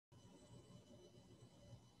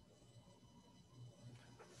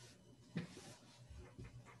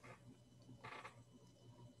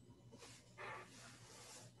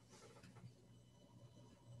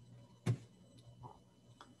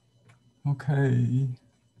Okay,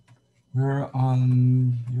 we're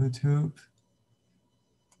on YouTube.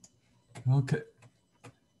 Okay,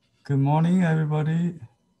 good morning, everybody.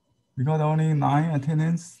 We got only 9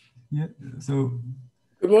 attendance yet, so.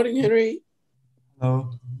 Good morning, Henry.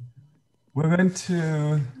 Hello. We're going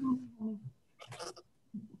to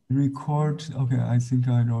record. Okay, I think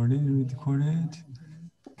I already recorded.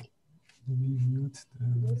 Let me mute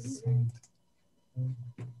the sound.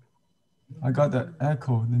 I got the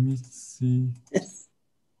echo. Let me see. Yes.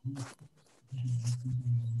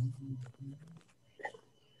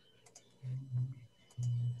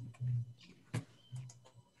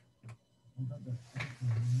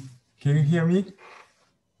 Can you hear me?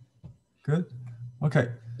 Good.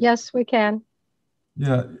 Okay. Yes, we can.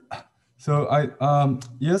 Yeah. So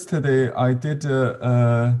yesterday I did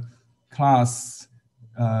a class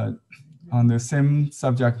on the same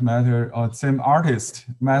subject matter or same artist,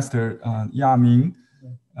 Master Yaming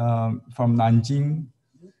from Nanjing.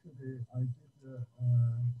 Let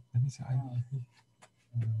me see.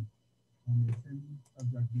 On the same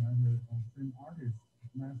subject matter or same artist,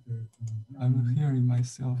 Master. I'm hearing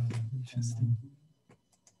myself. Interesting.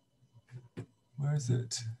 Where is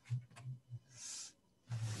it?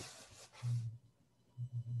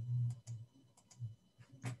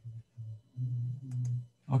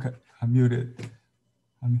 Okay, I'm muted.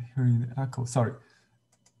 I'm hearing the echo. Sorry.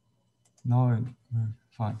 Now we're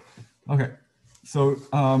fine. Okay, so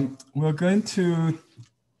we're going to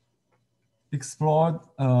explore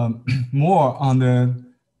more on the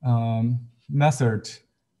method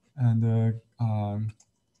and the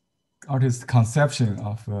artist's conception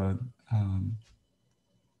of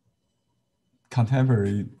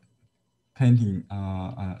contemporary painting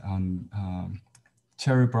on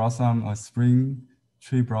cherry blossom or spring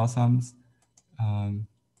tree blossoms.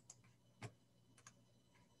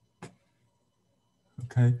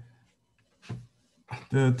 Okay.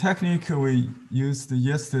 The technique we used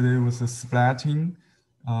yesterday was a splatting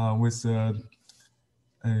with a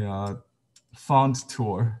font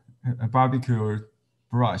tool, a barbecue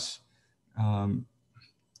brush. The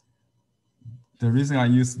reason I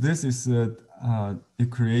use this is that it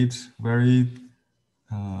creates very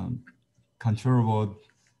controllable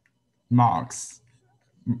marks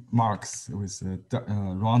with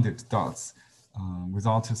rounded dots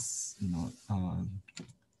without,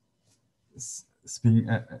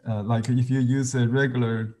 spin. Like if you use a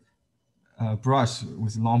regular brush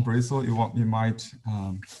with long bristle, you might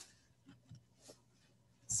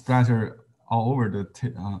splatter all over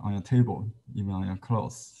the on your table, even on your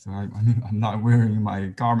clothes. So I'm not wearing my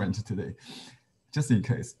garment today, just in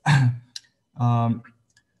case.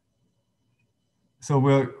 So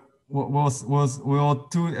we'll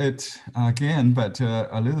do it again, but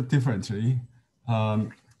a little differently.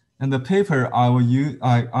 And the paper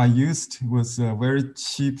I used was a very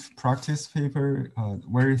cheap practice paper,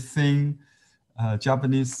 very thin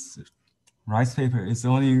Japanese rice paper. It's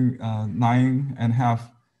only 9.5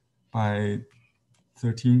 by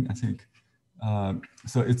 13, I think.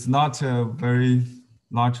 So it's not a very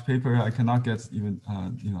large paper. I cannot get even,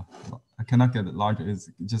 I cannot get it larger. It's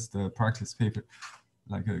just a practice paper,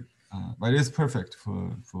 like but it's perfect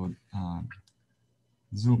for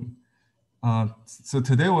Zoom. So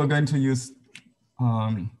today we're going to use,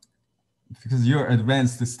 because you're an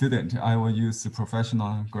advanced student, I will use the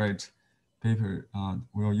professional grade paper.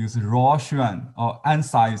 We'll use raw xuan or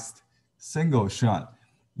unsized single xuan.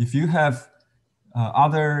 If you have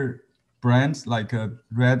other brands like a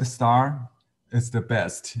Red Star, it's the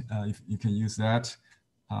best. If you can use that,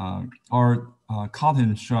 or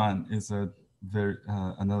cotton xuan is a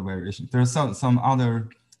another variation. There's some other,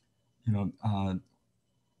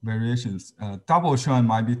 variations. Double xuan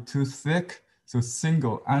might be too thick, so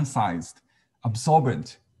single unsized,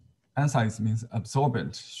 absorbent. Unsized means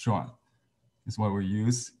absorbent xuan is what we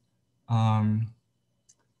use. And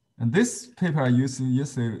this paper I used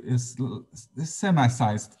yesterday is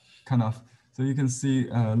semi-sized kind of, so you can see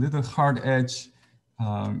a little hard edge.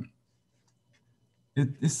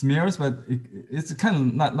 It smears, but it's kind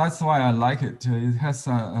of not, that's why I like it. It has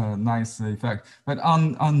a nice effect. But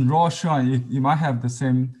on raw xuan, you might have the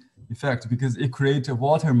same effect because it creates a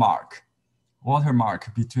watermark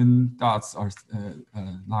between dots or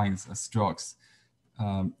lines or strokes.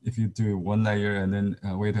 If you do one layer and then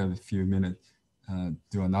wait a few minutes,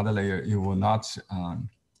 do another layer, it will not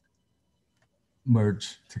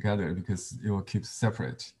merge together because it will keep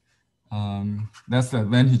separate. That's the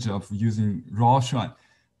advantage of using raw xuan.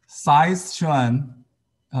 Sized xuan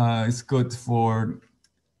is good for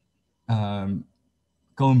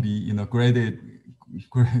gombi,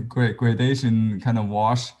 gradation kind of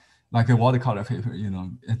wash. like a watercolor paper. You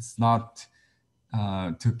know, it's not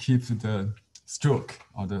to keep the stroke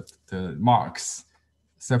or the marks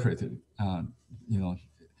separated. You know,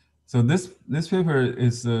 so this paper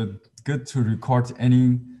is good to record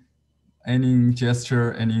any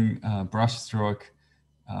gesture, any brush stroke.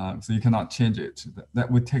 So you cannot change it. That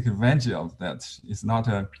would take advantage of that. It's not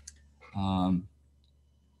a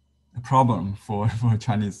problem for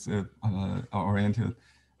Chinese oriented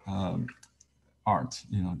art.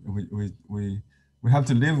 You know, we have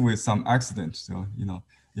to live with some accident. So you know,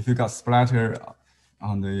 if you got splatter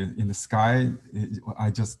in the sky,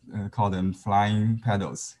 I just call them flying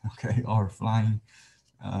petals, okay, or flying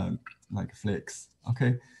like flakes,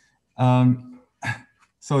 okay.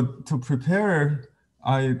 So to prepare,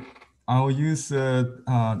 I'll use,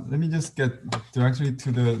 let me just get directly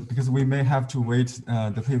to because we may have to wait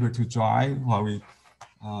the paper to dry while we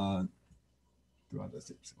do other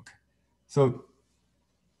things. Okay. So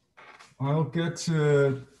I'll get,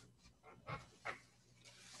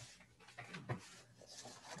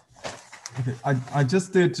 okay, I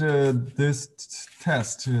just did this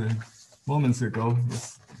test moments ago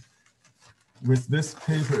with this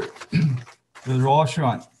paper, the raw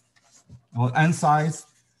shrine, or N-size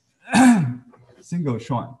single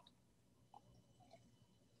shrine.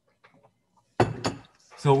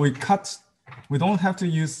 So we don't have to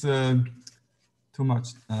use too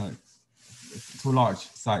large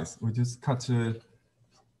size. We just cut,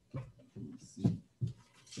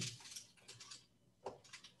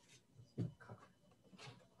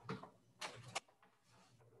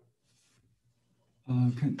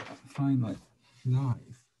 can find my knife.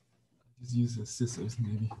 Just use the scissors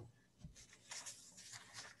maybe.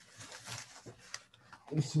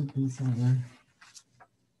 It should be somewhere.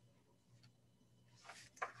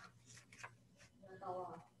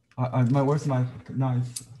 Where's my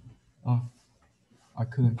knife? Oh, I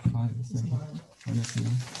couldn't find it.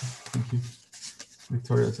 Thank you.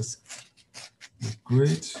 Victoria, just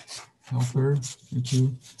great helper. Thank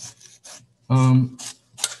you.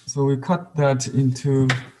 So we cut that into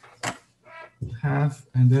half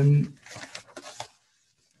and then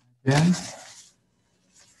again.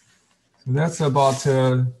 So that's about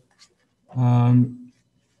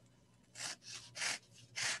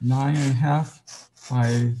 9.5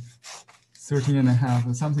 by 13.5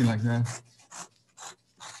 or something like that.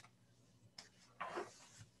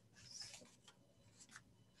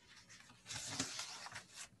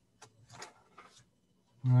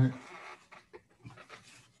 All right.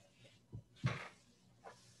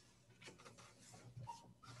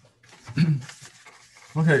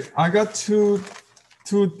 Okay, I got two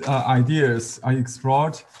ideas I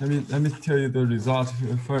explored. Let me tell you the result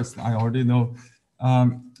first. I already know.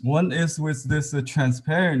 One is with this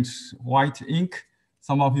transparent white ink.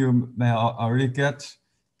 Some of you may already get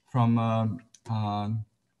from our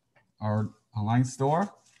online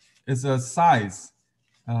store. It's a size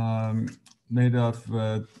made of.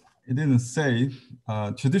 It didn't say.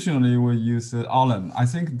 Traditionally, we use alum. I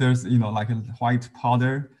think there's like a white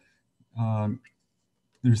powder.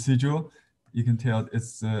 Residual, you can tell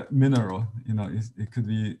it's mineral. It could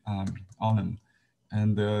be alum,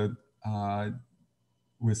 and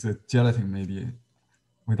with the gelatin maybe.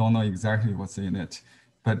 We don't know exactly what's in it,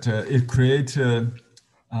 but it creates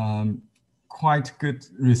quite good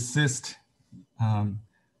resist,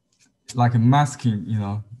 like a masking,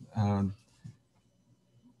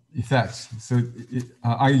 effect. So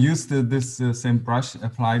I used this same brush,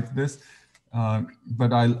 applied this,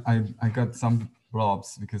 but I got some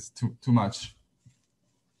blobs because too much,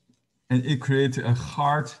 and it creates a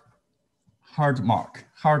hard edged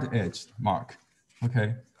mark.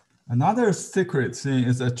 Okay, another secret thing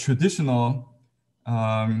is a traditional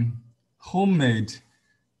homemade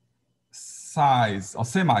size or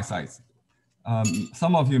semi-size.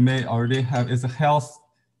 Some of you may already have. It's a health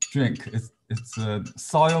drink. It's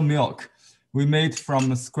soy milk we made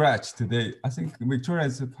from scratch today. I think Victoria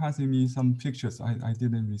is passing me some pictures I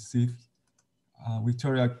didn't receive.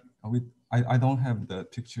 Victoria, I don't have the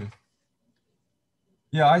picture.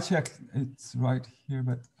 Yeah, I checked. It's right here,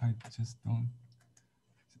 but I just don't.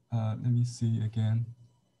 Let me see again.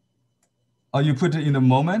 Oh, you put it in the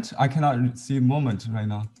moment? I cannot see moment right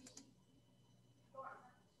now.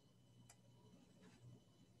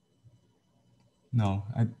 No,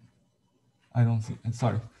 I don't see. I'm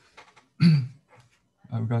sorry.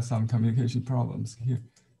 I've got some communication problems here.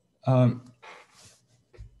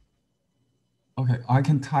 Okay, I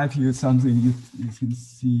can type you something. You can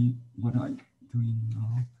see what I'm doing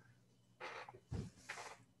now.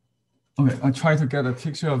 Okay, I try to get a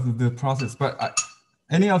picture of the process, but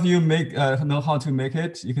any of you know how to make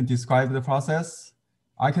it? You can describe the process.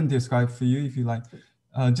 I can describe for you if you like.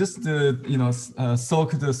 Just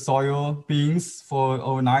soak the soil beans for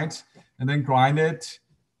overnight, and then grind it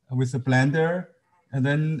with a blender, and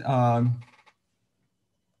then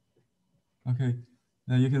okay,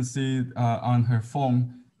 now you can see on her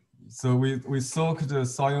phone. So we soak the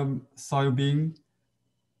soybean.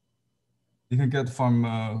 You can get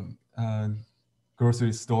from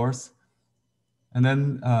grocery stores, and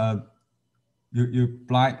then you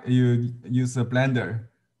use a blender,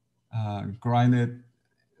 grind it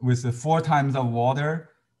with 4 times of water,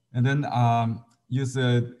 and then use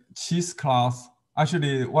a cheesecloth.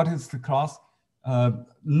 Actually, what is the cloth?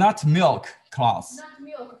 Not milk cloth. Not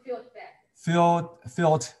milk filled bag.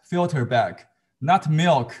 Filter bag, not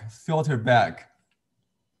milk filter bag.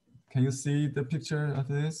 Can you see the picture of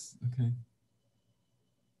this? Okay.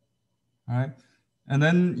 All right, and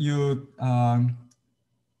then you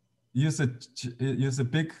use a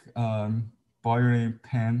big boiling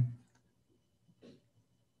pan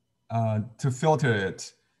to filter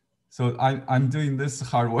it. So I'm doing this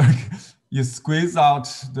hard work. You squeeze out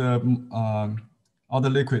all the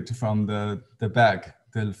liquid from the bag,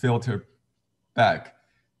 the filter bag,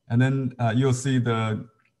 and then you'll see the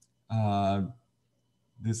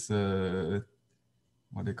this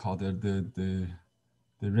what they call the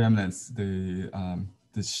remnants,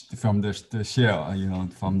 from the shell,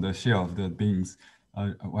 from the shell of the beans,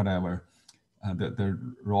 whatever, the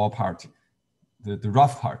raw part, the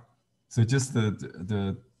rough part. So just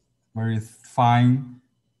the very fine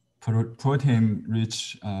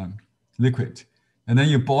protein-rich liquid, and then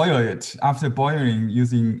you boil it. After boiling,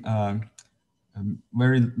 using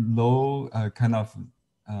very low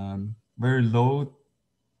very low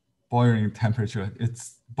boiling temperature.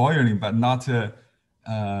 It's boiling, but not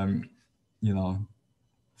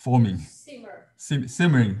foaming.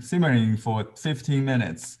 Simmering for 15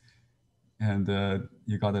 minutes, and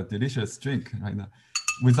you got a delicious drink right now,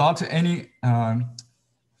 without any.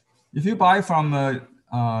 If you buy from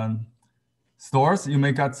stores, you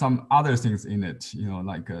may get some other things in it,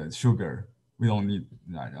 like sugar. We don't need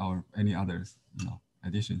that or any others,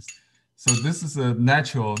 additions. So this is a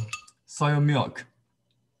natural soy milk,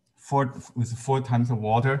 with 4 times of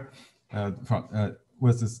water,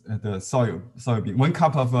 with the soybean. 1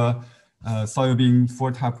 cup of soybean,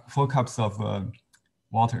 4 cups of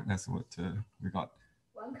water. That's what we got.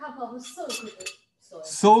 1 cup of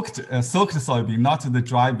soaked soybean, not the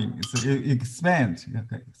dry bean. So it expand.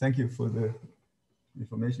 Okay, thank you for the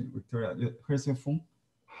information, Victoria. Here's your phone.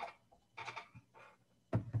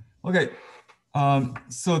 Okay,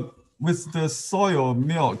 so with the soy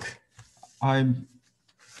milk,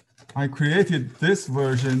 I created this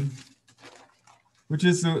version, which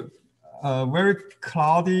is a very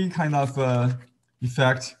cloudy kind of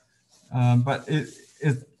effect, but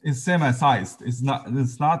it's semi-sized. It's not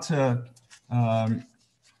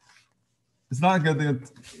good.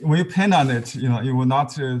 When you pen on it, it will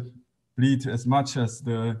not bleed as much as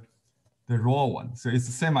the raw one. So it's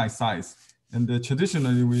semi-sized. And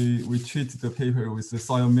traditionally, we treat the paper with the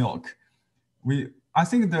soy milk. I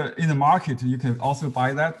think in the market you can also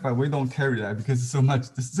buy that, but we don't carry that because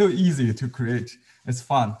it's so easy to create. It's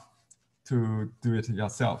fun to do it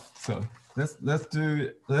yourself. So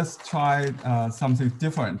let's try something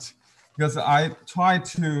different, because I try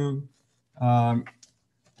to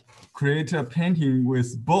create a painting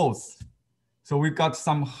with both. So we got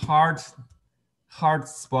some hard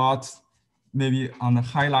spots, maybe on the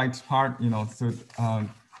highlight part, So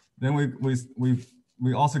then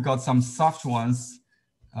we also got some soft ones.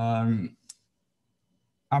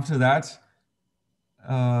 After that,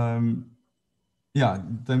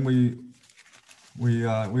 then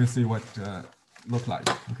we'll see what look like.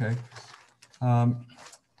 Okay.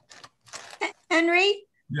 Henry?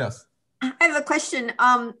 Yes. I have a question.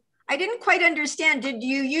 I didn't quite understand. Did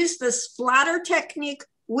you use the splatter technique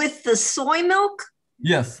with the soy milk?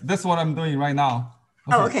 Yes, that's what I'm doing right now.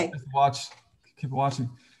 Okay. Oh, okay. Just keep watching.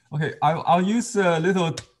 Okay, I'll use a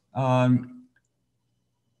little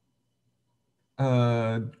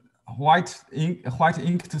white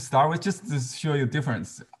ink to start with, just to show you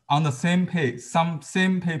difference on the same page,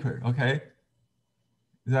 same paper. Okay,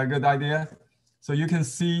 is that a good idea? So you can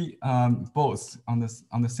see both on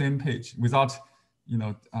the same page without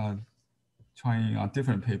trying a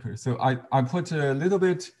different paper. So I put a little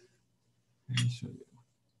bit. Let me show you.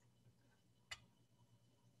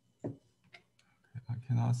 I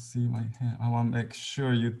cannot see my hand. I want to make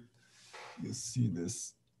sure you see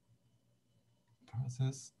this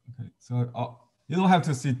process. Okay, so you don't have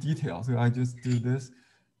to see details. So I just do this.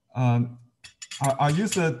 I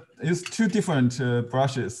use 2 different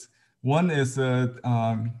brushes. One is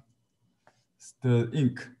the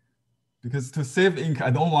ink, because to save ink, I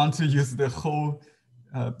don't want to use the whole,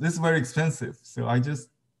 this is very expensive. So I just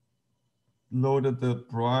loaded the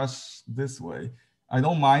brush this way. I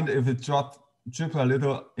don't mind if it drip a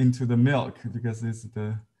little into the milk because it's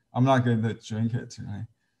I'm not going to drink it, right?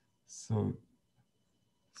 So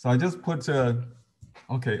I just put,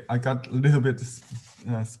 okay, I got a little bit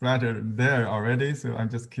splattered there already. So I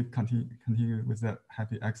just continue with that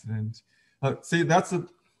happy accident. See, that's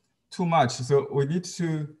too much. So we need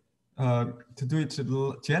to do it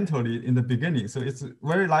gently in the beginning. So it's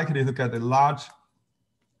very likely to get a large,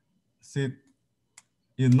 see,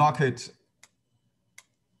 you knock it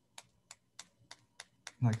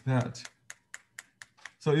like that.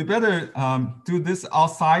 So you better do this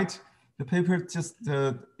outside the paper, just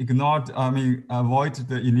avoid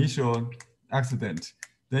the initial accident.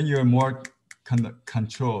 Then you're more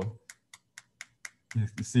control.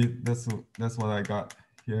 You see, that's what I got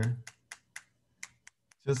here.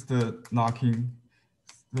 Just knocking.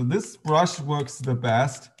 So this brush works the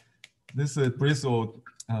best. This is bristle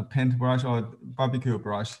paint brush or barbecue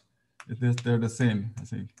brush. They're the same, I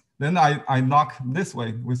think. Then I knock this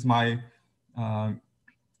way with my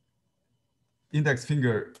index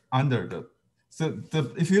finger under the. So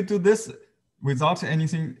if you do this without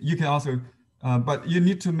anything, you can also, but you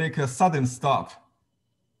need to make a sudden stop.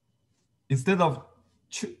 Instead of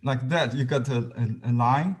like that, you got a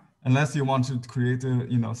line, unless you want to create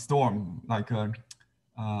a storm, like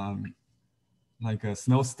a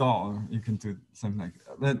snowstorm, you can do something like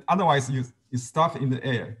that. But otherwise, you stop in the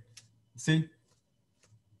air. See?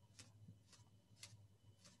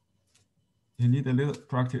 You need a little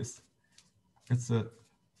practice. It's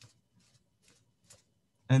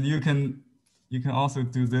and you can also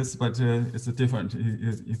do this, but it's different.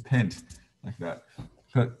 You paint like that.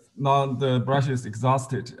 But now the brush is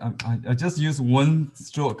exhausted. I just use one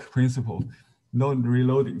stroke principle, no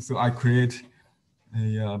reloading. So I create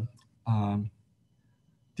a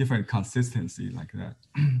different consistency like that.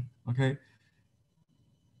 Okay.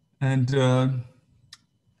 And the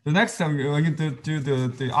next time we're going to do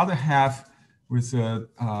the other half with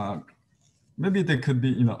maybe they could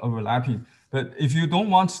be overlapping. But if you don't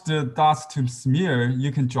want the dots to smear,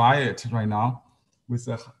 you can dry it right now with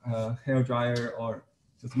a hair dryer, or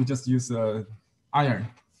we just use iron.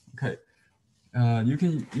 Okay, you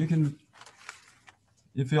can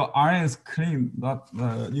if your iron is clean,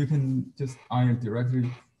 you can just iron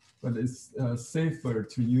directly. But it's safer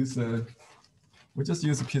to use we just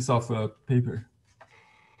use a piece of paper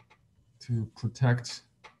to protect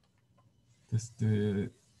the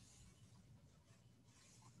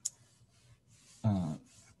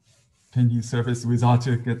painting surface without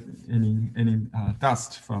get any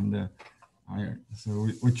dust from the iron. So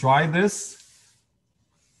we try this.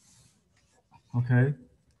 Okay.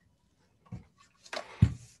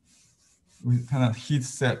 We kind of heat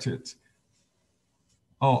set it.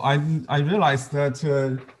 Oh, I realized that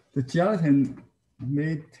the gelatin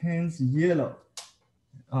made tints yellow.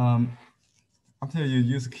 After you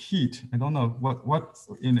use heat, I don't know what's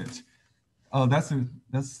in it. Oh, that's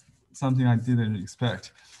something I didn't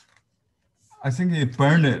expect. I think it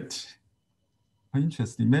burned it.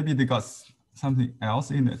 Interesting. Maybe they got something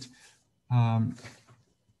else in it.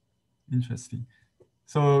 Interesting.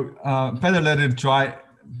 So better let it dry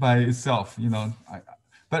by itself,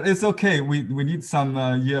 but it's okay. We need some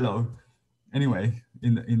yellow anyway.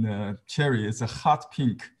 In the cherry, it's a hot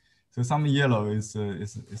pink, so some yellow is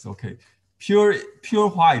okay. Pure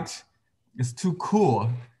white is too cool.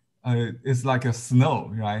 It's like a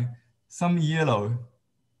snow, right? Some yellow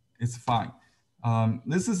is fine.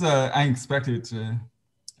 This is an unexpected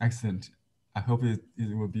accident. I hope it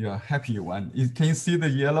will be a happy one. Can you see the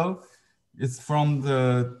yellow? It's from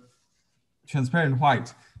the transparent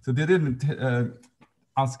white. So they didn't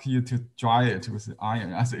ask you to dry it with the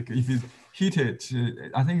iron. I think if you heat it,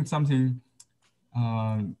 I think it's something,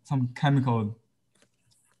 some chemical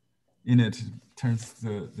in it turns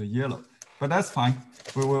the yellow. But that's fine.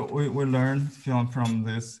 We learn from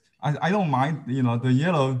this. I don't mind. The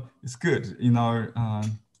yellow is good in our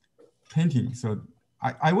painting. So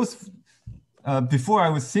I was before I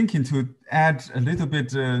was thinking to add a little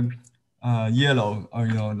bit yellow,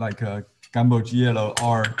 or like a gamboge yellow,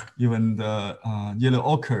 or even the yellow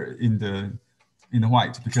ochre in the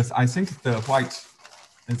white, because I think the white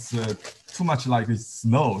is too much like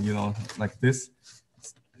snow. Like this.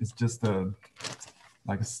 It's just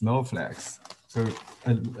like snowflakes. So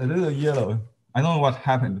a little yellow. I don't know what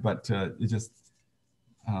happened, but it just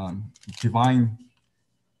divine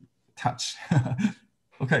touch.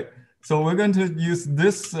 Okay, so we're going to use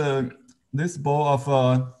this this bowl of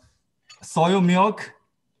soy milk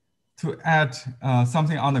to add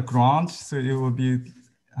something on the ground, so it will be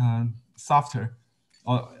softer,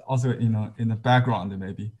 or also in the background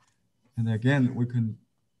maybe. And again, we can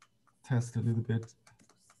test a little bit,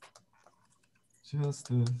 just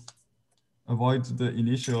to avoid the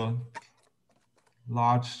initial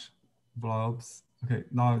large blobs. Okay,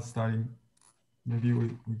 now it's starting. Maybe we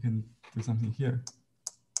can do something here.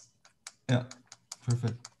 Yeah,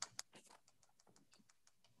 perfect.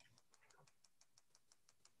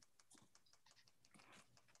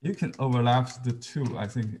 You can overlap the two. I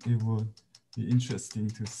think it will be interesting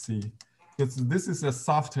to see, because this is a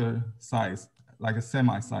softer size, like a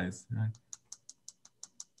semi size, right?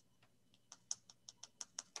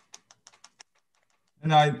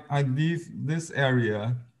 And I leave this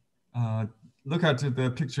area. Look at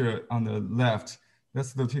the picture on the left.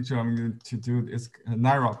 That's the picture I'm going to do. It's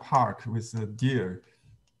Naira Park with a deer.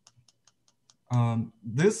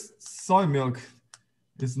 This soy milk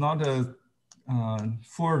is not a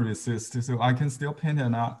full resist, so I can still paint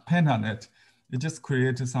on it. It just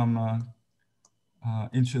creates some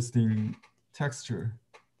interesting texture.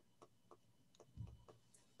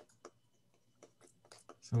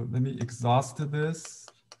 So let me exhaust this.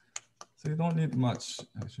 So you don't need much,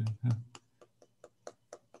 actually.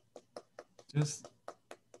 Just the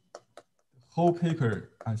whole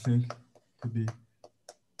paper, I think, could be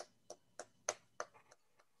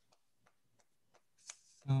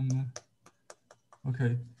some,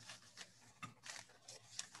 okay.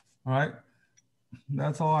 All right,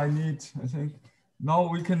 that's all I need, I think. Now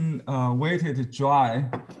we can wait it to dry.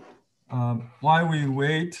 While we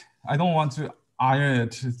wait, I don't want to iron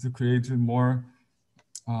it to create more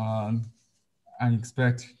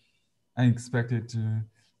unexpected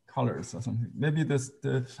colors or something. Maybe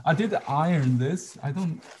I did iron this. I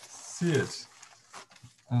don't see it.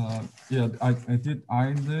 Yeah, I did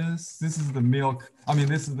iron this. This is the milk. I mean,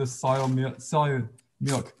 this is the soy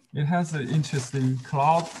milk. It has an interesting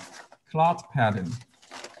cloud pattern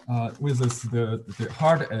with the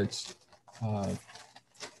hard edge.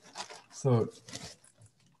 So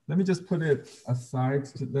let me just put it aside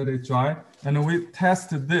to let it dry. And we test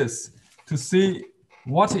this to see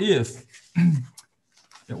what if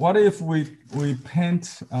we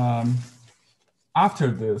paint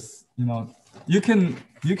after this. You can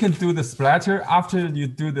do the splatter after you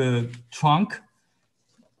do the trunk.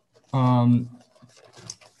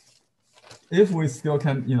 If we still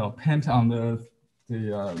can paint on the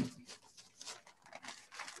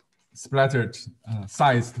splattered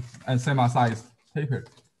sized and semi-sized paper.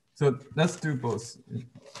 So let's do both.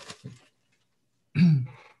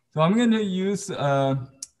 So I'm going to use let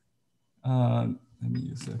me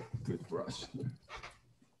use a good brush here.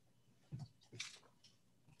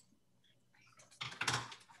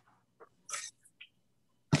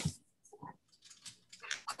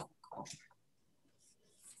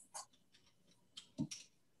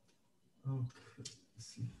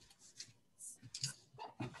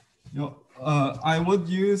 I would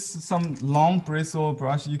use some long bristle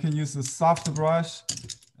brush. You can use a soft brush,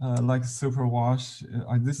 like Superwash.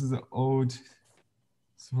 This is an old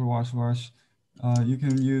Superwash brush. You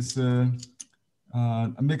can use a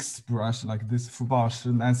mixed brush like this Fubash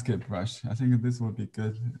landscape brush. I think this would be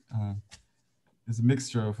good. It's a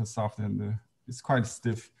mixture of a soft and it's quite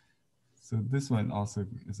stiff. So this one also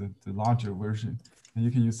is the larger version. And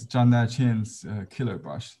you can use Zhang Chen's killer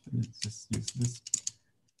brush. Let me just use this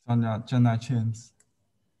Zhang Chen's.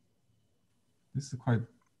 This is quite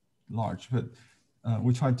large, but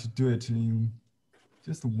we tried to do it in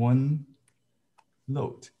just one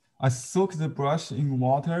load. I soak the brush in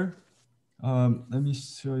water. Let me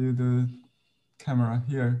show you the camera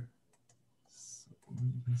here. So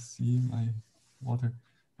you can see my water.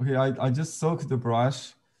 Okay, I just soak the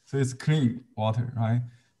brush, so it's clean water, right?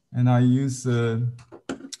 And I use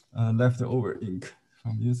leftover ink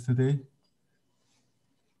from yesterday.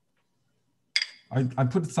 I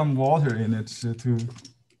put some water in it to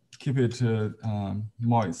keep it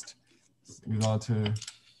moist without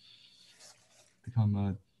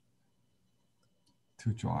become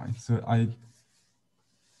too dry. So I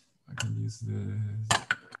can use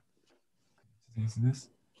this,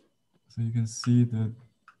 so you can see the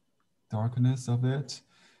darkness of it.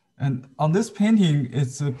 And on this painting,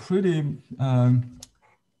 it's a pretty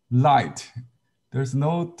light. There's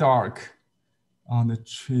no dark on the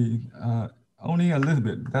tree, only a little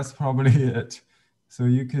bit. That's probably it. So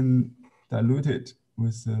you can dilute it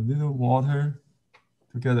with a little water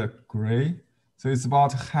to get a gray. So it's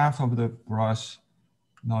about half of the brush.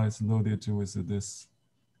 Now it's loaded with this.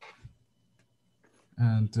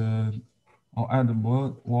 And I'll add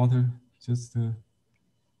more water just to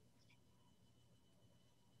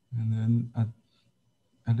and then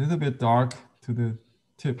a little bit dark to the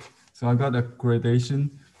tip. So I got a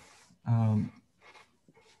gradation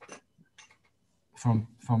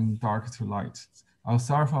from dark to light. I'll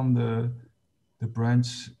start from the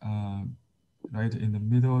branch right in the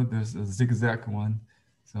middle. There's a zigzag one,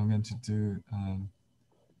 so I'm going to do.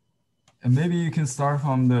 And maybe you can start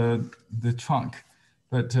from the trunk,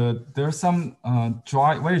 but there's some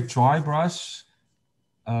very dry brush.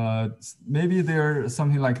 Maybe there's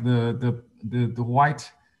something like the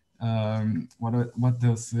white. What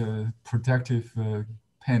does protective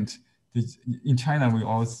paint? In China, we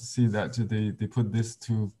always see that they put this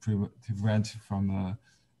to prevent from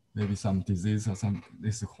maybe some disease or some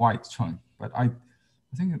this white trunk. But I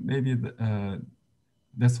think maybe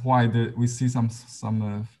that's why we see some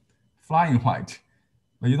flying white,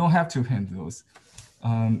 but you don't have to paint those.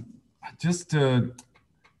 Just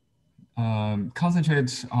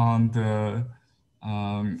concentrate on the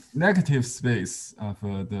negative space of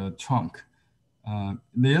the trunk.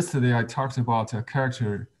 Yesterday I talked about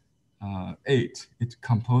character 8. It's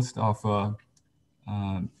composed of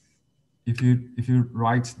if you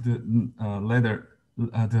write the letter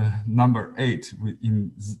the number 8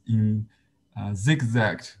 in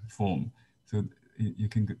zigzag form, so you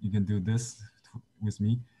can do this with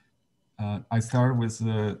me. I start with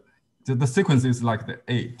the sequence is like the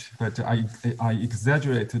 8, but I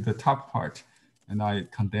exaggerate the top part and I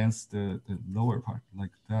condense the lower part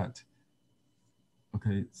like that.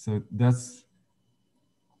 Okay, so that's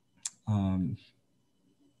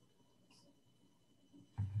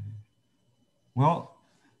well,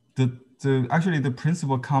 actually the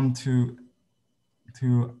principle come to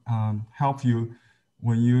help you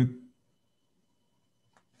when you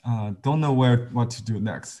don't know what to do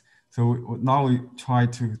next. So now we try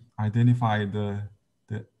to identify the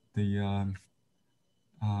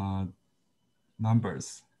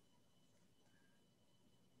numbers.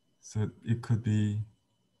 So it could be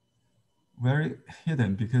very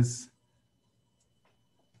hidden because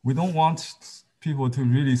we don't want people to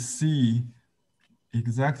really see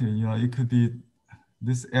exactly. You know, it could be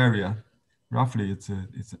this area. Roughly, it's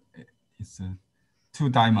a 2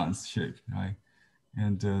 diamonds shape, right?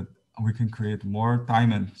 And we can create more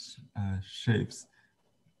diamond shapes.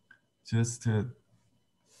 Just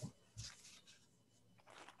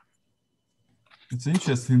it's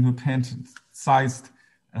interesting to paint sized,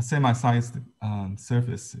 semi-sized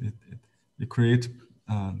surface. It create,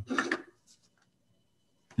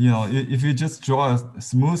 you know, if you just draw a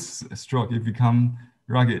smooth stroke, it become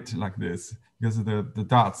rugged like this because the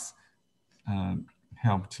dots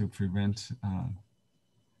help to prevent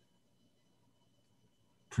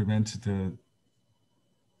the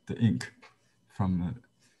ink from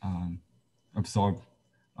absorb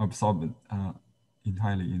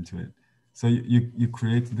entirely into it. So you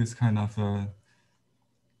create this kind of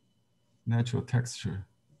natural texture.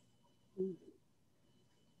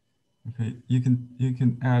 Okay, you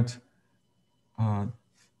can add the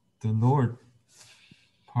lower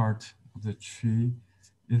part of the tree.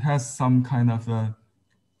 It has some kind of a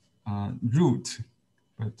root,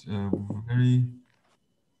 but very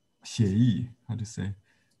写意, how to say.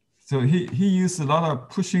 So he used a lot of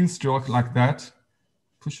pushing stroke like that,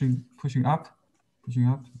 pushing up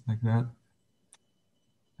like that.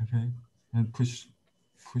 Okay, and push,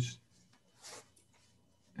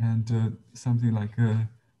 and something like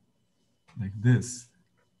this.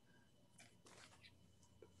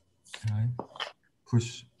 Okay,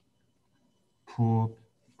 push, pull,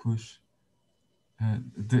 push.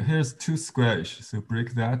 And here's 2 squares. So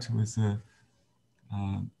break that with a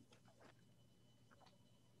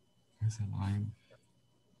line.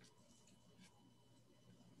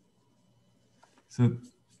 So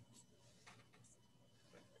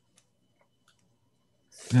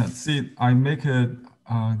yeah, see, I make a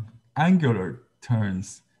angular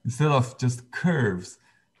turns instead of just curves.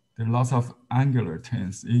 There are lots of angular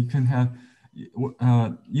turns. You can have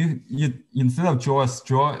you instead of draw a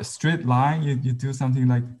straight line, you do something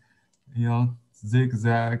like, you know,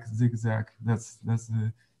 zigzag. That's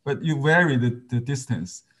but you vary the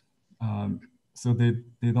distance, so they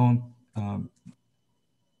don't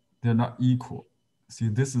they're not equal. See,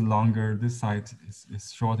 this is longer. This side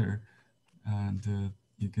is shorter, and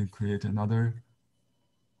you can create another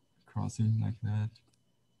crossing like that.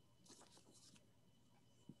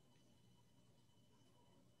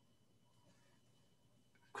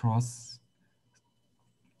 Cross.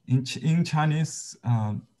 In Chinese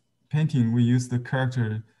painting, we use the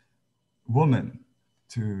character woman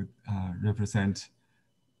to represent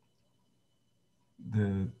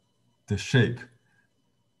the shape.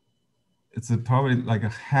 It's probably like a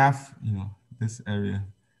half, you know, this area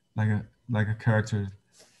like a character,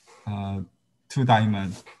 two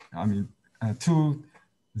diamond. I mean, two.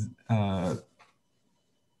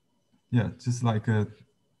 Yeah, just like a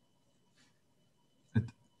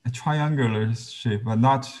triangular shape, but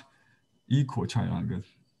not equal triangle.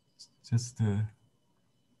 Just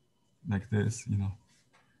like this, you know.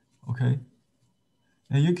 Okay,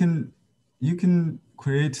 and you can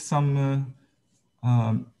create some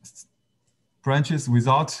branches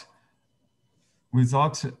without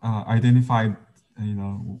identify, you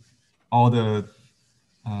know, all the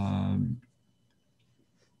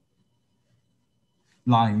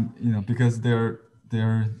line, you know, because they're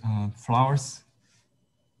flowers.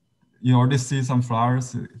 You already see some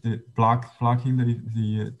flowers blocking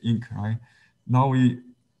the ink, right? Now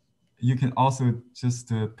you can also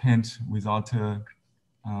just paint without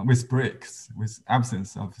with breaks, with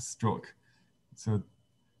absence of stroke. So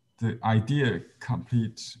the idea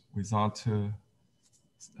complete without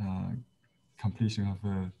completion of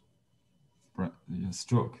a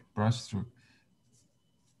brush stroke.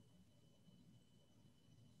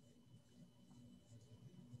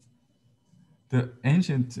 The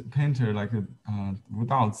ancient painter like Wu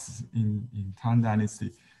Daozi in Tang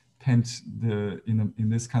Dynasty paint in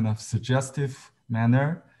this kind of suggestive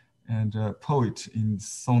manner, and poet in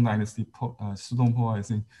Song Dynasty, Shi Dongpo, I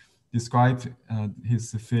think, described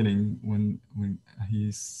his feeling when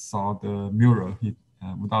he saw the mural Wu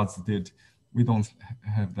Daozi did. We don't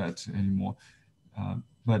have that anymore,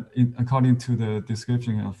 but according to the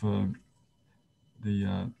description of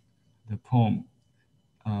the poem.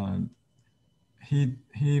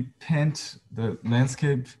 He paint the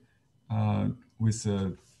landscape with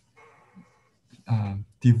a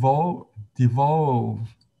devouring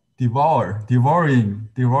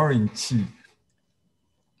qi,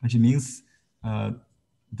 which means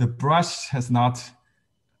the brush has not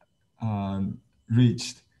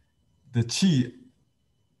reached the qi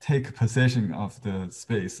take possession of the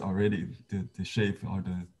space already, the shape or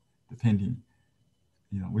the painting,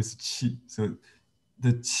 you know, with qi. So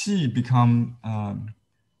the qi become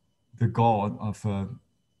the god of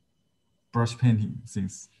brush painting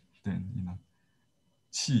since then, you know.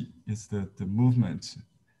 Qi is the movement,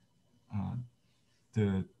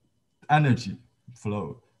 the energy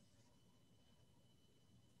flow.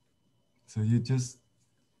 So you just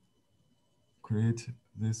create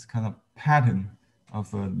this kind of pattern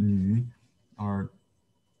of a nu or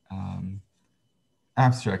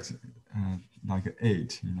abstract, like an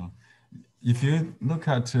 8, you know. If you look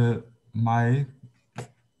at my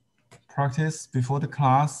practice before the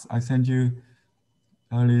class, I sent you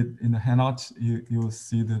early in the handout, you'll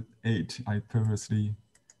see the 8 I previously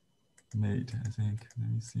made, I think. Let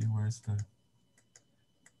me see, where's the...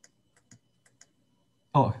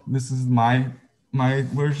 Oh, this is my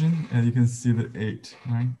version, and you can see the 8,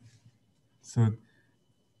 right? So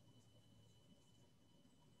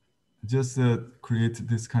just create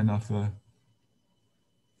this kind of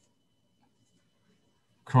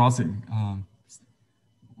crossing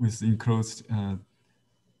with enclosed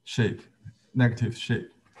shape, negative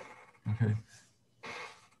shape, okay?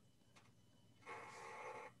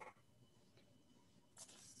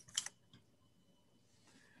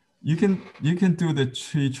 You can do the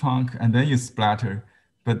tree trunk and then you splatter,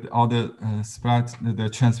 but all the the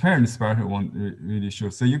transparent splatter won't really show.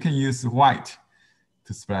 So you can use white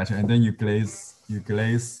to splatter, and then you glaze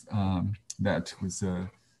that with a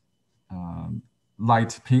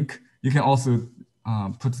light pink. You can also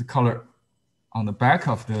put the color on the back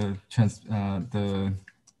of the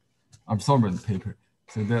absorbent paper.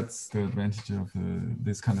 So that's the advantage of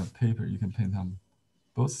this kind of paper. You can paint on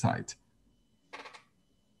both sides.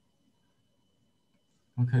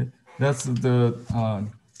 Okay, that's the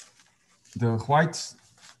white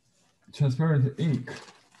transparent ink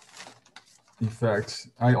effect.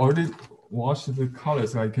 I already washed the color,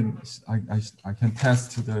 so I can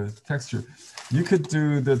test the texture. You could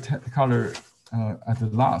do the color at the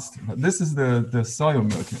last, but this is the soil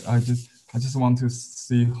milk. I just want to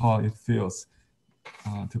see how it feels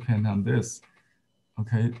to paint on this.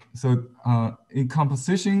 Okay, so in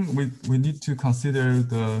composition, we need to consider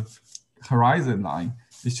the horizon line.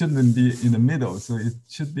 It shouldn't be in the middle, so it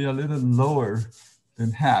should be a little lower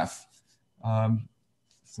than half.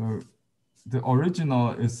 So the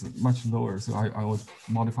original is much lower, so I would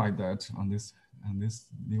modify that on this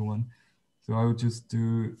new one. So I would just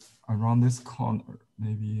do around this corner,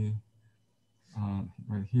 maybe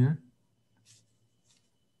right here.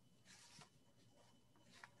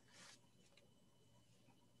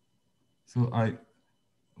 So I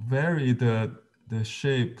vary the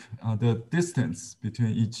shape, the distance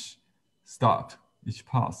between each stop, each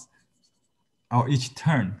pass. or each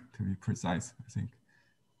turn to be precise, I think.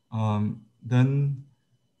 Then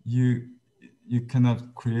you kind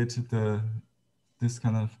of create this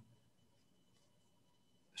kind of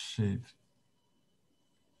shape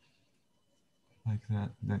like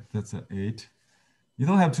that. That's an 8. You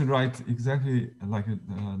don't have to write exactly like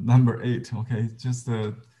number 8. Okay, just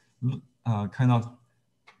kind of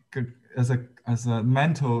as a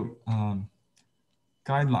mental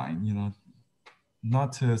guideline. You know,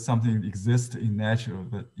 not something exists in nature,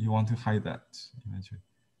 but you want to hide that eventually.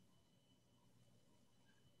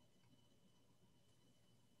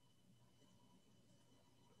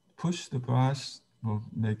 Push the brush will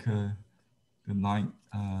make the line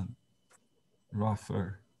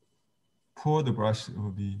rougher. Pull the brush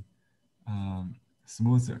will be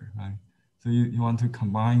smoother, right? So you want to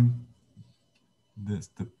combine the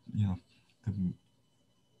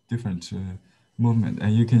different movement,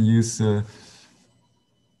 and you can use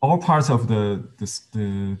all parts of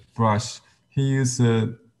the brush. He used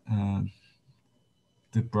the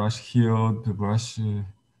brush heel, the brush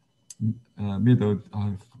middle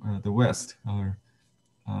of the west, or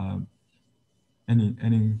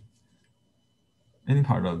any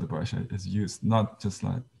part of the brush is used, not just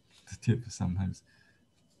like the tip sometimes.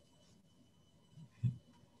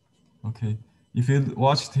 Okay, if you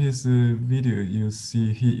watched his video, you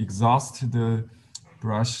see he exhausts the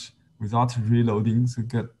brush without reloading to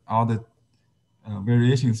get all the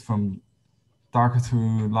variations from dark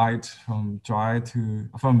to light, from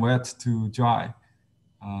wet to dry.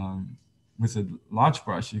 With a large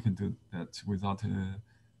brush, you can do that without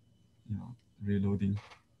reloading.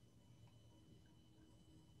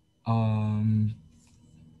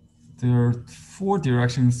 There are 4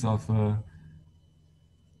 directions of the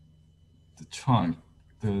trunk,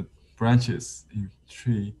 the branches in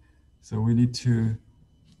tree. So we need to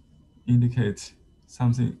indicate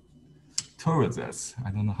something towards us. I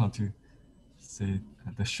don't know how to say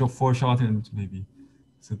the foreshortened maybe.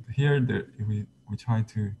 So here we try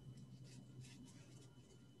to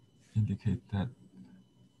indicate that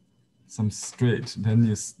some straight. Then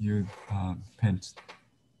you paint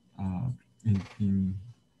in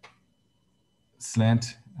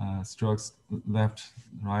slant strokes, left,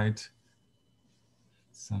 right,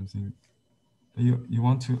 something. You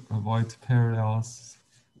want to avoid parallels.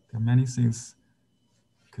 There are many things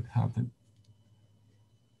could happen.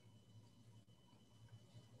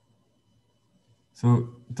 So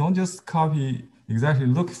don't just copy exactly,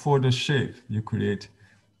 look for the shape you create,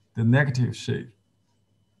 the negative shape,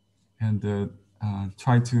 and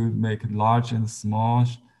try to make large and small,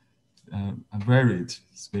 a varied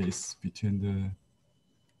space between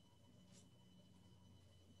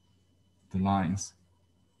the lines.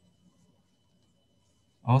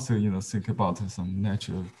 Also, think about some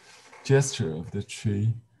natural gesture of the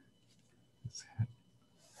tree. It's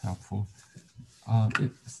helpful.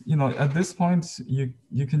 At this point, you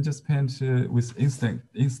can just paint with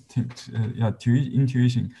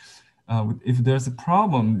intuition. If there's a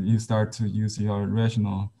problem, you start to use your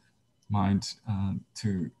rational mind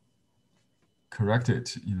to correct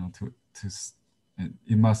it.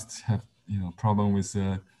 It must have problem with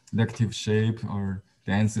negative shape or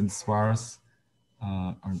dense and sparse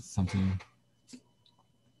or something.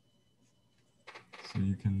 So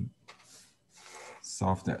you can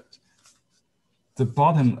solve that. The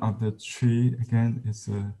bottom of the tree again is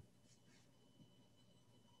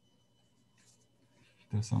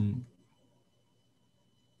there's some.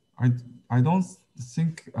 I don't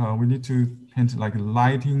think we need to paint like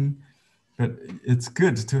lighting, but it's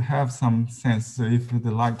good to have some sense. So if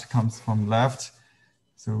the light comes from left,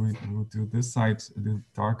 so we will do this side a little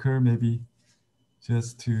darker, maybe,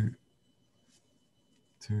 just to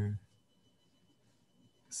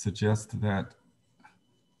suggest that.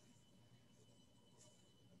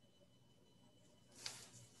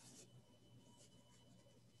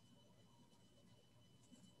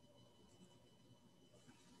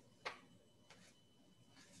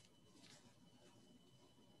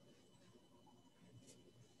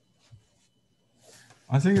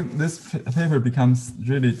 I think this paper becomes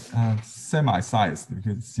really semi-sized. You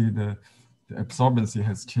can see the absorbency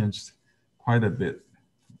has changed quite a bit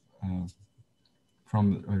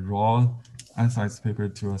from a raw unsized paper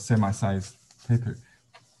to a semi-sized paper.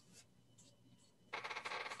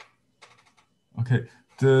 Okay,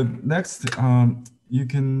 the next you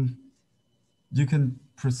can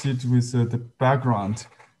proceed with the background.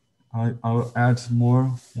 I'll add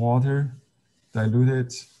more water, dilute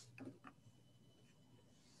it.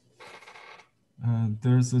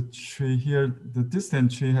 There's a tree here. The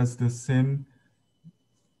distant tree has the same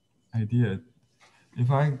idea. If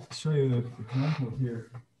I show you the example here,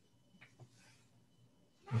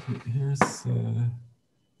 Okay, here's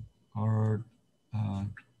our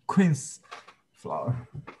quince flower.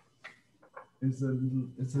 It's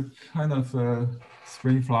a kind of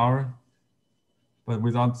spring flower, but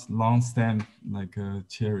without long stem like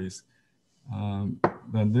cherries.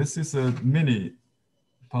 Then this is a mini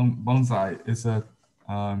bonsai. It's a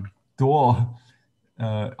dual,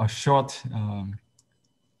 a short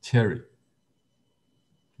cherry.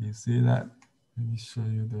 Can you see that? Let me show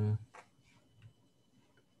you the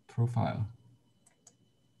profile.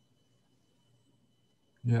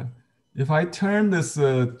 Yeah, if I turn this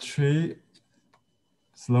tree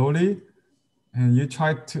slowly, and you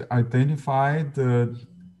try to identify the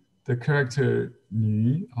character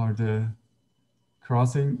女 or the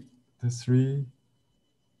crossing, the 3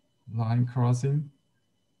 line crossing.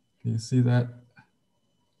 Can you see that?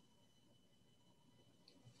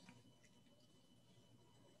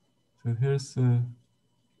 So here's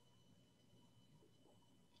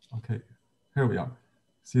okay. Here we are.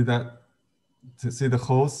 See that? To see the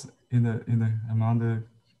holes in the among the.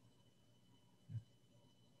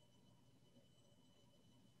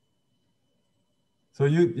 So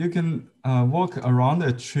you can walk around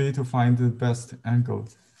a tree to find the best angle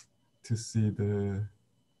to see the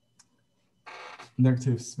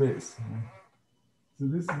negative space. So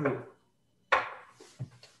this is a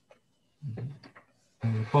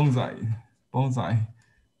bonsai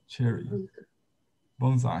cherry.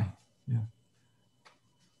 Bonsai, yeah.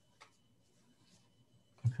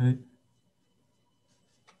 Okay.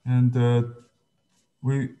 And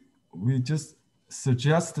we just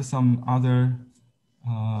suggest some other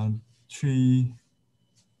tree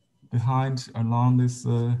behind along this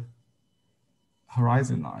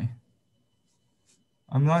horizon line.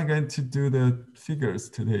 I'm not going to do the figures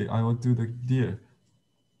today. I will do the deer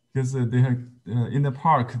because they have in the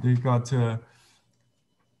park they got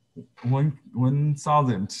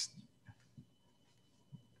 1,000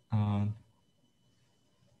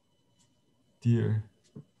 deer.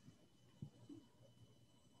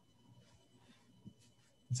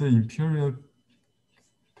 It's an imperial,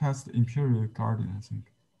 past imperial garden, I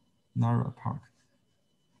think, Nara Park.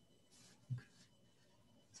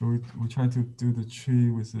 So we try to do the tree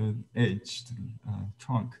with an edged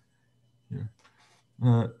trunk here.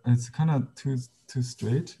 It's kind of too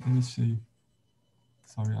straight. Let me see.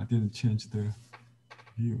 Sorry, I didn't change the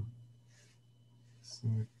view. So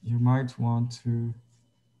you might want to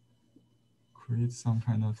create some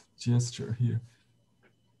kind of gesture here.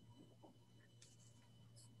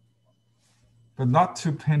 But not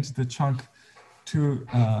to paint the trunk too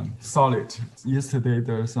solid. Yesterday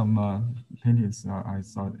there are some paintings I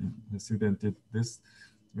saw the student did this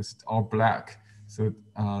with all black. So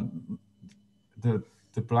the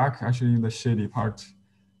black actually in the shady part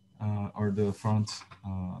or the front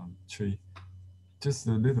tree, just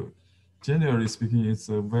a little. Generally speaking, it's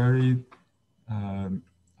a very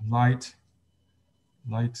light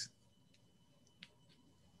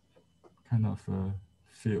kind of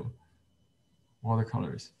feel.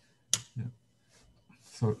 Watercolors. Yeah.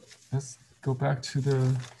 So let's go back to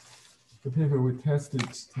the paper we tested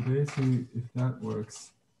today, see if that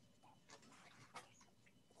works.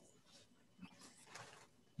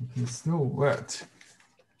 Okay, it's still wet.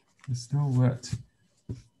 It's still wet.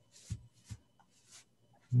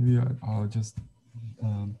 Maybe I'll just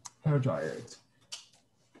hair dry it.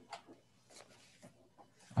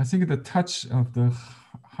 I think the touch of the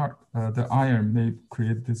iron may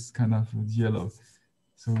create this kind of yellow.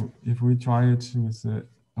 So if we try it with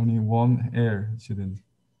only warm air, it shouldn't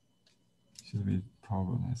be a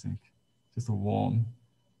problem, I think. Just a warm,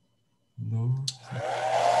 low.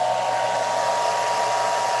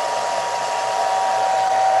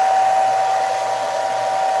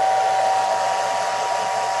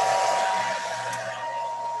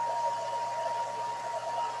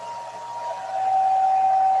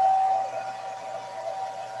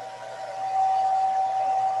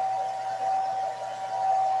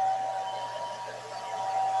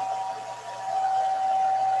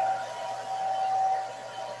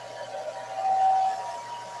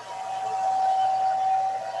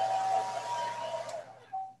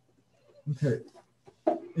 Okay,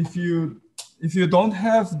 if you don't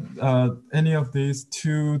have any of these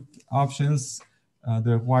two options,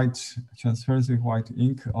 the white transparency white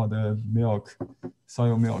ink or the milk,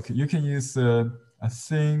 soil milk, you can use a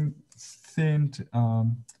thin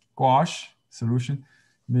gouache solution,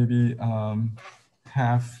 maybe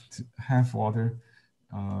half water.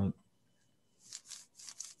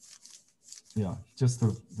 Yeah, just the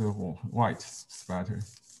white spatter.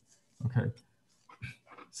 Okay.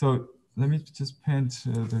 So let me just paint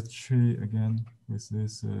the tree again with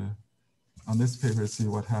this on this paper, see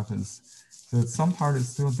what happens. So some part is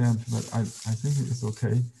still damp, but I think it's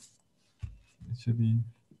okay. It should be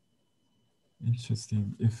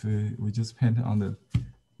interesting if we just paint on the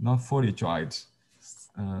not fully dried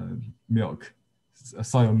milk.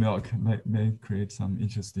 Soil milk may create some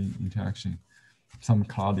interesting interaction, some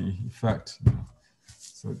cloudy effect.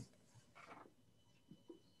 So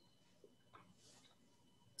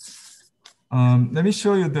let me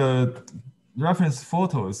show you the reference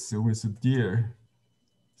photos with deer,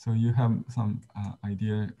 so you have some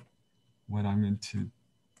idea what I'm going to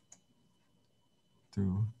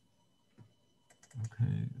do.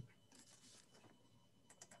 Okay.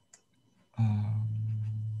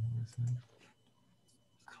 Where's it?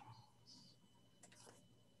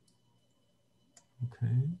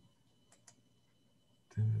 Okay.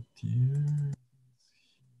 The deer.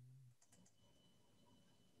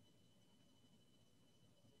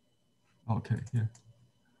 Okay, here.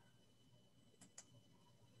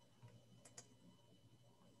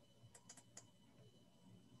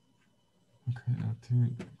 Okay, I have to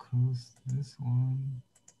close this one.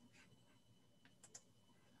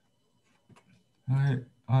 All right,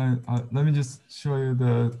 let me just show you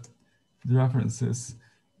the references.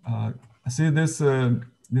 See this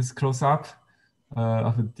close up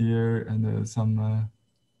of a deer and some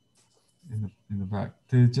in the back.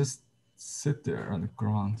 They just sit there on the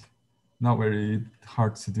ground. Not very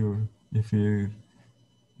hard to do if you,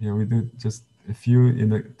 we do just a few in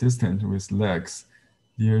the distance with legs.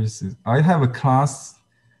 Deers. I have a class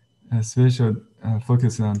special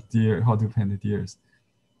focus on deer, how to paint the deers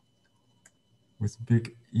with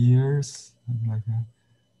big ears, like that.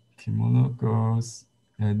 Kimono girls.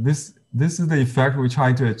 And this is the effect we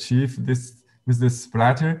try to achieve this with this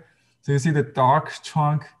splatter. So you see the dark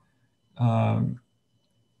trunk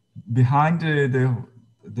behind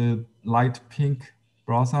the light pink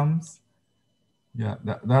blossoms. Yeah,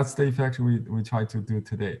 that's the effect we try to do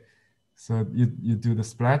today. So you do the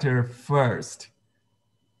splatter first.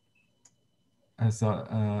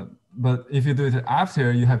 But if you do it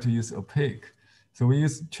after, you have to use opaque. So we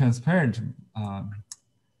use transparent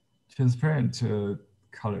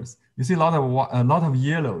colors. You see a lot of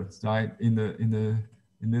yellows, right? In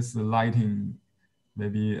this lighting,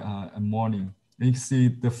 maybe a morning. You can see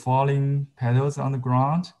the falling petals on the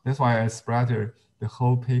ground. That's why I splatter the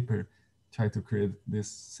whole paper, try to create this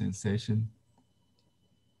sensation.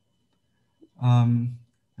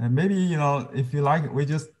 And maybe, if you like, we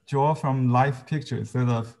just draw from live picture instead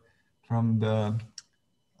of from the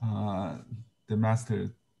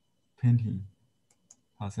master painting.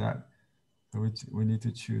 How's that? So we need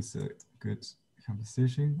to choose a good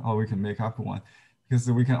composition, or we can make up one, because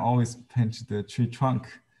we can always paint the tree trunk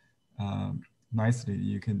nicely.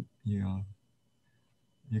 You can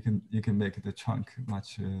make the trunk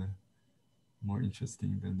much more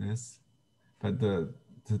interesting than this, but the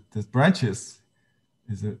branches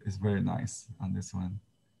is very nice on this one.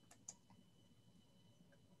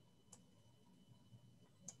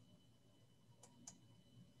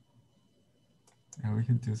 Yeah, we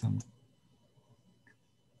can do some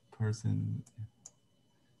person.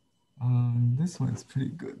 This one's pretty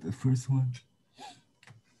good, the first one.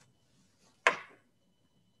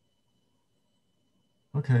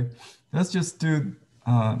 Okay, let's just do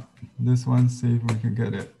this one, see if we can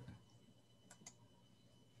get it.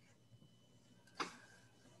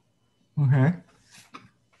 Okay.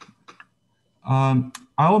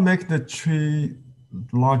 I will make the tree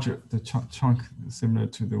larger, the chunk similar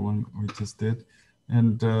to the one we just did,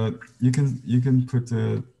 and you can put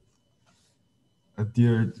a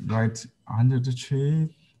deer right under the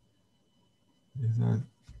tree. Is that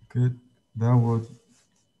good? That would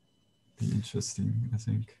be interesting, I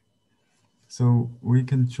think. So we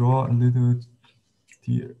can draw a little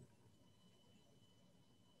deer.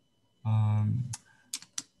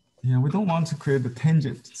 Yeah, we don't want to create a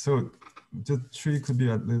tangent, so the tree could be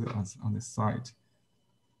a little on the side.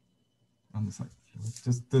 On the side,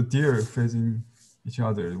 just the deer facing each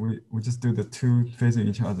other. We just do the two facing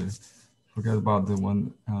each other. Forget about the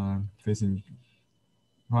one facing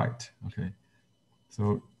right. Okay,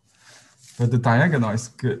 so but the diagonal is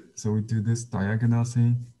good. So we do this diagonal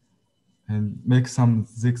thing and make some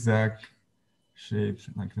zigzag shape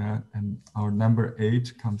like that. And our number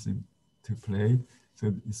 8 comes into play. So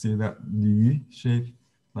you see that Yu shape,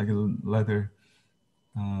 like a leather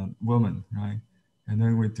woman, right? And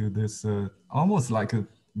then we do this almost like a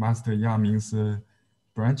Master Yaming's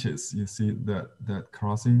branches. You see that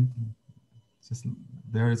crossing. Just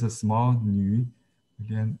there is a small Yu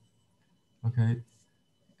again. Okay,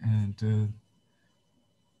 and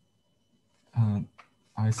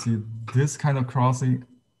I see this kind of crossing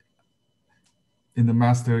in the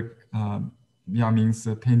master Yaming's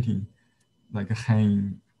painting, like a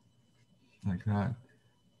hanging, like that,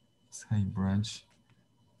 it's hanging branch,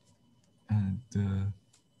 and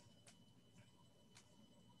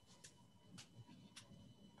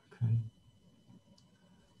okay,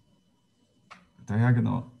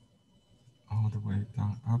 diagonal all the way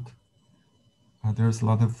down up. There's a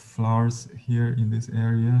lot of flowers here in this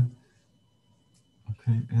area.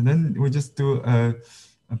 Okay, and then we just do a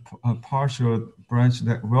partial branch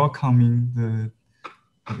that welcoming the,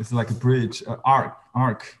 it's like a bridge, arc.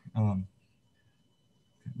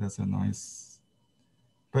 That's a nice,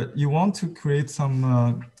 but you want to create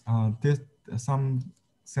some some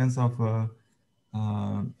sense of uh,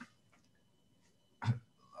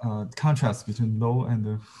 contrast between low and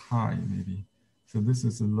the high, maybe. So this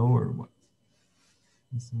is a lower one.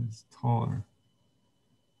 This is taller.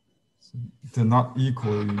 So they're not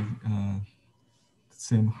equally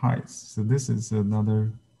same heights. So this is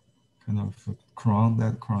another kind of crown.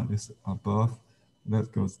 That crown is above.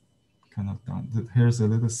 That goes kind of down. Here's a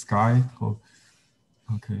little sky.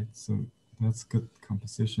 Okay, so that's good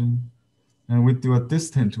composition. And we do a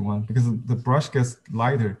distant one because the brush gets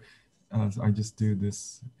lighter. So I just do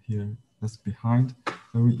this here. That's behind.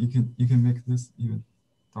 So you can make this even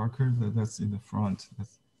darker. That's in the front. That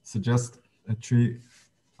suggests a tree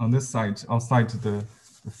on this side, outside the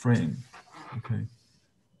frame. Okay,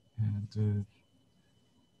 and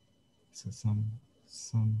so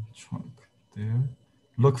some trunk there.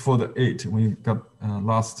 Look for the 8 when you got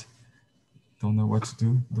lost. Don't know what to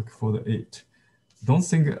do. Look for the 8. Don't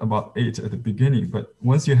think about 8 at the beginning, but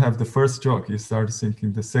once you have the first stroke, you start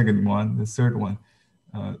thinking the second one, the third one,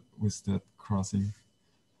 with the crossing.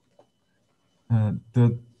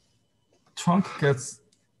 The trunk gets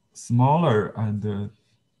smaller and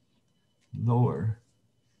lower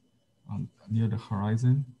near the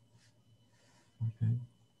horizon. Okay.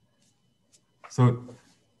 So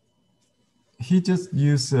he just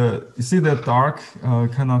used, you see the dark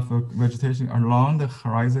kind of vegetation along the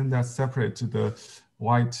horizon that separate the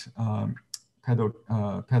white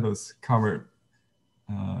petals covered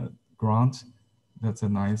ground. That's a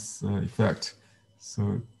nice effect.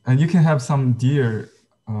 So, and you can have some deer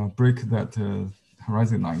break that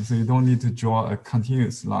horizon line. So you don't need to draw a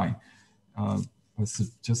continuous line.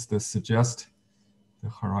 Just suggest the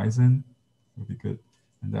horizon would be good.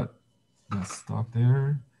 And let's stop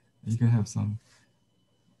there. You can have some,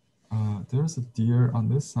 there's a deer on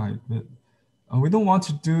this side, but we don't want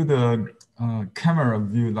to do the camera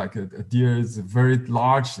view like a deer is very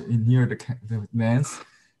large near the lens,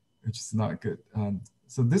 which is not good.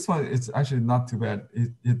 So this one, it's actually not too bad.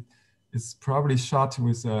 It's probably shot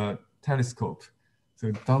with a telescope. So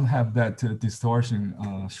it don't have that distortion,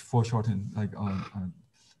 foreshortened, like on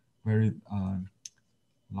very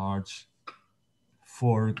large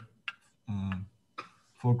foreground.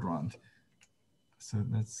 So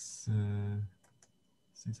let's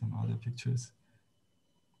see some other pictures.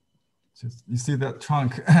 Just you see that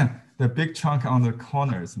trunk, the big trunk on the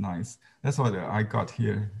corner is nice. That's what I got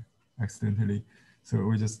here accidentally. So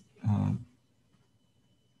we just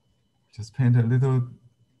paint a little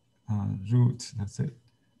root. That's it.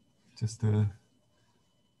 Just okay,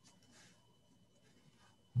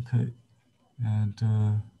 and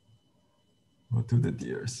we'll do the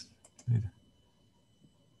deers later.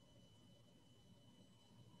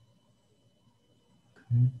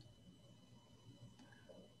 Okay.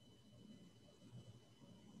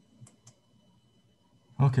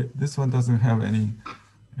 Okay, this one doesn't have any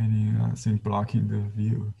thing blocking the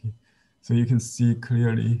view. So you can see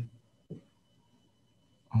clearly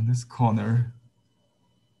on this corner.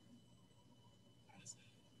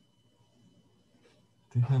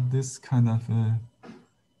 They have this kind of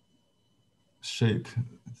shape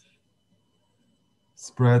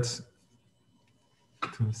spread to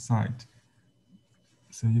the side.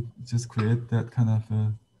 So you just create that kind of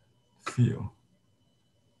feel.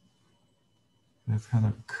 That kind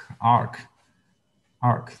of arc.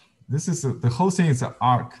 This is the whole thing is an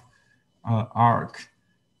arc.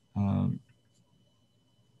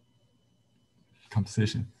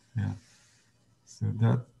 Composition. Yeah. So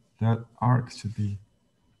that arc should be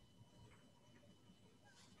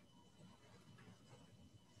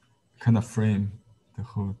kind of frame the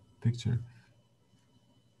whole picture.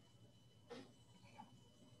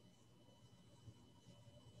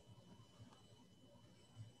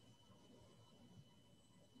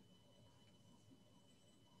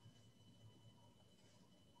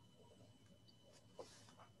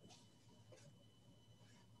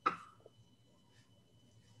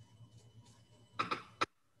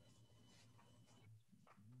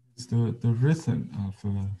 It's the rhythm of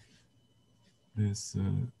is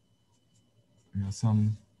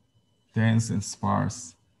some dense and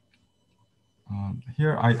sparse.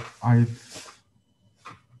 Here I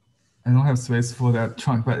don't have space for that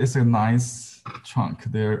trunk, but it's a nice trunk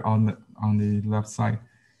there on the left side.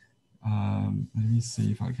 Let me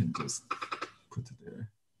see if I can just put it there.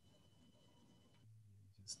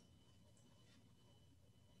 Just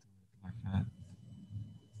do it like that.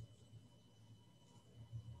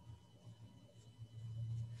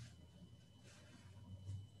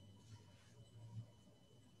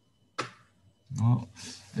 Oh,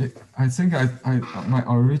 I think my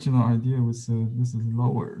original idea was this is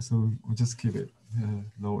lower, so we'll just keep it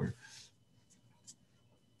lower.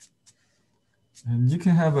 And you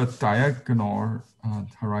can have a diagonal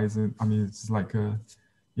horizon. I mean, it's like a,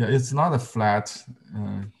 yeah, it's not a flat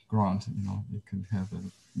ground. You know, you can have a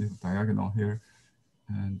little diagonal here,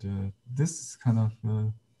 and this is kind of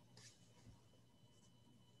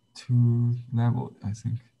two leveled, I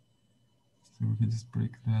think. So we can just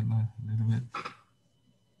break that a little bit.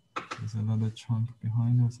 There's another chunk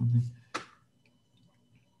behind or something.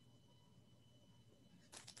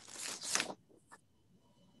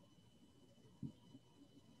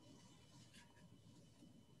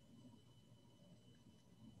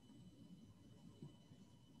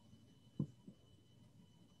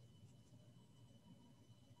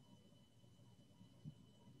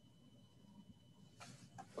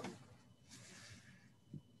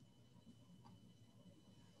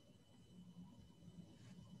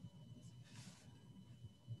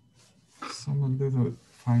 Some little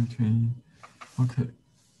fine tuning. Okay.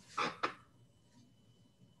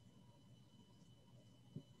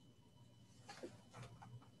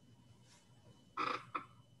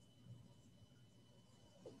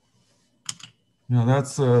 Yeah,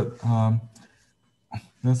 that's the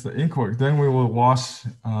ink work. Then we will wash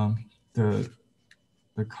the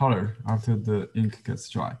color after the ink gets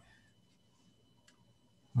dry.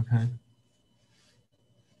 Okay.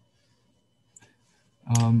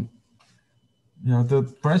 Yeah, the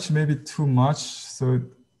brush may be too much, so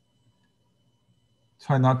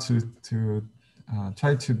try not to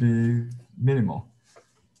try to be minimalist.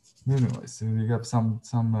 So you have some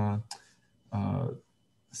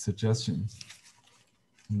suggestions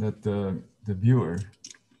that the viewer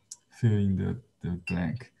fill in the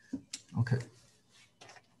blank. Okay.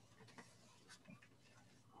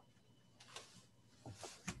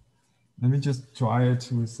 Let me just dry it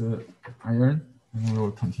with the iron, and we'll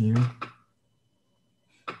continue.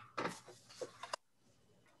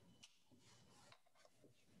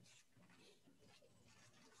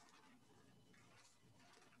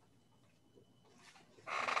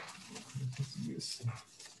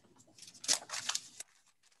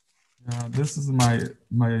 This is my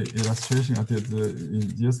illustration I did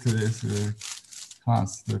in yesterday's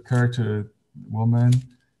class. The character woman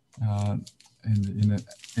in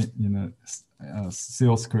a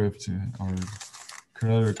seal script or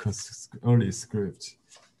clerical early script.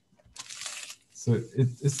 So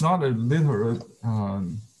it's not a literal.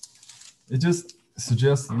 It just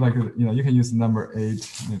suggests, like, you can use number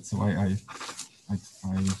 8. That's why I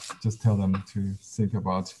just tell them to think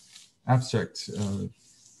about abstract,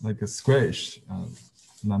 like a squarish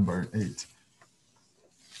number 8.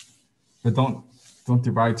 But don't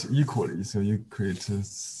divide equally. So you create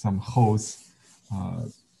some holes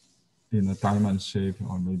in a diamond shape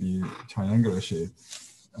or maybe triangular shape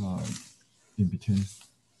in between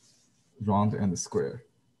round and square.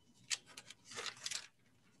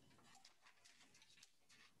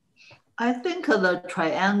 I think the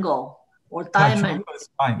triangle or diamond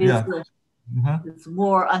is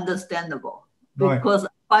more understandable, because if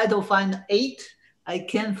I don't find 8, I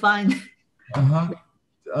can't find.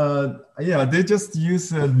 Yeah, they just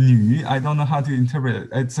use nu. I don't know how to interpret it.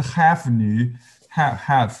 It's a half nu,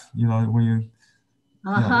 half. You know, when you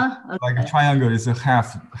like a triangle is a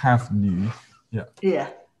half nu. Yeah.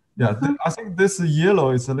 Yeah. Yeah. I think this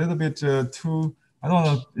yellow is a little bit too. I don't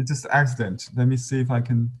know. It's just accident. Let me see if I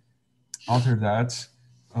can alter that.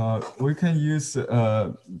 We can use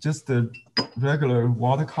just the regular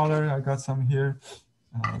watercolor. I got some here.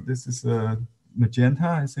 This is magenta,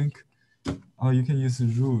 I think. Oh, you can use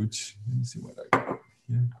rouge. Let me see what I got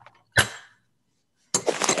here.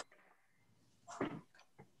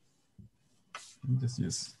 Let me just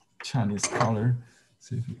use Chinese color.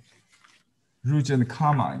 See if rouge and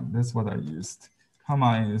carmine. That's what I used.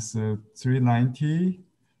 Carmine is 390.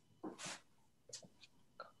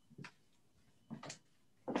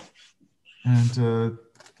 And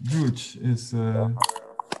rouge is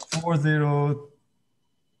 400.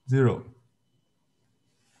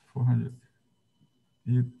 400.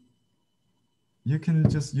 you can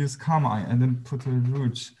just use carmine and then put a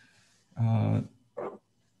rouge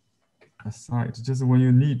aside. Just when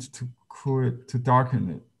you need to cool it, to darken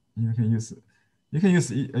it, you can use it. You can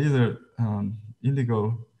use either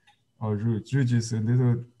indigo or rouge. Rouge is a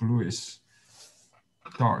little bluish,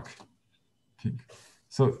 dark pink.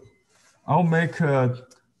 So I'll make a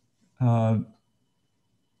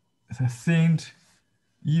thinned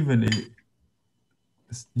evenly.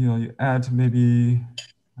 You know, you add maybe,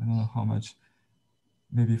 I don't know how much,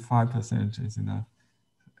 maybe 5% is enough.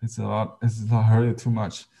 It's a lot. It's not really too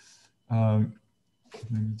much. Let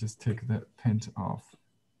me just take that paint off.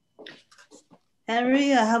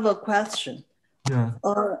 Henry, I have a question. Yeah.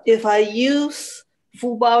 If I use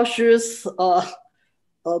Fu Bao's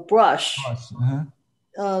brush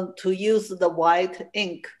to use the white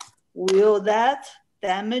ink, will that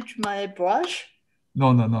damage my brush?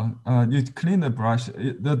 No. You clean the brush.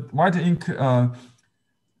 The white ink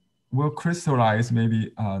will crystallize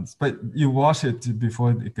maybe, but you wash it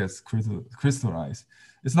before it gets crystallized.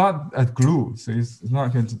 It's not a glue, so it's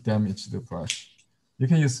not going to damage the brush. You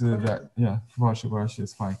can use that, yeah, brush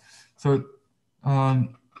is fine. So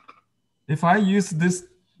if I use this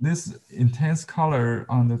intense color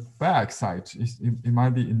on the back side, it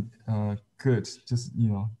might be good, just, you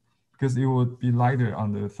know, because it would be lighter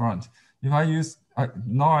on the front. If I use,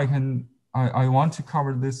 now I want to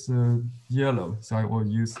cover this yellow, so I will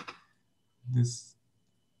use this.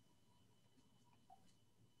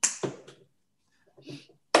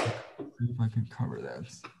 See if I can cover that.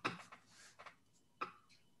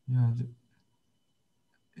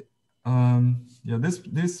 Yeah,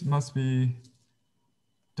 this must be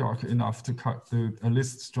dark enough to cut at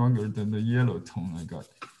least stronger than the yellow tone I got.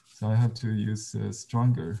 So I have to use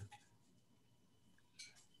stronger.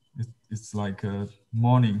 It's like a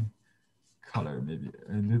morning color, maybe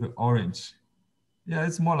a little orange. Yeah,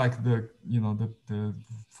 it's more like the, you know, the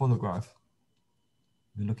photograph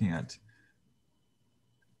we're looking at.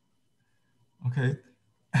 Okay,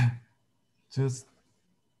 just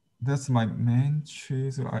that's my main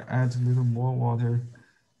tree. So I add a little more water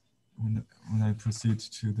when I proceed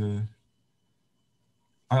to the.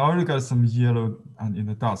 I already got some yellow in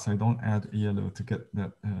the dots. So I don't add yellow to get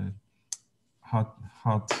that hot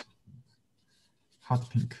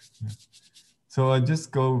pink. Yeah. So I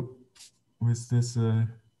just go with this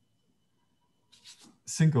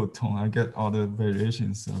single tone. I get all the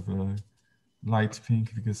variations of light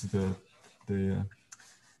pink because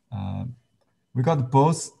we got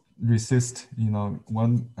both resist. You know,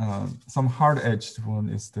 one some hard edged one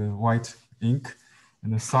is the white ink,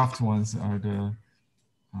 and the soft ones are the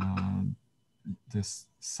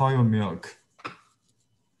soy milk.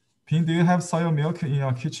 Ping, do you have soy milk in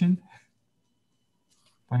your kitchen?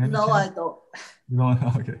 No, I don't. You don't?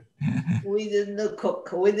 Okay. We didn't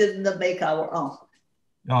cook. We didn't make our own.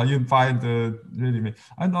 Oh, you buy the ready-made.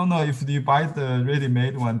 I don't know if you buy the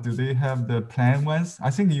ready-made one, do they have the plain ones?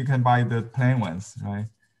 I think you can buy the plain ones, right?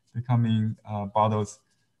 They come in bottles.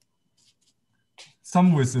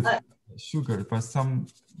 Some with sugar, but some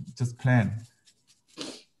just plain.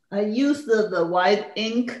 I used the white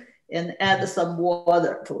ink and add some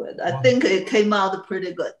water to it. I think it came out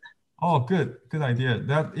pretty good. Oh, good idea.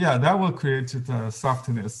 That will create the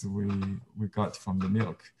softness we got from the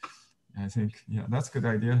milk. I think, yeah, that's a good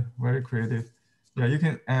idea. Very creative. Yeah, you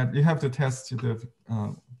can add. You have to test to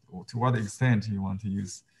what extent you want to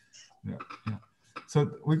use. Yeah.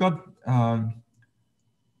 So we got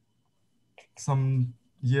some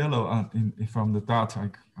yellow from the dot. I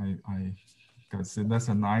got see that's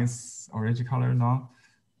a nice orange color now.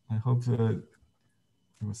 I hope it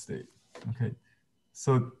will stay. Okay,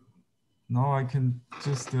 so now I can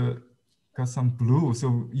just got some blue.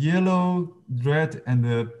 So yellow, red,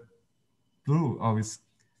 and blue always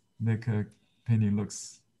make a painting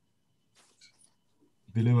looks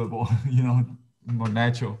believable, you know, more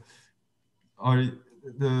natural. Or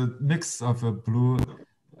the mix of a blue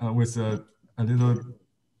with a little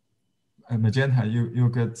magenta, you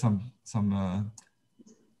get some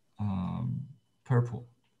purple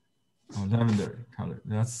or lavender color.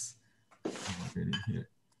 That's getting here.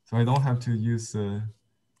 So I don't have to use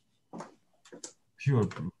pure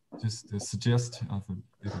blue, just the suggest of a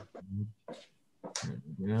little blue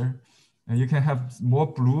there. And you can have more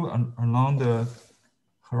blue along the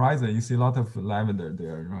horizon. You see a lot of lavender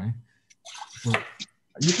there, right? So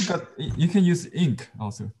you can use ink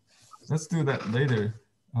also. Let's do that later.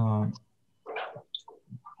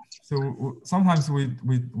 So sometimes we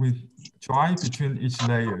dry between each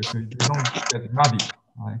layer so they don't get muddy,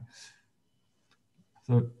 right?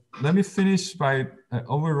 So let me finish by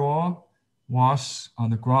overall wash on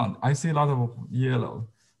the ground. I see a lot of yellow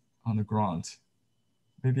on the ground.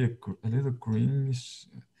 maybe a little greenish.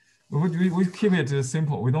 We keep it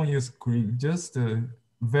simple. We don't use green, just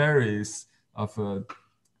varies of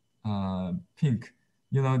pink.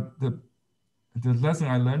 You know, the lesson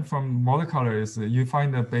I learned from watercolor is you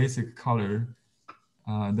find a basic color,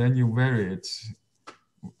 then you vary it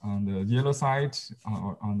on the yellow side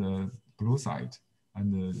or on the blue side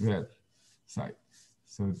and the red side.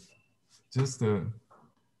 So just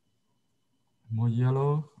more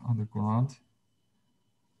yellow on the ground,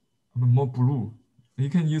 more blue. You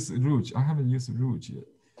can use rouge. I haven't used rouge yet.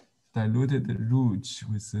 Diluted the rouge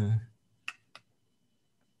with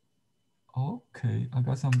okay, I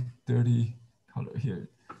got some dirty color here.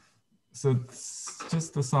 So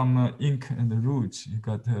just some ink and the rouge. You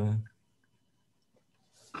got a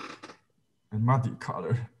muddy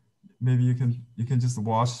color. Maybe you can just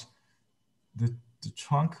wash the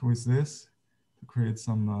trunk with this to create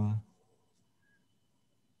some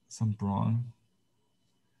brown.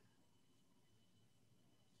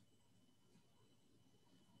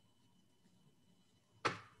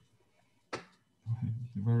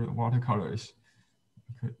 Very watercolorish.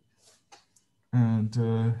 Okay, and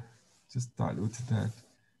just dilute that.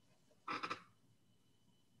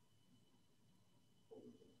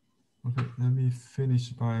 Okay, let me finish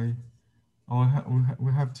by. Oh,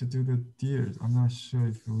 we have to do the deer. I'm not sure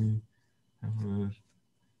if we have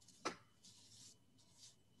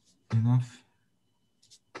enough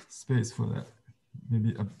space for that.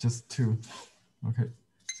 Maybe just 2. Okay,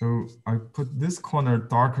 so I put this corner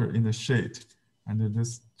darker in the shade under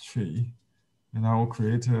this tree, and I will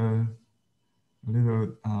create a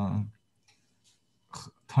little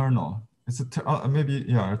tunnel. It's a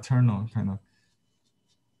maybe a tunnel kind of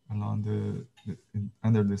along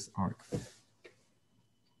under this arc.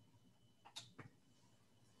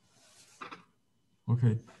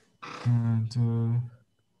 Okay, and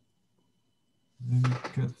let me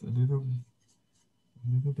get a little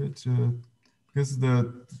bit because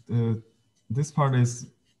this part is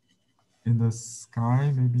in the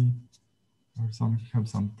sky maybe, or have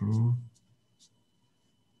some blue.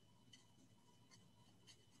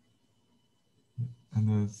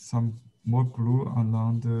 And some more blue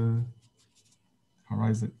along the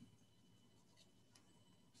horizon.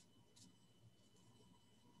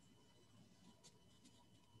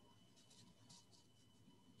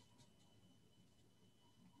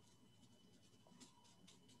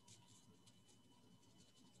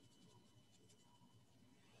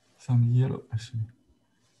 Some yellow actually.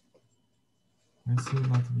 I see a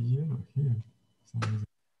lot of yellow here.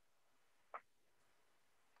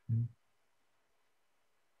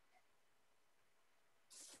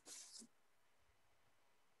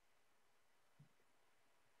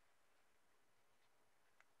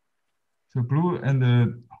 So blue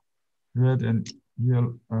and red and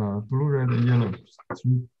yellow, blue, red, and yellow,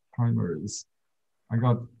 3 primaries. I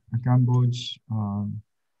got a gamboge,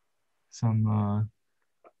 some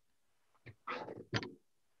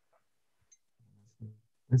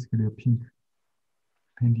basically a pink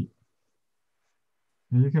painting.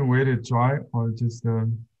 And you can wait it dry or just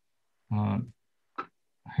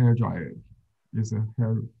hair dryer. Use a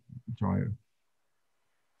hair dryer.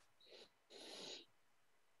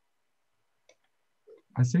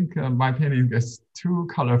 I think my painting is too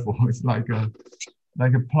colorful. It's like a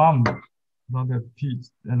plum, not a peach,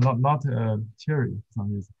 and not a cherry for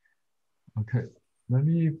some reason. Okay, let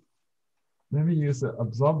me use the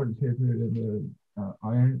absorbent paper and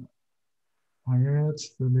iron it.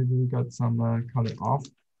 So maybe we got some color off.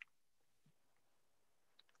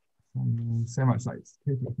 Some semi-size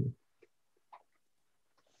paper here.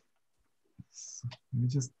 So let me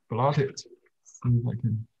just blot it. See if I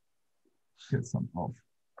can get some off.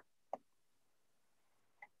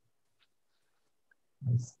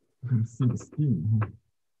 You can see the steam.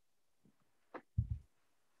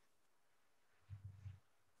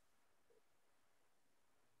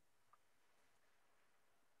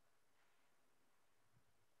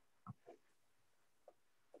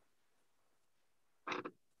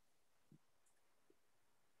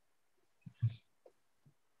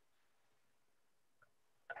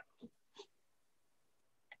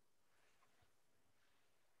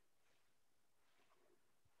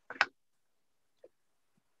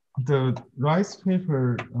 The rice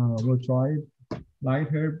paper will dry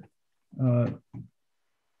lighter,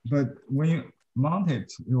 but when you mount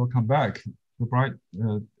it, it will come back. The bright,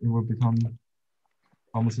 it will become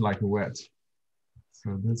almost like wet.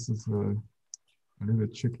 So this is a little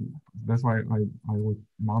bit tricky. That's why I would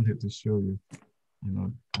mount it to show you,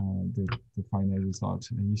 the final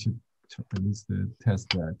result. And you should at least test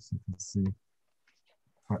that so you can see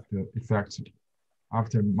the effect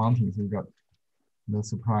after mounting. So you got no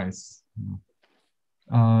surprise. You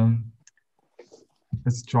know.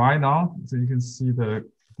 It's dry now, so you can see the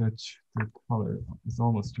color. It's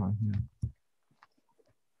almost dry here.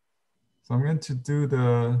 So I'm going to do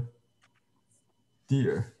the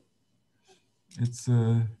deer. It's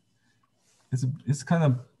kind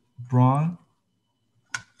of brown,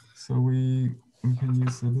 so we can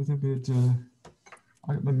use a little bit.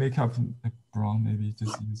 I can make up like brown. Maybe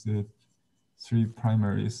just use the 3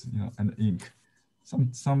 primaries, you know, and ink.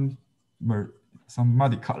 Some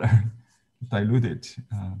muddy color, diluted.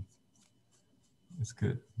 It's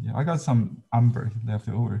good. Yeah, I got some amber left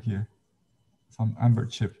over here. Some amber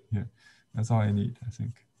chip here. That's all I need, I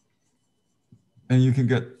think. And you can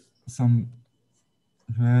get some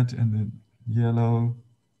red and the yellow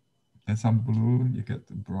and some blue. You get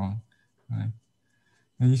the brown, right?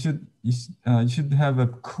 And you should have a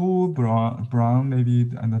cool brown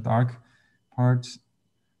maybe on the dark part,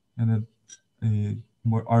 and a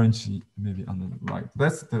more orangey maybe on the right.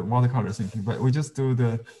 That's the watercolor thinking. But we just do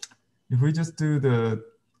the, if we just do the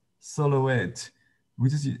silhouette, we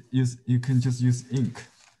just use, you can just use ink.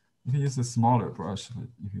 You can use a smaller brush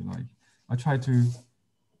if you like. I try to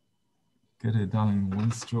get it done in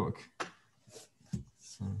 1 stroke.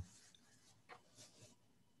 So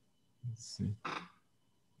let's see.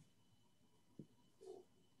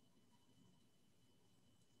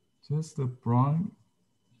 Just the brown,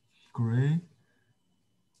 gray,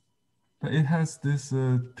 but it has this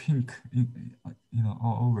pink, you know,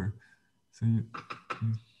 all over. So you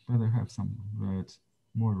better have some red,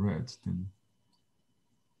 more red than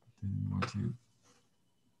what you.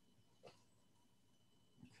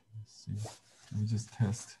 Let's see. Let me just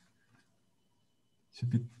test.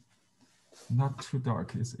 Should be not too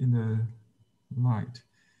dark. It's in the light.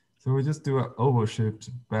 So we just do an oval-shaped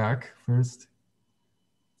back first.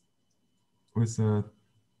 With a,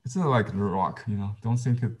 it's like a rock, you know. Don't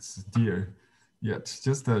think it's deer yet.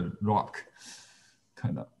 Just a rock,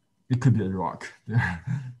 kind of. It could be a rock there.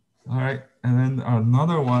 All right, and then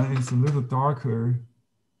another one is a little darker,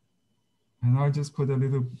 and I'll just put a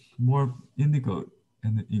little more indigo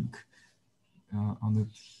in the ink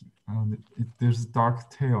there's a dark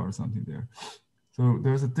tail or something there. So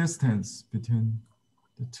there's a distance between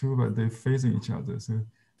the two, but they're facing each other. So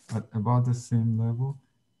at about the same level.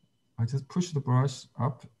 I just push the brush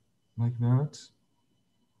up like that,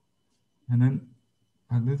 and then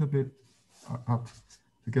a little bit up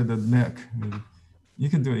to get the neck. Maybe. You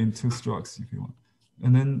can do it in 2 strokes if you want.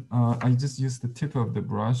 And then I just use the tip of the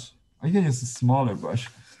brush. I can use a smaller brush,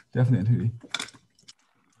 definitely.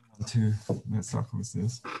 To mess up with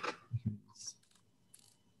this.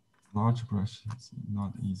 Large brush is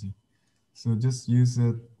not easy. So just use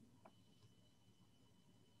it.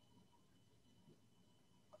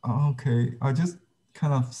 Okay, I just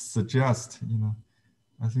kind of suggest, you know,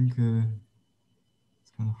 I think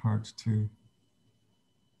it's kind of hard to.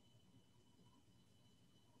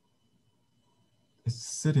 It's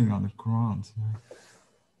sitting on the ground.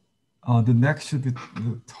 Right? The neck should be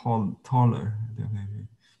taller, maybe.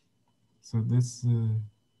 So this it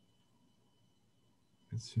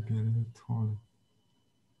should be a little taller.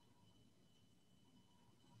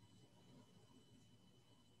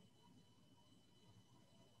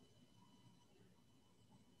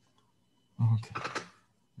 Okay.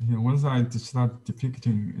 Yeah, once I start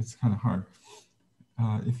depicting, it's kind of hard.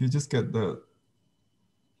 If you just get the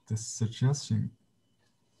suggestion.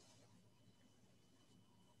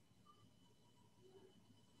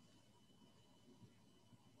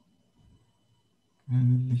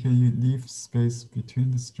 And can you leave space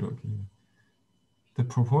between the stroke? Yeah. The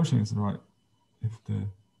proportion is right. If the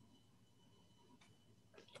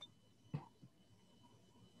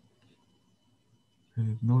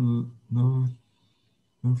okay, no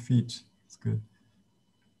feet. It's good.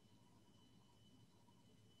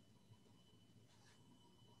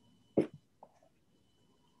 I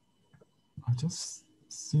just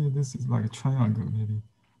see this is like a triangle, maybe.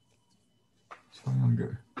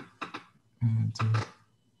 Triangle. And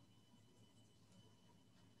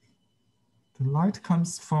the light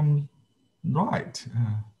comes from right.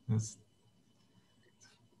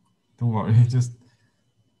 Don't worry, just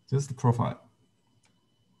the profile.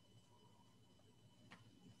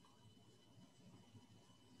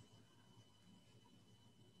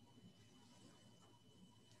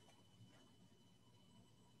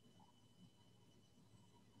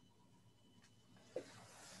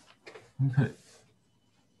 Okay.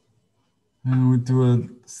 And we do a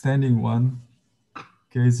standing one,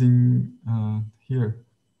 gazing here.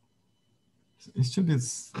 It should be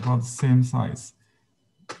about the same size.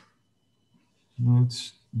 No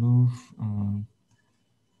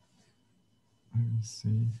Let me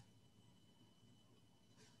see.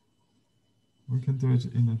 We can do it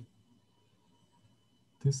in a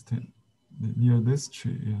distant, near this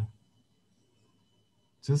tree, yeah.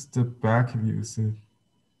 Just the back view, so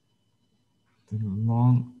the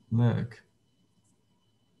long leg.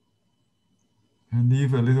 And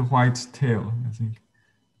leave a little white tail, I think.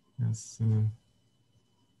 Yes,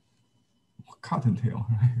 cottontail,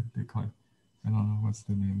 right? They call it. I don't know what's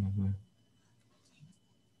the name of the.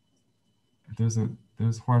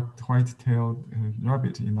 There's white-tailed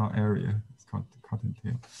rabbit in our area. It's called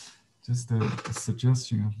cottontail. Just a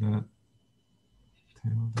suggestion of that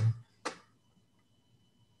tail there.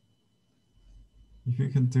 If you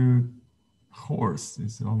can do horse,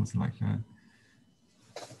 it's almost like that.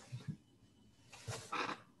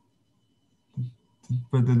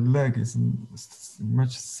 But the leg is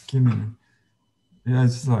much skinnier. Yeah,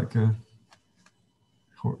 it's like a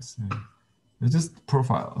horse. Yeah. It's just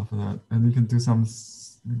profile of that, and you can do some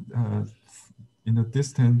in the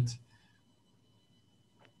distant.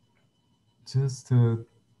 Just a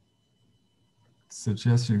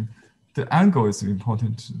suggestion. The angle is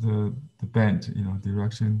important. The bend,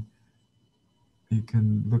 direction. You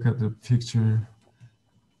can look at the picture.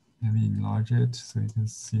 Let me enlarge it so you can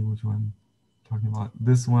see which one I'm talking about.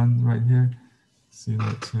 This one right here. See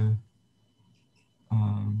that?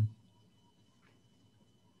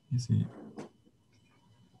 You see.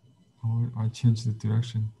 Oh, I changed the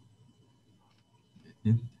direction.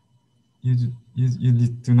 You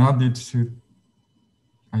do not need to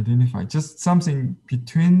identify. Just something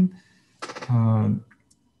between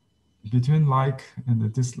like and the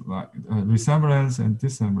dislike, resemblance and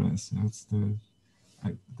dissemblance. That's the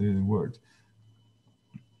word.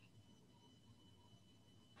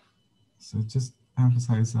 So just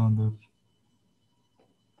emphasize on the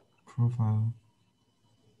profile.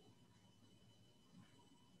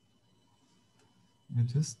 And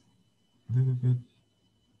just a little bit.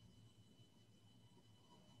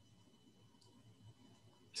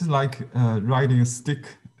 Just like writing a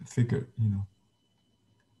stick figure,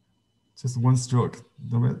 Just one stroke.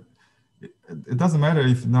 It doesn't matter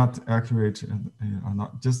if not accurate or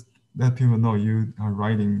not. Just let people know you are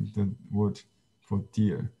writing the word for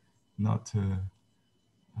deer, not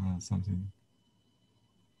something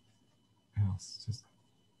else. Just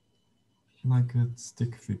like a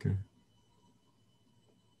stick figure.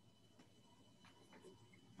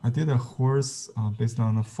 I did a horse based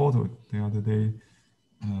on a photo the other day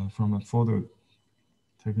from a photo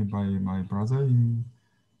taken by my brother in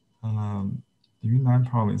Yunnan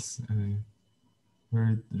province, a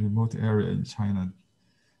very remote area in China.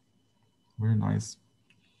 Very nice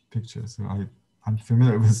picture. So I'm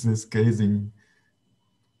familiar with this gazing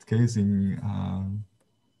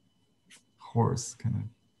horse kind of.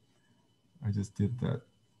 I just did that.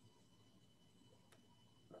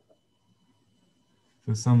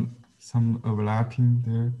 So some overlapping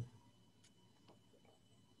there.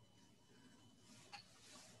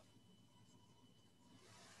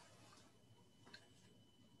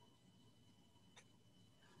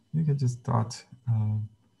 You can just dot a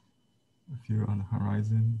few on the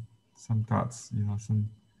horizon, some dots,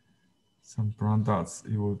 some brown dots.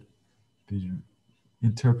 It will be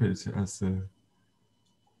interpreted as a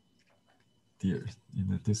deer in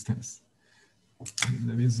the distance.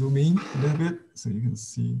 Let me zoom in a little bit so you can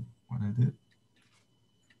see what I did.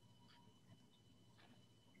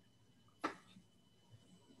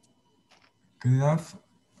 Good enough?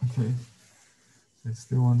 Okay. I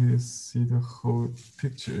still want to see the whole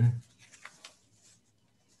picture.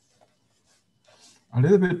 A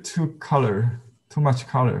little bit too much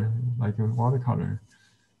color, like a watercolor.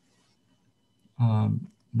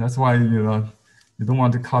 That's why, you don't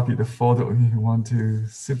want to copy the photo. You want to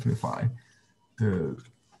simplify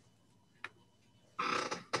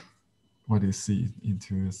what you see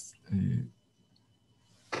into a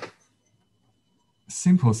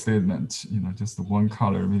simple statement, just one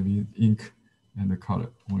color, maybe ink and the color,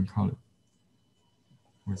 one color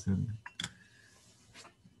with a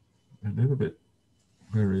little bit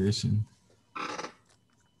variation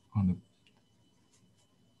on the.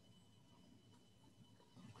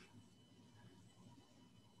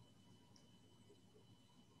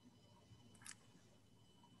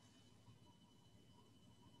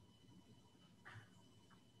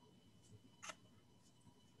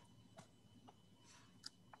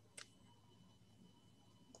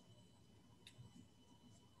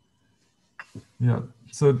 Yeah,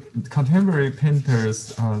 so contemporary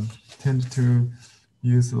painters tend to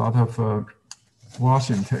use a lot of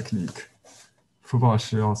washing technique. Fu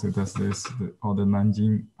Baoshi also does this. All the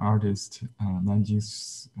Nanjing artists, Nanjing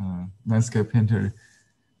landscape painter,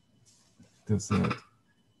 this,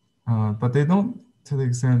 but they don't to the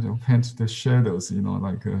extent of paint the shadows, you know,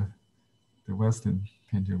 like the Western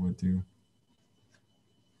painter would do.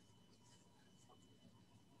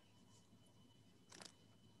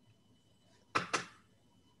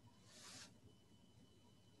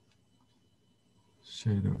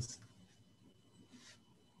 Shadows.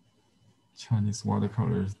 Chinese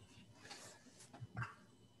watercolors.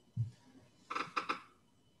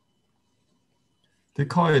 They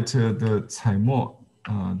call it the 彩墨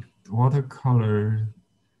watercolor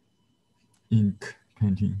ink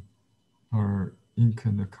painting, or ink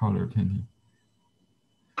and color painting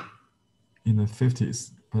in the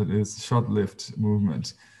 50s, but it's short-lived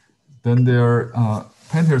movement. Then there are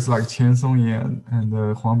painters like Qian Songyan and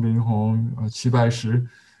Huang Binhong, Qi Baishi.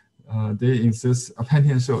 They insist Pan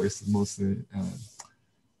Tianshou is the most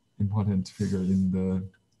important figure in the.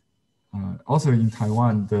 Also in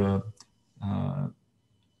Taiwan, the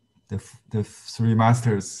three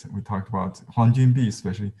masters we talked about, Huang Junbi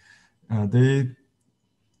especially, they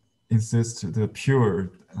insist the pure,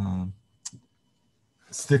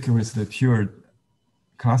 stick with the pure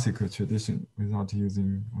classical tradition without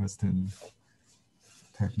using Western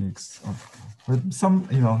techniques. But some,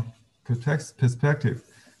 you know, perspective,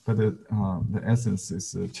 but the essence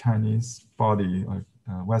is a Chinese body, like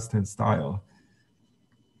Western style.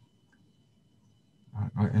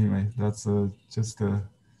 Anyway, that's just a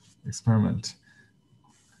experiment.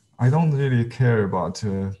 I don't really care about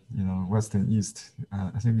you know, West and East.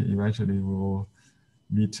 I think eventually we will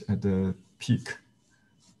meet at the peak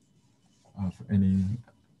of any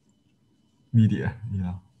media. You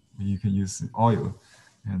know, you can use oil,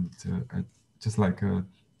 and just like Zhang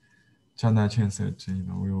Daichen said, you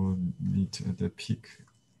know, we will meet at the peak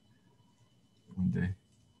one day.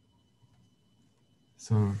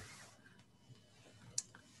 So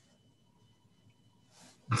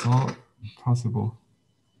it's all possible.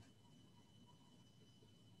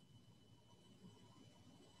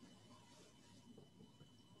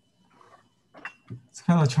 It's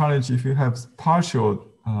kind of a challenge if you have partial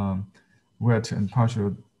wet and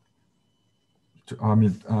partial,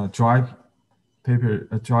 dry paper,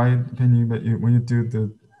 dry painting. But when you do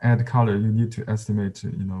the add color, you need to estimate,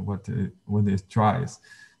 you know, what when it dries.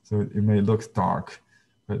 So it may look dark,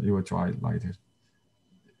 but it will dry lighter.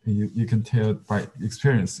 And you can tell by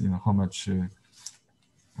experience, you know, how much,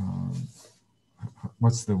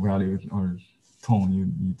 what's the value or tone you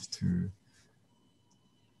need to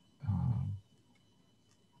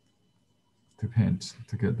paint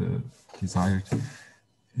to get the desired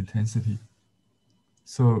intensity.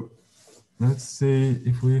 So let's see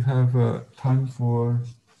if we have time for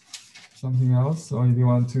something else, or if you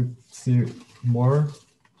want to see more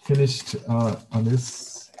finished on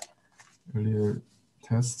this earlier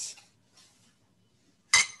tests.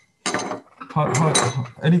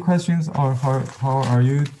 Any questions, or how are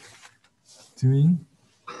you doing?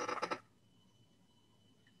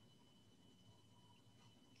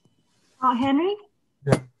 Henry?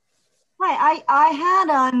 Yeah. Hi, I had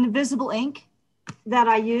an invisible ink that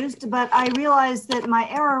I used, but I realized that my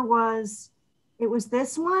error was, it was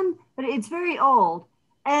this one, but it's very old.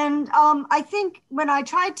 And I think when I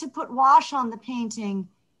tried to put wash on the painting,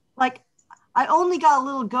 like I only got a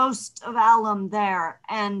little ghost of alum there,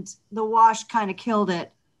 and the wash kind of killed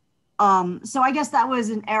it. So I guess that was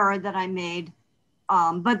an error that I made.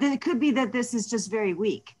 But then it could be that this is just very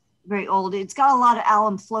weak, very old. It's got a lot of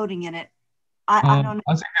alum floating in it. I don't know.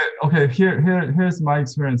 I think, okay, here's my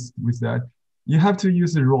experience with that. You have to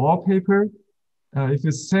use a raw paper. If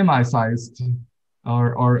it's semi-sized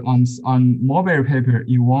or on mulberry paper,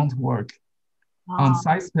 it won't work. On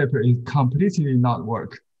sized paper, it completely not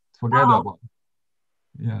work. Forget about it.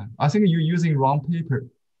 Yeah, I think you're using wrong paper.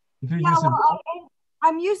 If you use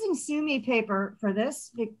I'm using Sumi paper for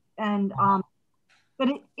this, and but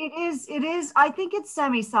it is. I think it's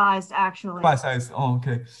semi-sized actually. Semi-sized. Oh,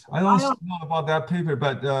 okay. I don't know about that paper,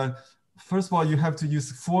 but first of all, you have to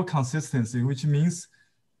use full consistency, which means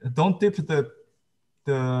don't dip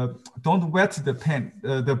don't wet the pen,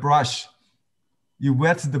 the brush. You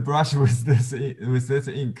wet the brush with this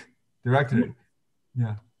ink directly.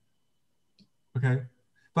 Yeah. Okay.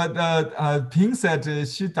 But Ping said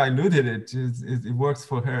she diluted it. It works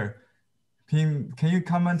for her. Ping, can you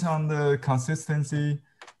comment on the consistency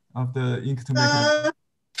of the ink to make it?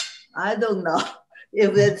 I don't know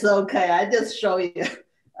if it's okay. I just show you.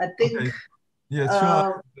 I think okay. Yeah,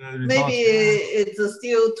 sure. Maybe it's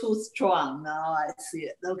still too strong. Now I see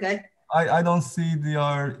it. Okay. I don't see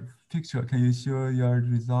your picture. Can you show your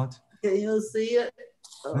result? Can you see it?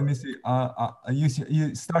 Let me see.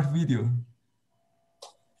 You start video.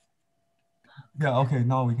 Yeah. Okay.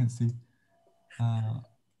 Now we can see.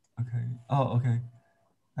 Okay. Oh, okay.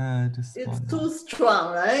 Just It's one too more.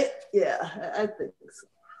 strong, right? Yeah, I think so.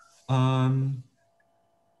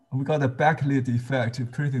 We got a backlit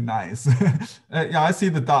effect, pretty nice. Yeah, I see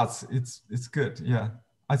the dots. It's good. Yeah,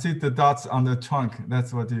 I see the dots on the trunk.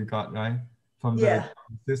 That's what you got, right? From Yeah.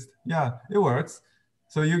 this. Yeah, it works.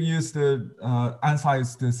 So you use the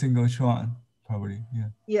unsized single Schwann, probably. Yeah.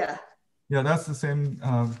 Yeah. Yeah, that's the same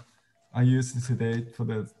I used today for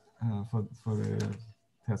the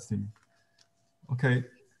testing. Okay.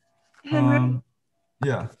 Henry,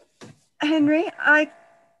 Yeah. Henry, I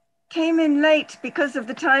came in late because of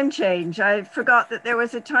the time change. I forgot that there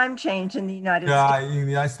was a time change in the United States. Yeah, in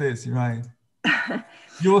the United States, you're right.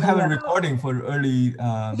 You will have a recording for early.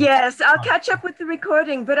 Yes, I'll catch up with the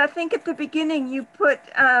recording, but I think at the beginning you put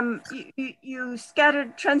you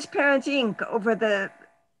scattered transparent ink over the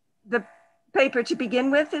paper to begin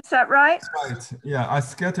with. Is that right? Right. Yeah, I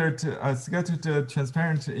scattered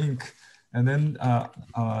transparent ink, and then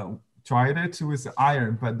dried it with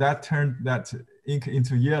iron, but that turned that ink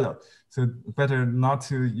into yellow. So better not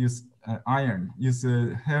to use iron. Use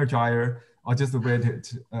a hair dryer or just wait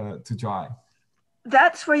it to dry.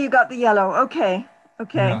 That's where you got the yellow. Okay.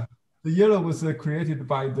 Okay. Yeah. The yellow was created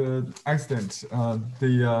by the accident.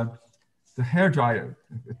 The hair dryer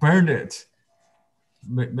burned it,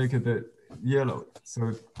 make it yellow.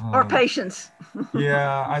 So or patience.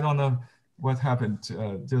 Yeah, I don't know what happened.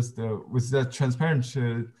 Just with that transparent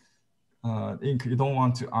ink, you don't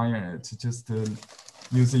want to iron it. Just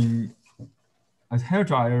using a hair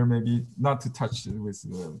dryer, maybe not to touch it with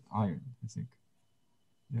the iron. I think.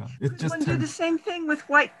 Yeah, it just. Could one do the same thing with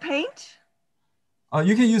white paint?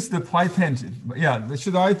 You can use the white paint. Yeah,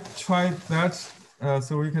 should I try that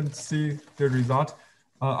so we can see the result?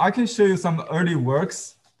 I can show you some early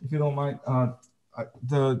works if you don't mind.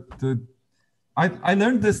 I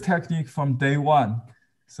learned this technique from day one.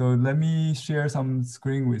 So let me share some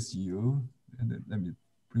screen with you. And then let me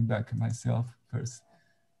bring back myself first.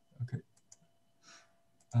 Okay.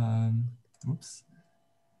 Oops.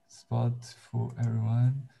 Spot for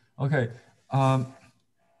everyone. Okay.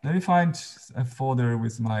 Let me find a folder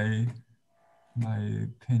with my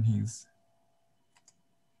paintings.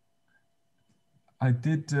 I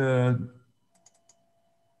did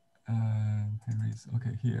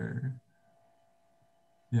okay, here.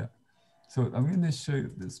 Yeah, so I'm going to show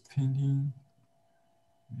you this painting.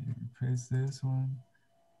 Replace this one.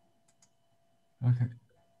 Okay,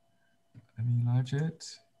 let me enlarge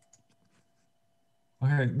it.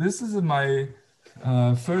 Okay, this is my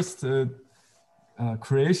first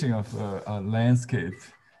creation of a landscape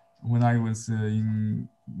when I was in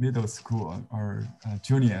middle school or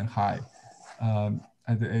junior high.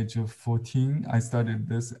 At the age of 14, I started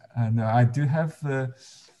this, and I do have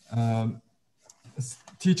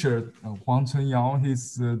teacher Huang Chunyao.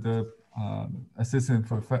 He's the assistant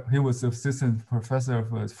professor. He was assistant professor of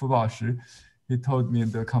Fubao Shi. He told me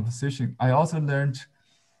the composition. I also learned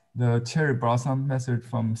the cherry blossom method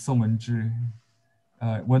from Song Wenzhi,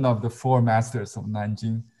 one of the four masters of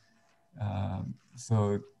Nanjing.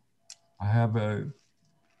 So I have a,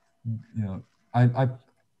 I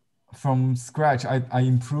from scratch, I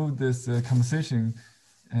improved this composition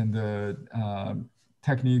and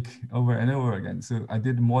technique over and over again. So I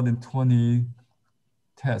did more than 20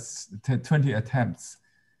 tests, 20 attempts.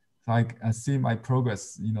 So I see my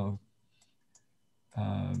progress,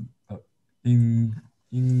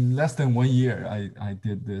 in less than 1 year, I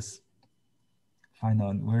did this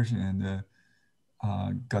final version and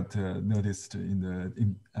got noticed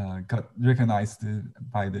got recognized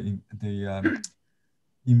by the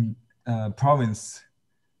province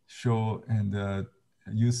show and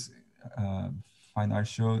youth fine art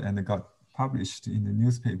show, and got published in the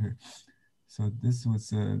newspaper. So this was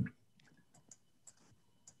the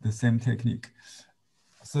same technique.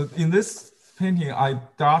 So in this painting, I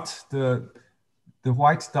dot the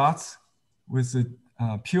white dots with the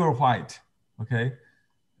pure white, okay,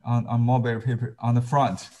 on mulberry paper on the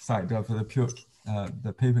front side of the pure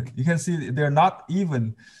the paper. You can see they're not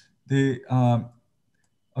even.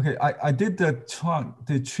 Okay, I did the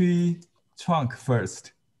tree trunk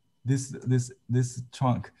first, this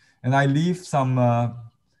trunk, and I leave some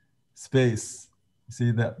space.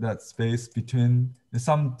 See that space between.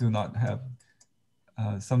 Some do not have.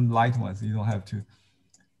 Some light ones you don't have to.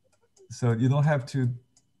 So you don't have to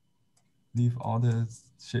leave all the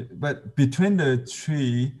shape, but between the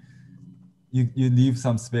tree, you leave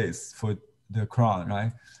some space for the crown,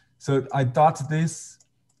 right? So I dot this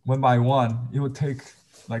one by one. It would take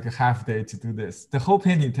like a half day to do this. The whole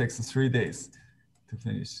painting takes 3 days to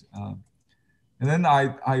finish. And then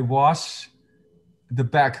I wash the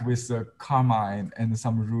back with the carmine and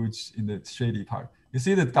some rouge in the shady part. You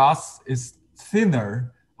see the dots is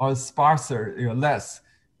thinner or sparser, less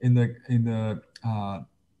in the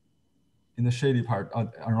shady part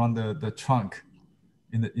around the trunk,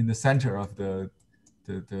 in the center of the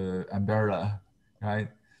umbrella, right?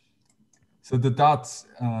 So the dots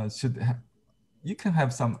you can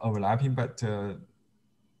have some overlapping, but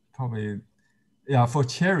probably, yeah, for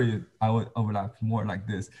cherry, I would overlap more like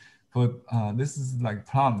this. For this is like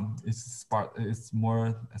plum, it's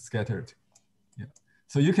more scattered. Yeah.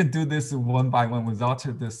 So you can do this one by one without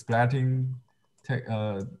the splatting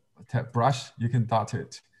brush. You can dot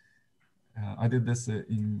it. I did this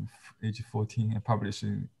in age 14 and published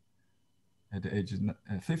at the age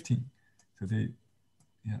 15. So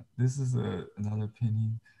this is another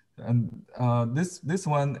painting. And this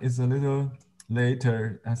one is a little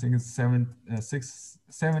later. I think it's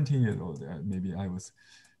 17 years old. Maybe I was.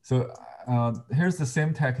 So here's the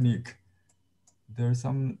same technique. There's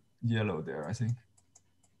some yellow there, I think.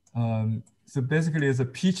 So basically, it's a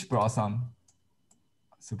peach blossom,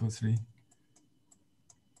 supposedly,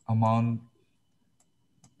 among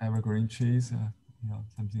evergreen trees.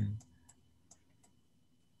 Something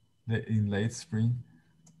in late spring.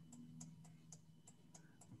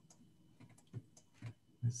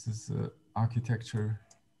 This is architecture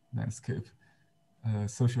landscape,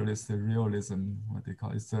 socialist realism, what they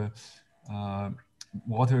call it. It's a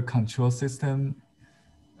water control system.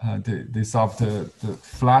 They solved the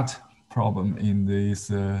flood problem in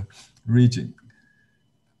this region.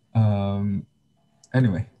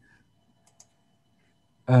 Anyway,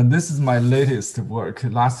 this is my latest work.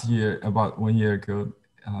 Last year, about 1 year ago,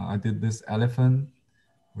 I did this elephant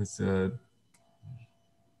with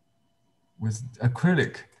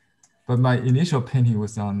acrylic, but my initial painting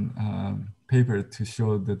was on paper to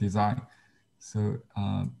show the design. So,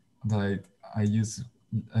 but I use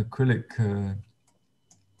acrylic,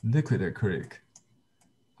 liquid acrylic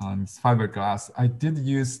on fiberglass. I did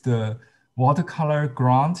use the watercolor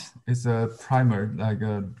ground. It's a primer, like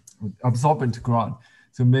a absorbent ground,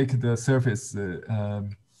 to make the surface a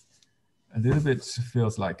little bit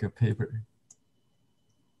feels like a paper.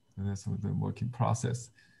 So that's the working process.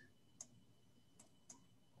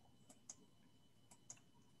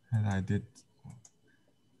 And I did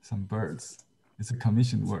some birds. It's a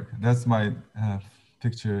commissioned work. That's my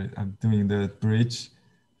picture. I'm doing the bridge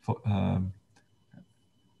for,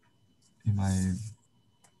 in my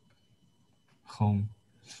home.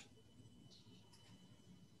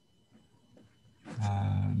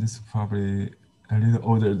 This is probably a little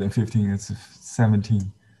older than 15. It's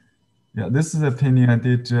 17. Yeah, this is a painting I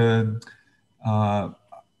did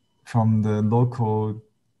from the local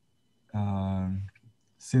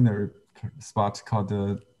scenery spot called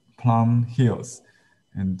the Plum Hills,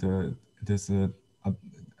 and there's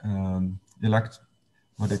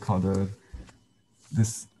what they call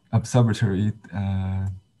this observatory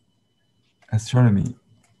astronomy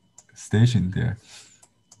station there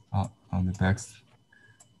on the backs.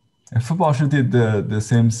 And Football Shoe did the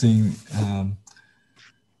same thing,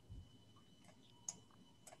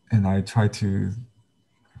 and I tried to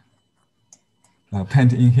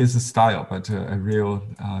paint in his style, but a real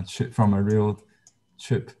trip from a real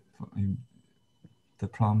trip in the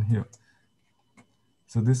Plum Hill.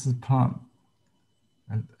 So this is plum,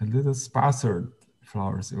 a little sparser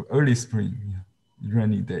flowers, early spring,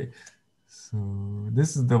 rainy day. So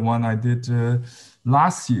this is the one I did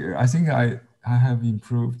last year. I think I have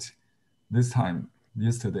improved this time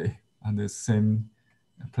yesterday on the same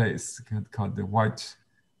place called the White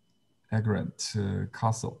Agate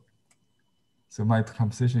Castle. So my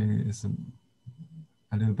composition is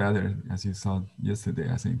a little better, as you saw yesterday,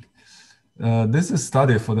 I think. This is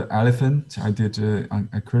study for the elephant. I did on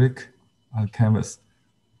acrylic on canvas.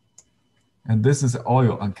 And this is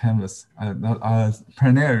oil on canvas.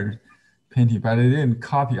 Plein air painting, but I didn't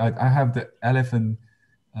copy. I have the elephant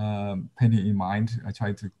painting in mind. I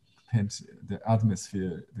tried to paint the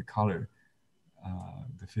atmosphere, the color,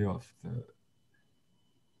 the feel of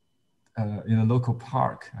in a local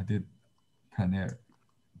park. I did plein air.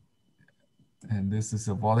 And this is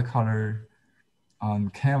a watercolor on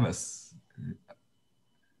canvas.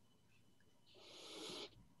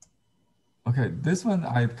 Okay, this one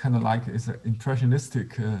I kind of like. It's an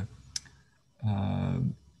impressionistic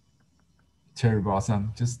cherry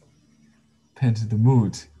blossom. Just paint the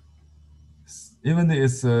mood. Even though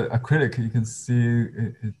it's acrylic, you can see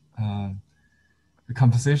the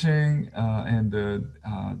composition and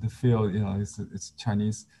the feel. You know, it's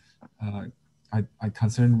Chinese. I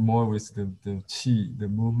concern more with the qi, the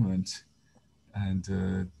movement, and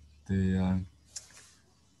the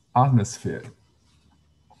atmosphere.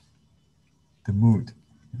 the mood.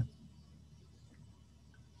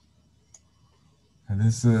 And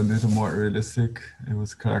this is a little more realistic. It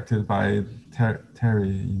was collected by Terry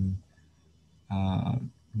in,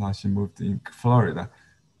 now she moved in Florida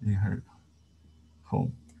in her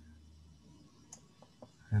home.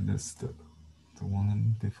 And this is the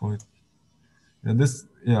one before it. And this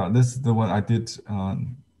is the one I did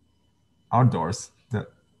outdoors that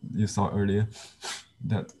you saw earlier,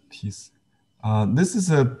 that piece. This is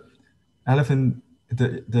a elephant,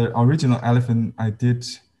 the original elephant I did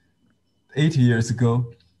 80 years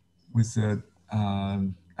ago with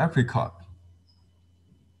an apricot,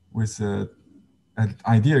 with an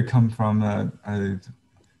idea come from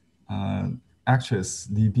actress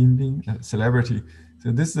Li Bingbing, a celebrity.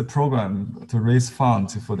 So this is a program to raise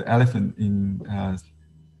funds for the elephant in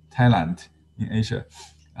Thailand, in Asia.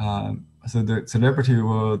 So the celebrity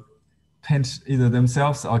will paint either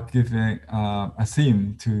themselves or give a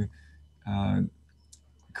theme to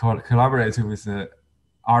collaborate with the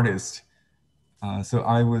artist. So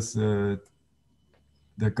I was the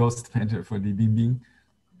ghost painter for Li Bingbing.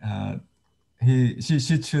 She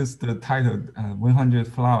chose the title 100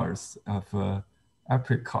 Flowers of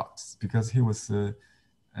Apricots because he was a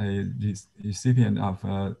recipient of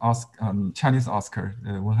Chinese Oscar,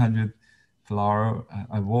 100 Flower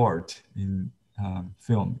Award in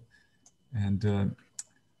film. And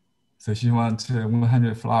so she wanted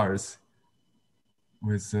 100 flowers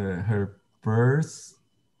with her birth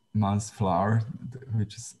month flower,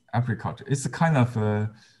 which is apricot. It's a kind of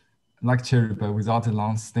like cherry, but without a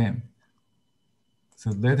long stem.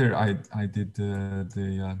 So later I did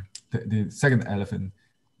the second elephant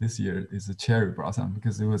this year is a cherry blossom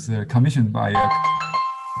because it was commissioned by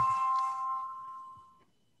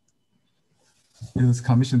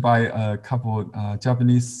a couple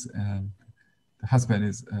Japanese. The husband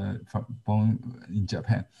is born in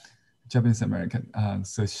Japan, Japanese American.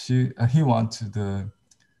 So he wanted the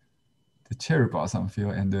cherry blossom feel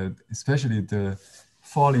and especially the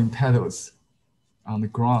falling petals on the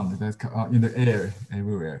ground, that's in the air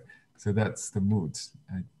everywhere. So that's the mood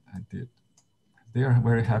I did. They are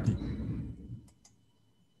very happy.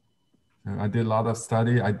 So I did a lot of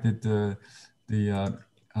study. I did the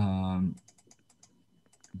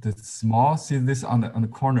small, see this on the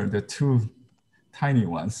corner, the two tiny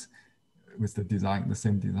ones with the design, the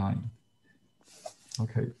same design.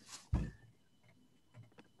 Okay.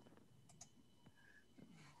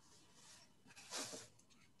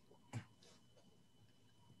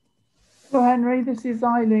 Well, Henry, this is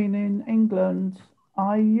Eileen in England.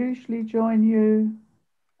 I usually join you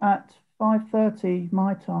at 5:30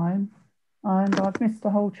 my time, and I've missed a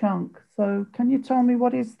whole chunk. So can you tell me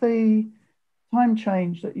what is the time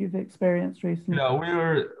change that you've experienced recently? Yeah,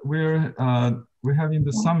 we're having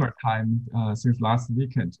the summertime since last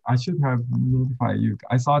weekend. I should have notified you.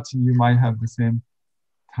 I thought you might have the same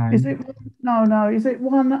time. Is it no? Is it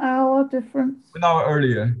 1 hour difference? 1 hour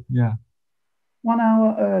earlier, yeah. 1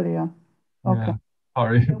 hour earlier. Okay. Yeah,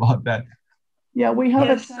 sorry about that. Yeah, we have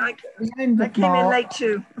Yes, I came in late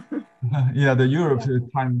too. Yeah, the Europe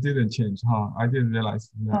time didn't change, huh? I didn't realize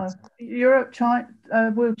that. Europe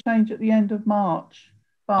will change at the end of March.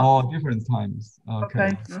 But, oh, different times.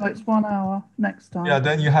 Okay, so it's 1 hour next time. Yeah,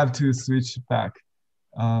 then you have to switch back.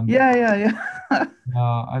 Yeah.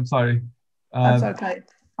 I'm sorry. That's okay.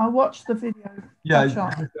 I'll watch the video. Yeah,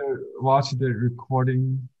 watch the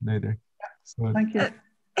recording later. So, thank you.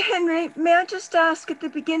 Henry, may I just ask at the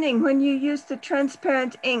beginning, when you use the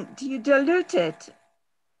transparent ink, do you dilute it?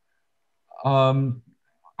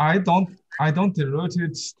 I don't dilute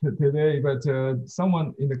it today, but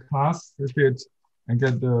someone in the class did and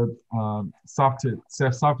get the soft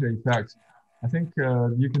effect. I think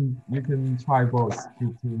you can try both.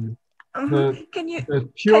 Can you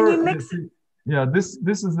mix it? Yeah, this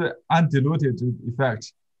is the undiluted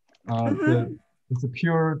effect. It's a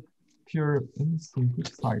pure. Let me see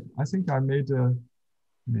which side. I think I made a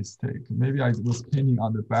mistake. Maybe I was painting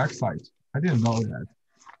on the back side. I didn't know that.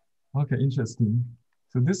 Okay, interesting.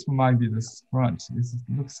 So this might be the front. This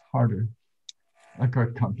looks harder. I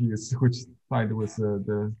got confused which side was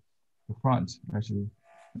the front actually.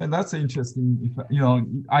 And that's interesting. You know,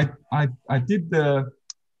 I did the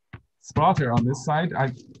splatter on this side.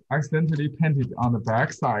 I accidentally painted on the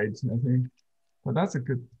back side, I think. But that's a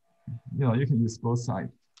good, you know, you can use both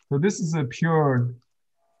sides. So this is a pure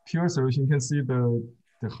solution. You can see the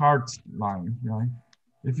heart line, right?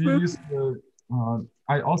 If you use the,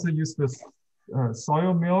 I also use this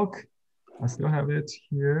soil milk. I still have it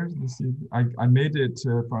here. You see, I made it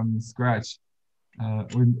from scratch,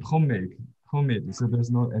 with homemade. So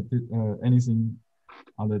there's no anything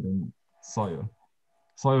other than soil.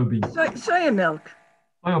 soybean. Soya milk.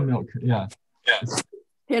 Soya milk, yeah.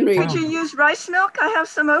 Henry, Could you use rice milk? I have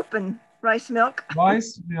some open rice milk.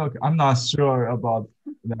 Rice milk, I'm not sure about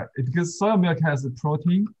that because soya milk has a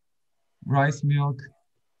protein. Rice milk,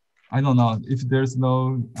 I don't know if there's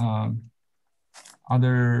no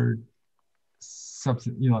other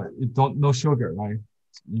substance, you know, no sugar, right?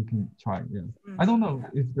 You can try, yeah. I don't know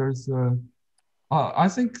if there's I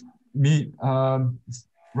think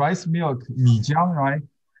rice milk, 米浆, right?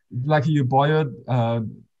 Like you boiled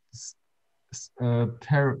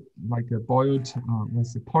like a boiled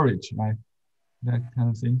what's it, porridge, right? That kind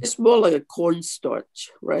of thing. it's more like a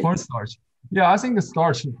cornstarch, right? Cornstarch. Yeah, I think the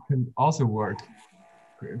starch can also work.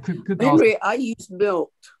 Could Henry, also. I used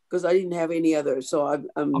milk because I didn't have any other. So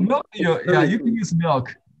I'm Milk, yeah, you can use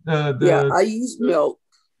milk. Yeah, I use milk.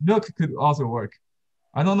 Milk could also work.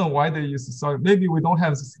 I don't know why they use soy. Maybe we don't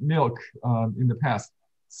have milk in the past.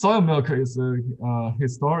 Soy milk is a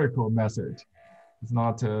historical method. It's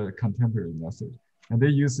not a contemporary method. And they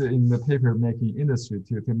use it in the paper making industry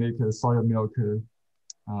to make a soy milk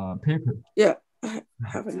paper. Yeah, I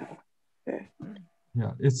have it now. Okay.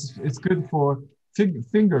 Yeah, it's good for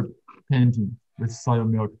finger painting with soy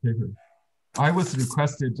milk paper. I was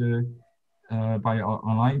requested by our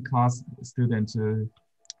online class student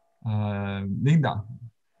Linda.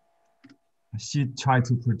 She tried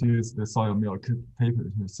to produce the soy milk paper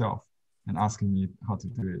herself and asking me how to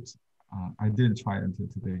do it. I didn't try until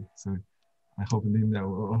today, so I hope Linda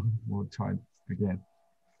will try again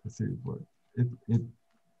to see what it.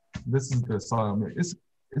 This is the soy milk.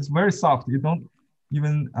 It's very soft. You don't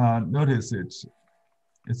even notice it.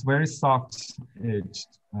 It's very soft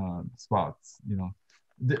edged spots. You know,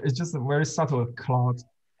 it's just a very subtle cloud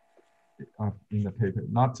in the paper,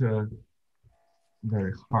 not a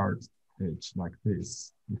very hard edge like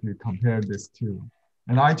this. If you compare this two,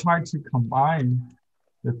 and I tried to combine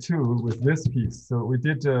the two with this piece. So we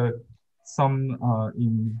did some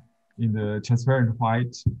in the transparent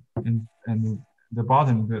white, and the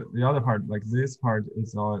bottom, the other part, like this part,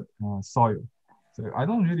 is soil. So I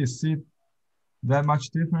don't really see that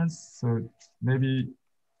much difference. So maybe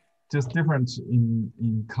just different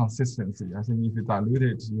in consistency. I think if you dilute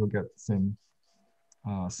it, you'll get the same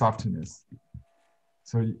softness.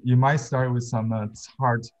 So you might start with some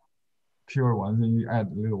hard, pure ones, and you add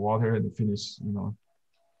a little water and finish, you know,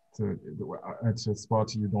 so at a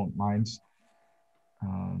spot you don't mind.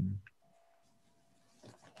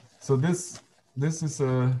 So this is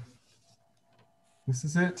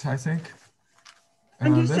it, I think.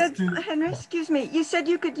 And you said, Henry, excuse me, you said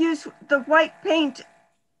you could use the white paint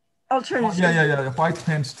alternative. Oh, yeah, white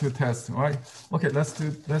paint to test, right? Okay, let's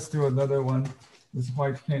do another one with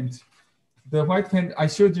white paint. The white paint I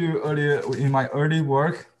showed you earlier in my early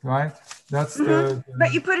work, right? That's the.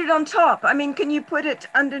 But you put it on top. I mean, can you put it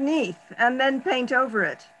underneath and then paint over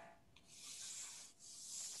it?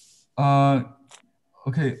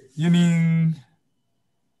 Okay, you mean?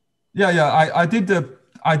 Yeah. I did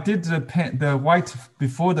the paint, the white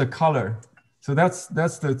before the color, so that's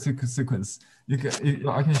the sequence.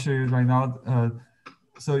 I can show you right now.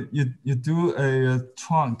 So you do a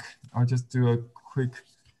trunk. I'll just do a quick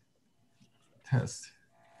test.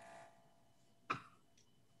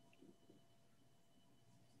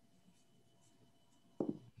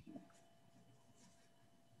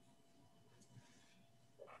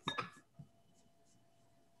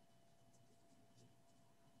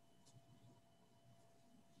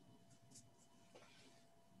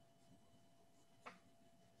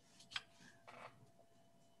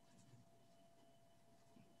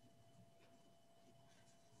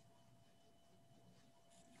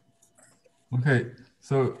 Okay,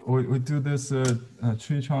 so we do this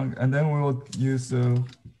tree trunk, and then we will use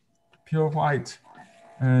pure white,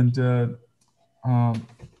 and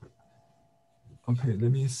okay,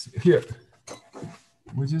 let me see here.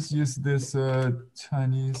 We just use this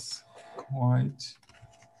Chinese white.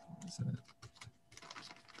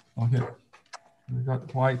 Okay, we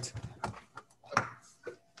got white.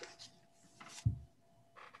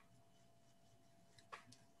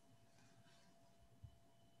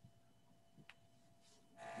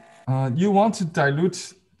 You want to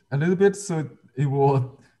dilute a little bit so it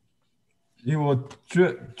will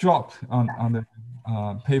drop on the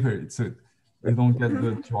paper, so you don't get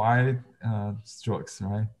the dry strokes,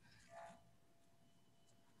 right?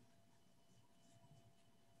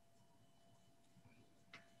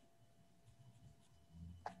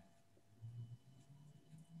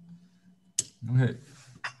 Okay,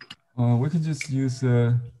 we can just use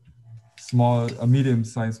a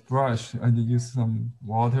medium-sized brush and use some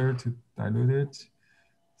water to dilute it.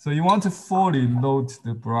 So you want to fully load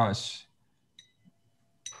the brush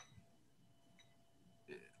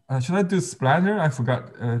should I do splatter? I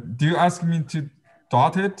forgot. Do you ask me to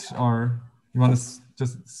dot it, or you want to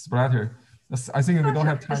just splatter? I think we don't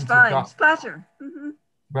have time it's to fine. dot. Splatter. Mm-hmm.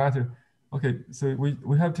 Splatter. Okay, so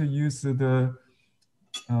we have to use the.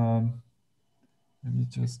 Let me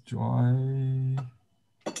just draw.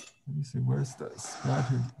 Let me see, where's the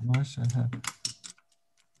splatter brush I have?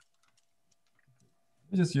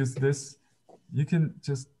 Let me just use this. You can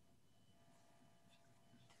just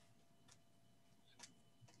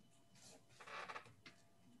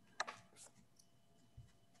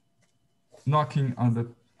knocking on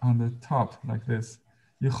the top like this.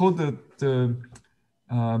 You hold the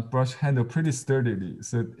brush handle pretty sturdily,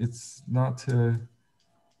 so it's not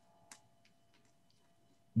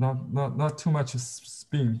not too much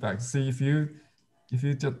spin back. See, if you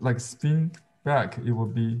just like spin back, it will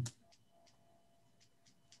be.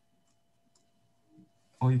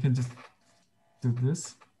 Or you can just do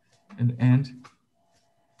this and end.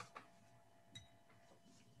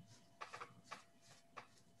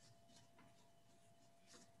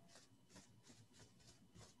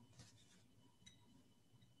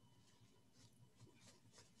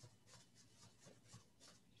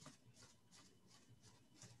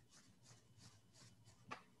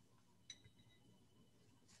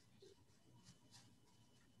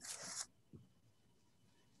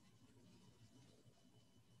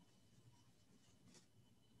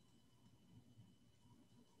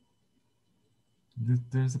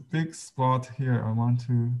 There's a big spot here. I want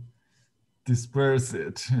to disperse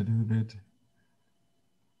it a little bit.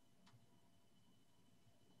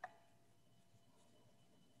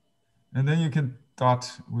 And then you can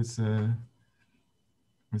dot with the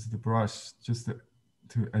brush just to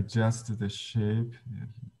adjust the shape,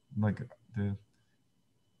 like the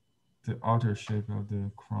outer shape of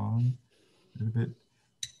the crown a little bit.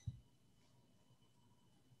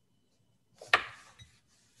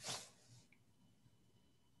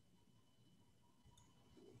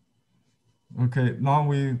 Okay, now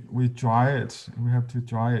we dry it. We have to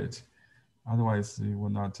dry it, otherwise it will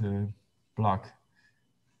not block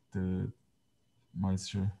the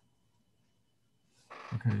moisture.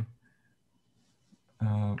 Okay.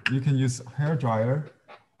 You can use hair dryer.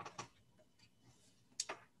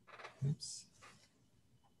 Oops.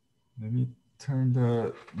 Let me turn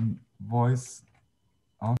the voice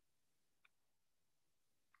off.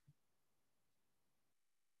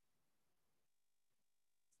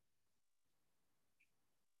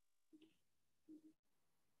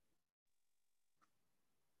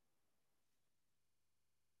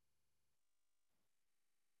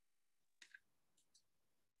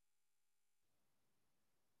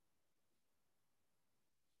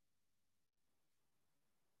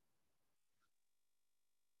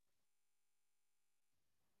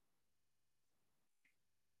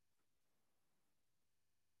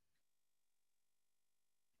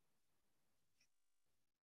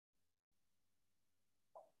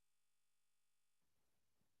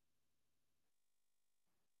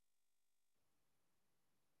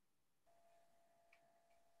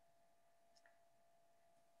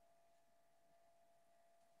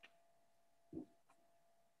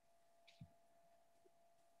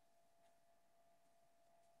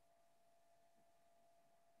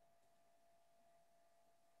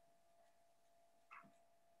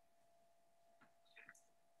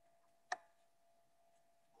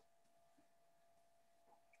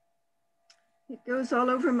 It goes all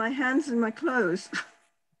over my hands and my clothes.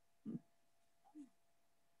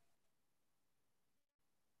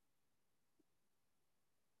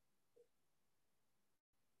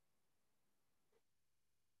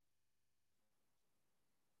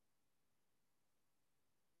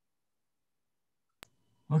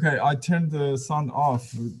 Okay, I turned the sound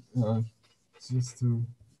off just to.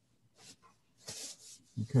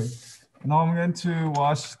 Okay, now I'm going to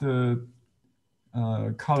wash the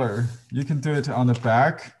color. You can do it on the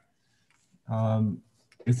back.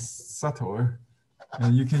 It's subtle,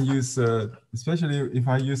 and you can use, especially if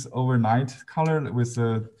I use overnight color with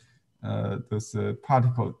those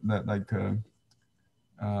particle that like,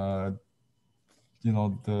 you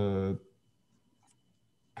know, the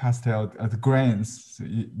pastel, the grains. So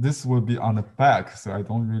this will be on the back, so I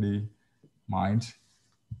don't really mind.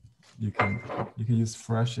 You can use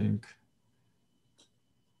fresh ink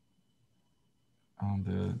on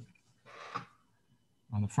the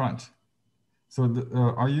front.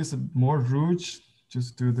 So I use more rouge.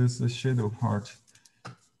 Just do this shadow part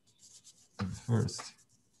first.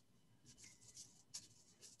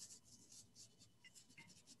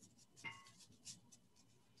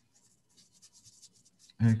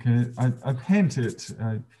 Okay, I paint it.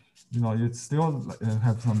 you still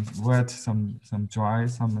have some wet, some dry,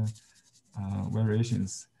 some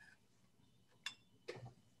variations.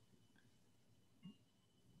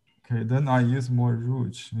 Okay, then I use more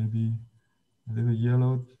rouge, maybe a little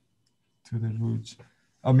yellow to the rouge.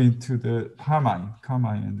 I mean to the carmine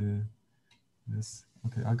and this.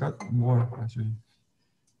 Okay, I got more actually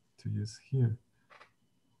to use here.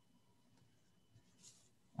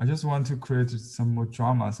 I just want to create some more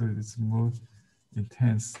drama, so it's more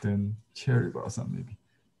intense than cherry blossom. Maybe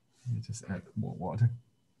let me just add more water.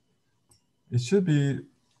 It should be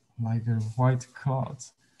like a white cloud,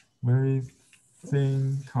 very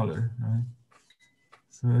thin color, right?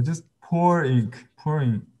 So I just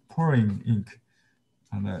pouring ink,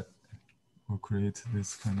 and that will create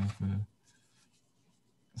this kind of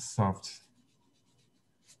soft.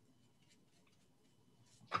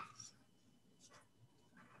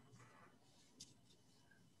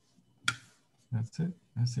 That's it,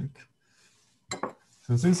 I think.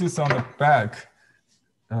 So since it's on the back,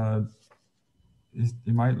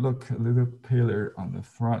 it might look a little paler on the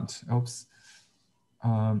front. Oops.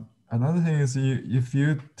 Another thing is if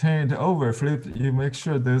you turn it over, flip, you make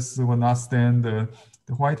sure this will not stain the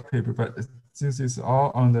white paper, but since it's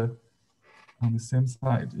all on the same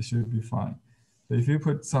side, it should be fine. But if you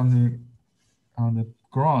put something on the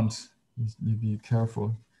ground, you be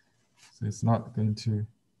careful. So it's not going to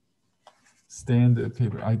stain the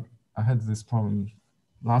paper. I had this problem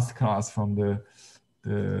last class from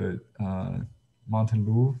the Mountain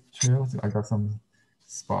Blue trail. So I got some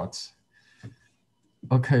spots.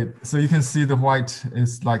 Okay, so you can see the white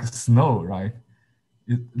is like snow, right?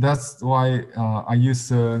 That's why I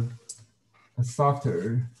use a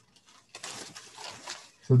softer.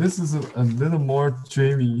 So this is a little more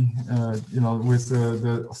dreamy, with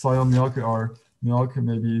the soil milk or milk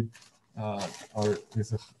maybe, or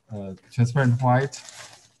with a transparent white.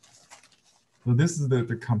 So this is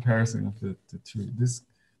the comparison of the two.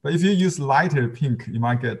 But if you use lighter pink, you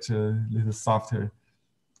might get a little softer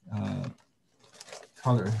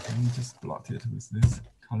color. Let me just blot it with this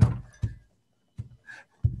color.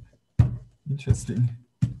 Interesting.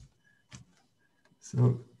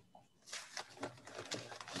 So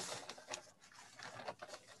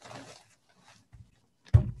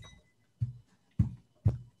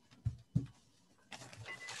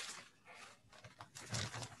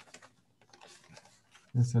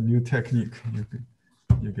that's a new technique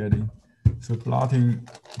you're getting. So blotting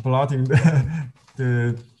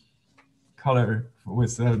the color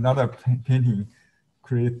with another painting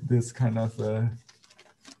create this kind of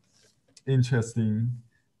interesting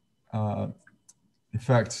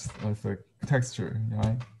effect of a texture,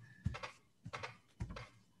 right?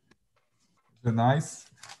 So nice,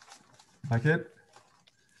 like it.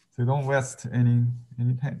 So don't waste any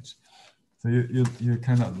paint. So you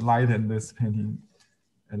kind of lighten this painting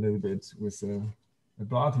a little bit with a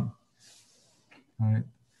blotting, right?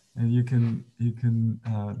 And you can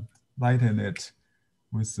lighten it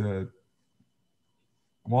with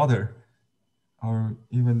water, or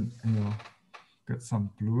even get some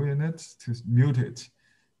blue in it to mute it,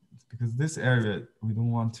 because this area we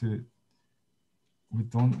don't want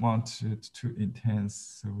it too intense.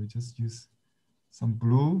 So we just use some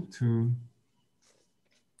blue to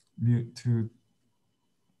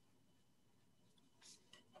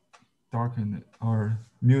darken it or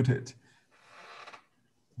mute it.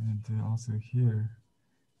 And also here,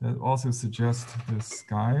 that also suggests the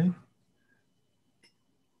sky.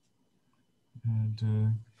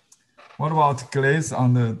 And what about glaze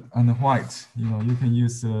on the white? You can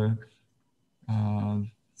use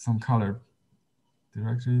some color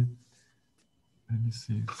directly. Let me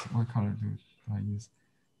see, what color do I use?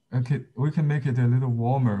 Okay, we can make it a little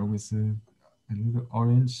warmer with a little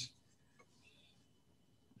orange,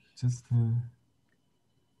 just to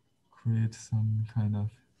create some kind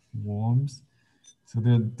of warmth, so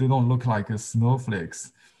they don't look like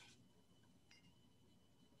snowflakes.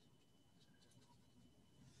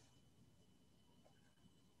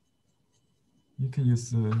 You can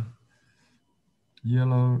use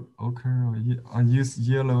yellow ochre, or I use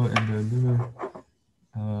yellow and a little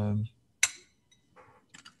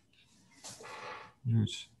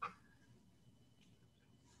rouge.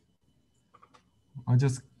 I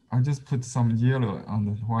just put some yellow on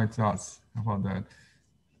the white dots. How about that?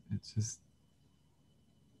 It just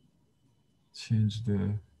changed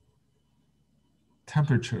the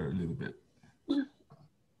temperature a little bit.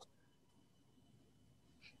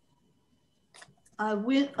 I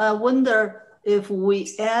wonder if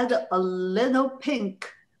we add a little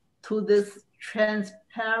pink to this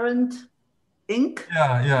transparent ink.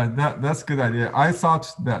 Yeah, that's a good idea. I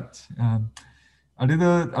thought that. a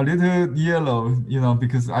little yellow, you know,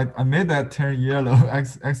 because I made that turn yellow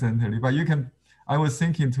accidentally, but I was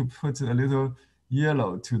thinking to put a little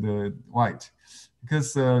yellow to the white,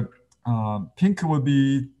 because pink would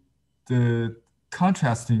be the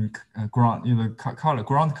contrasting ground, you know,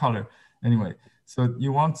 ground color anyway. So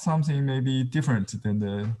you want something maybe different than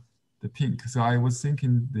the pink. So I was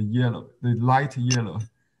thinking the yellow, the light yellow.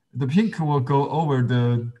 The pink will go over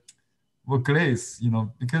will glaze, you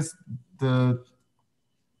know, because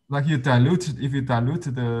if you dilute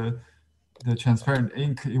the transparent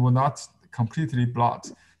ink, it will not completely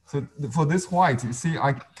blot. So for this white, you see,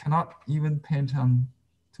 I cannot even paint on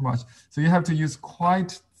too much. So you have to use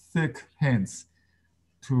quite thick paints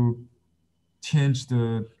to change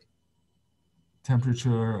the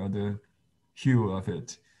temperature or the hue of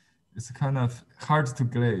it. It's kind of hard to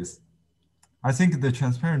glaze. I think the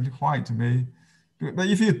transparent white may, but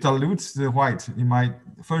if you dilute the white, it might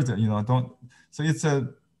further, you know, don't. So it's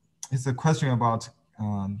a question about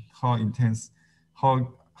how intense,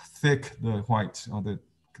 how thick the white or the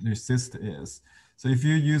resist is. So if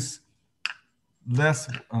you use less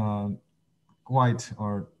white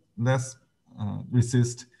or less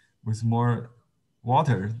resist with more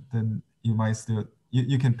water, then you might still,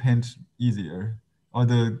 you can paint easier, or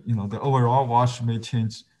the overall wash may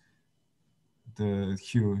change the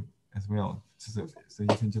hue as well. So you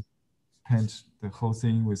can just paint the whole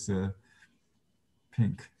thing with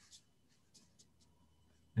pink.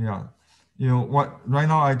 Yeah, you know what? Right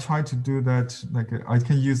now I try to do that. Like I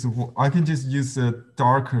can just use a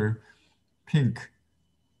darker pink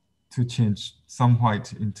to change some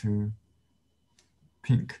white into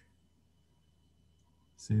pink.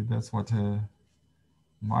 See, that's what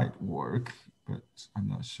might work, but I'm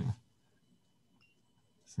not sure.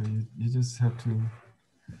 So you just have to.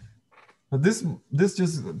 But this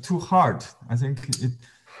just too hard. I think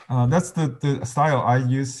that's the style I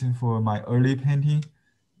use for my early painting.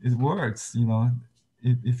 It works, you know.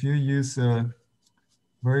 If you use a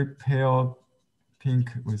very pale pink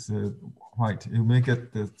with white, you make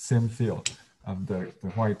it the same feel of the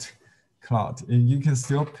white cloud. And you can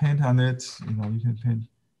still paint on it. You know, you can paint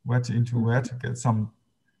wet into wet, get some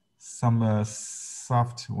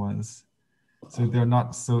soft ones, so they're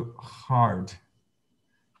not so hard.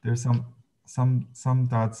 There's some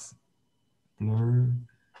dots blur.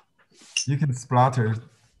 You can splatter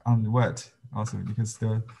on wet also. You can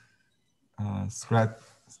still spread,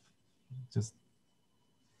 just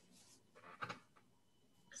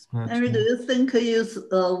spread. Henry, do you think use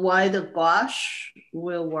white gouache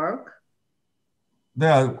will work?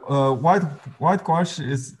 Yeah, white gouache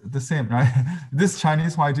is the same, right? This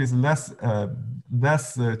Chinese white is less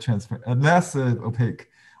transparent, less opaque.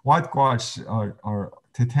 White gouache or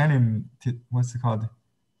titanium, what's it called?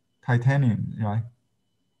 Titanium, right?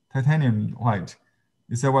 Titanium white.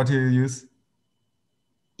 Is that what you use?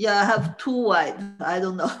 Yeah, I have two white. I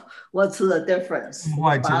don't know what's the difference.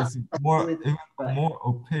 White is more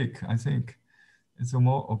opaque, I think. It's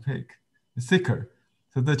more opaque, it's thicker.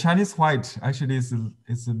 So the Chinese white actually is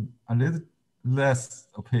a little less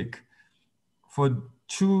opaque. For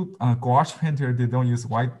true gouache painter, they don't use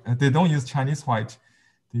white. They don't use Chinese white.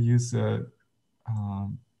 They use the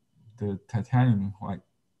titanium white.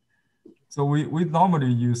 So we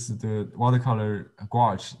normally use the watercolor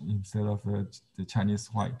gouache instead of the Chinese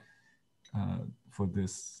white for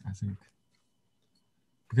this, I think,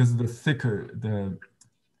 because the thicker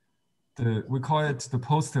we call it the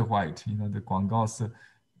poster white. You know, the Guanggao's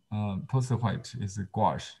poster white is a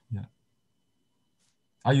gouache. Yeah,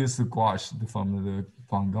 I use the gouache from the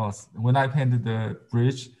Guanggao's. When I painted the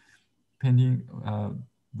bridge painting,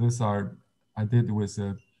 I did with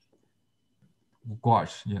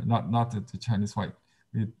gouache. Yeah, not the Chinese white.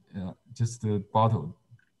 Just the bottle,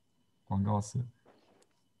 Guanggao's.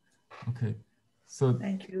 Okay, so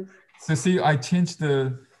thank you. So see, I changed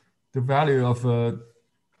the value of the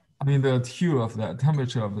hue of that,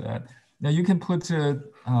 temperature of that. Now you can put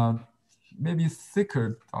maybe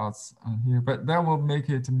thicker dots on here, but that will make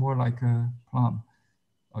it more like a plum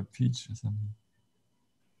or peach or something.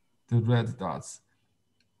 The red dots,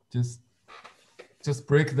 just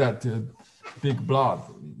break that big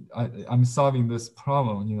blob. I'm solving this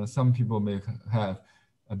problem. You know, some people may have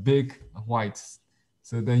a big white,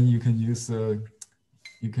 so then you can use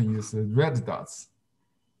red dots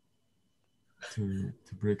to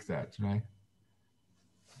break that, right?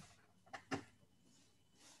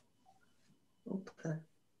 Okay.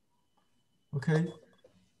 Okay.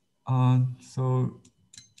 So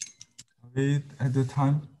are we at the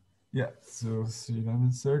time? Yeah. So it's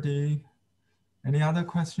 11:30. Any other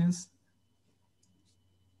questions?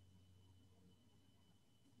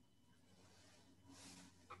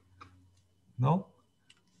 No?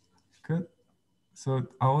 Good. So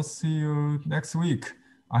I will see you next week.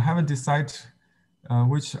 I haven't decided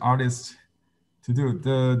which artist to do.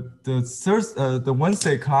 The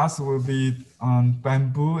Wednesday class will be on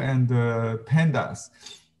bamboo and pandas.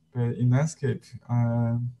 But in landscape,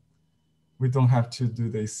 we don't have to do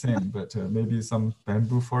the same, but maybe some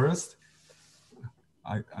bamboo forest.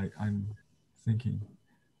 I'm thinking.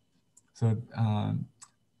 So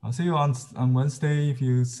I'll see you on Wednesday if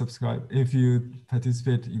you subscribe, if you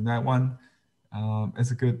participate in that one.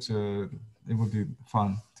 It's a good, it will be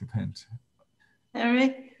fun to paint.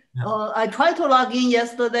 Henry, Yeah. I tried to log in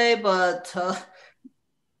yesterday, but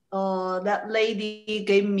that lady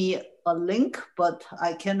gave me a link, but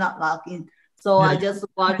I cannot log in. So Yeah, I just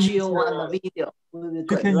watch you on the video. Will be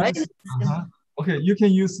good, right? Okay, you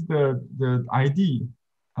can use the ID.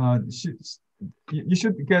 You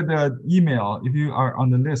should get the email if you are on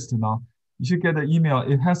the list now. You should get the email.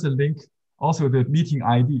 It has a link, also the meeting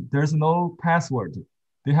ID. There's no password.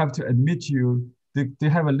 They have to admit you. They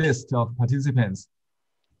have a list of participants.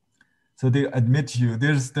 So they admit you.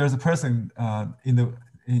 There's a person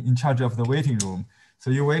in charge of the waiting room.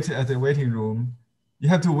 So you wait at the waiting room. You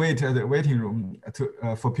have to wait at the waiting room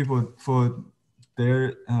for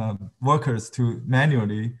their workers to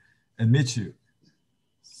manually admit you.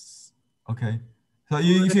 Okay. So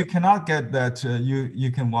if you cannot get that,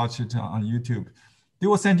 you can watch it on YouTube. They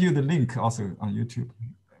will send you the link also on YouTube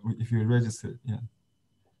if you register. Yeah.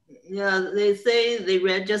 Yeah, they say they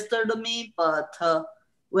registered me, but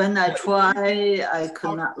when I try, I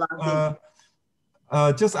could not log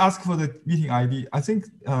in. Just ask for the meeting ID. I think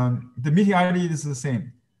the meeting ID is the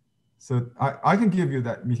same. So I can give you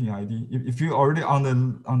that meeting ID. If you're already on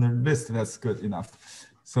the list, that's good enough.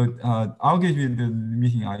 So I'll give you the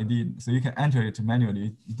meeting ID so you can enter it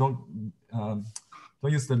manually. Don't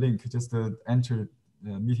use the link, just enter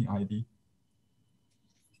the meeting ID.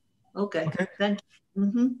 Okay. Okay. Thank you.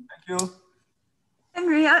 Mm-hmm. Thank you.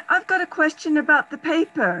 Henry, I've got a question about the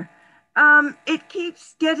paper. It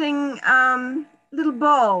keeps getting little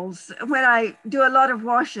balls when I do a lot of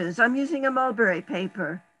washes. I'm using a mulberry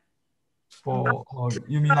paper.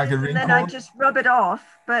 You mean like a wrinkle? And then I just rub it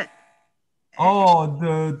off, but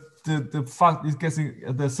the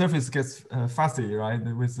surface gets fussy, right?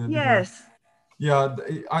 With yes. Yeah,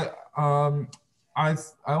 I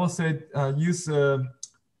will say use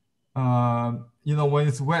when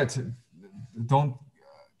it's wet, don't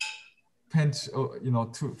paint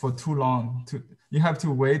for too long. You have to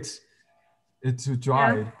wait it to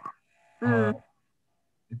dry. Yeah.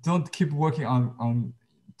 Don't keep working on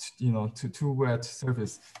too wet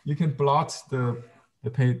surface. You can blot the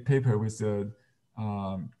paper with a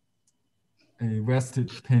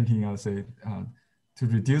vested painting, I'll say, to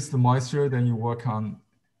reduce the moisture. Then you work on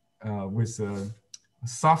with a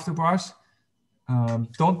soft brush.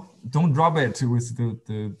 Don't rub it with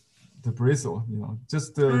the bristle.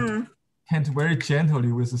 Just paint very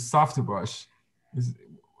gently with a soft brush.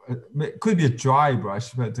 It could be a dry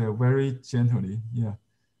brush, but very gently. Yeah.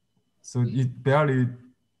 So you barely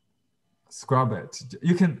scrub it.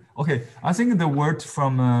 You can, okay. I think the word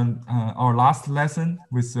from our last lesson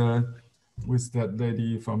with that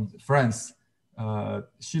lady from France,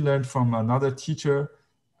 she learned from another teacher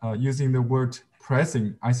using the word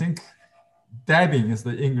pressing. I think dabbing is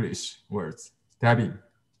the English word. Dabbing.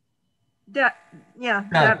 Dab.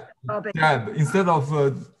 Instead of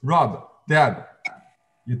rub, dab.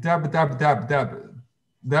 You dab.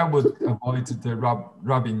 That would avoid the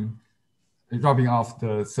rubbing off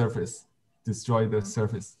the surface, destroy the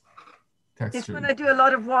surface texture. It's when I do a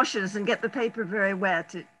lot of washes and get the paper very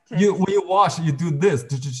wet. When you wash, you do this.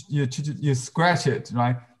 You scratch it,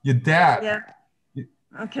 right? You dab. Yeah.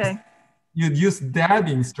 Okay. You use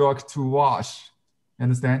dabbing stroke to wash.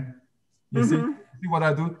 Understand? You see what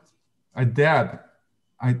I do? I dab.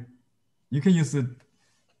 You can use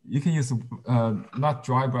not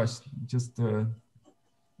dry brush, just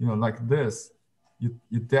like this.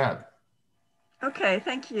 You dab. Okay,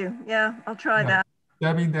 thank you. Yeah, I'll try that.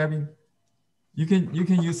 Dabbing. You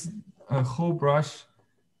can use a whole brush.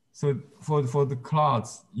 So for the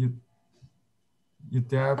clouds, you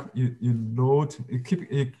dab, you load,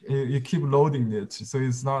 you keep loading it, so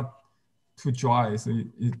it's not too dry. So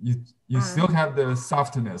you still have the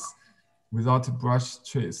softness without a brush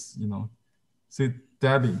trace. So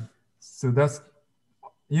dabbing. So that's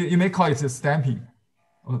you may call it a stamping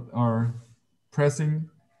or pressing,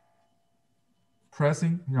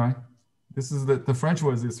 right? This is the French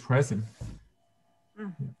word is pressing. Yeah.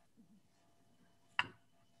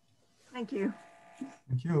 Thank you.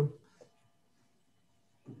 Thank you.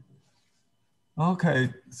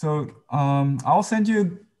 Okay, so I'll send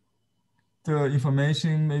you the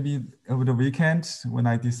information maybe over the weekend when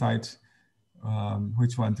I decide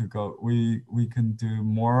which one to go. We can do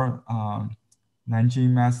more Nanjing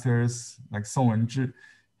masters like Song Wenzhi.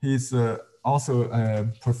 He's also a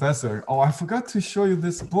professor. Oh, I forgot to show you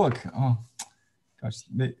this book. Oh, gosh,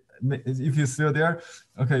 if you're still there.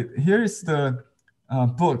 Okay, here is the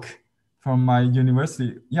book from my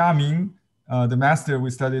university. Yaming, the master we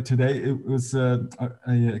studied today, it was a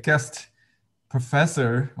guest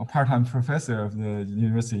professor or part-time professor of the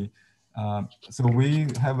university. So we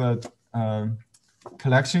have a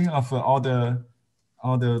collection of all the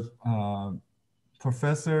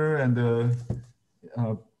professor and the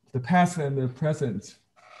past and the present,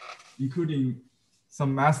 including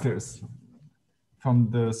some masters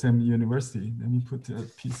from the same university. Let me put a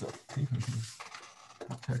piece of paper here to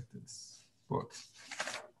protect this book.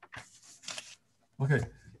 Okay,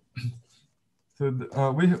 so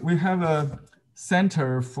we have a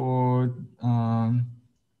Center for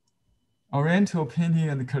Oriental Painting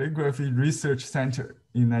and Calligraphy Research Center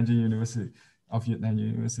in Nanjing University of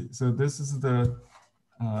Nanjing University. So this is the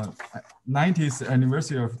 90th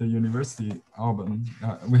anniversary of the university album.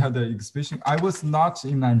 We had the exhibition. I was not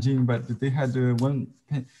in Nanjing, but they had one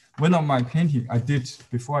of my painting I did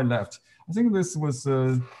before I left. I think this was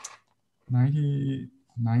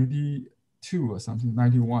 92 or something,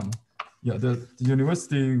 91. Yeah, the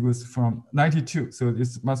university was from 92, so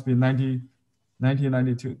this must be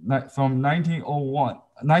 1992, from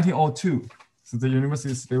 1902. So the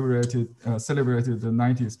university celebrated the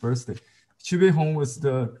 90th birthday. Qu Beihong was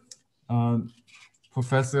the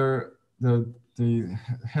professor, the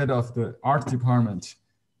head of the art department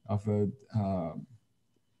of the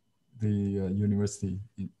university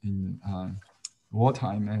in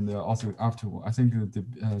wartime and also after war. I think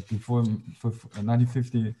before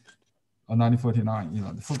 1950 or 1949, you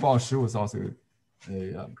know, the football Shi was also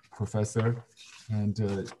a professor, and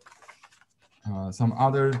some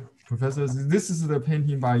other professors. This is the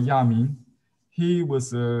painting by Yaming. He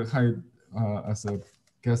was hired as a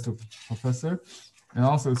guest professor, and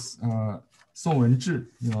also Song Wenzhi.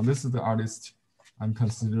 You know, this is the artist I'm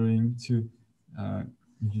considering to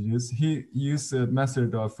introduce. He used a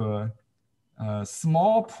method of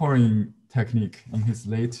small pouring technique in his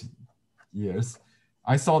late years.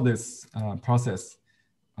 I saw this process.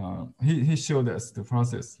 He showed us the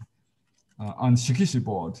process on shikishi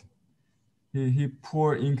board. He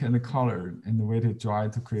poured ink and color and waited dry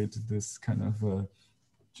to create this kind of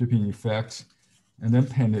dripping effect, and then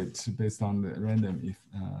paint it based on the random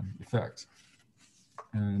effect.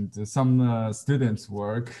 And some students'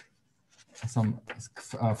 work, some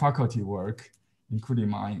faculty work, including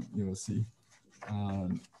mine, you will see.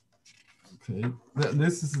 Okay,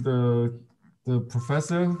 this is the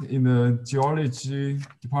professor in the geology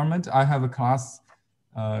department. I have a class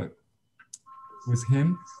with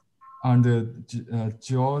him on the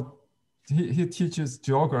he teaches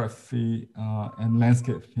geography and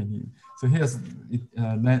landscape painting. So he has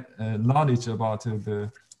knowledge about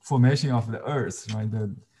the formation of the earth, right?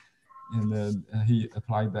 And he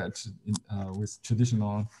applied that with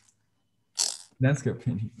traditional landscape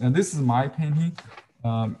painting. And this is my painting,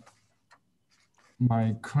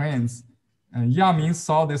 my crayons. And Yaming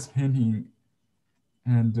saw this painting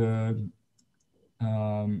and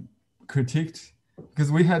critiqued,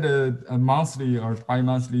 because we had a monthly or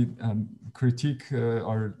bi-monthly critique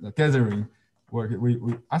or gathering work.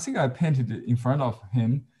 I think I painted it in front of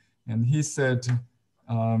him, and he said,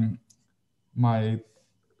 my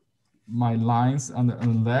lines on the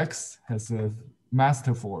legs has a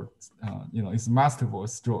masterful, it's masterful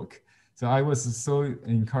stroke. So I was so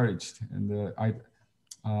encouraged, and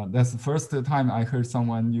that's the first time I heard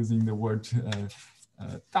someone using the word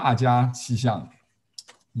大家气象,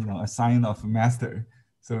 a sign of master.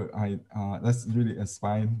 So that's really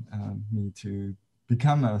inspired me to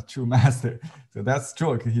become a true master. So that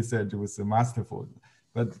stroke, he said, was masterful.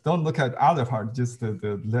 But don't look at other part, just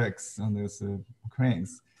the legs on those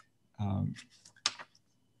cranes.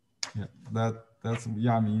 That's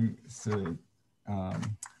Yaming's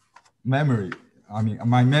memory. I mean,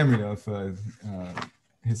 my memory of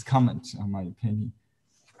his comment on my painting.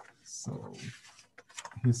 So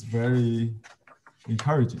he's very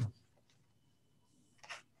encouraging.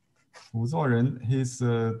 Wu Zuoren, he's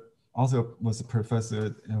also was a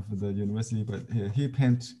professor of the university, but he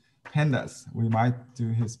paint pandas. We might do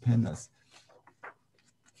his pandas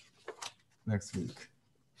next week.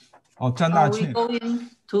 Oh, Are we going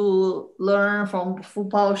to learn from Fu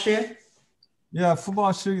Bao Shi? Yeah, Fu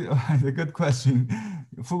Bao Shi, a good question.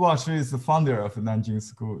 Fu Bao Shi is the founder of Nanjing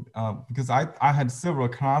School, because I had several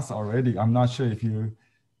classes already. I'm not sure if you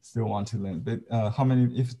still want to learn. But how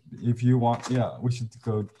many? If you want, yeah, we should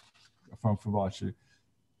go from Fubashi.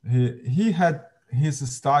 He had his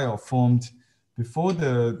style formed before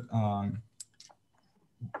the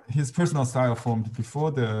his personal style formed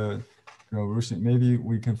before the revolution. Maybe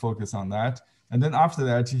we can focus on that. And then after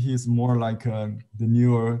that, he's more like the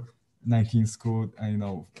newer Nanking school,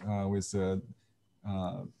 with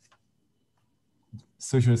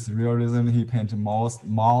socialist realism. He painted Mao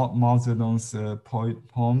Zedong's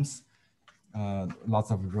poems, lots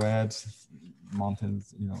of red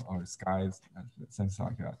mountains, or skies, things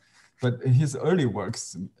like that. But his early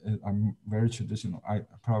works are very traditional. I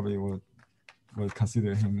probably would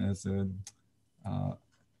consider him as a,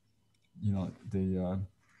 the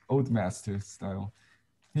old master style.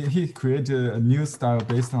 He created a new style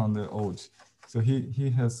based on the old. So he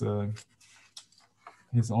has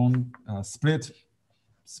his own split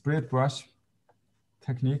brush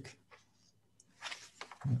technique.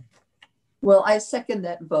 Yeah. Well, I second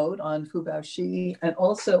that vote on Fubashi and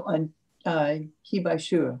also on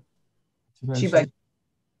Chibai-Shu.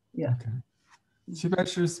 Yeah. Okay.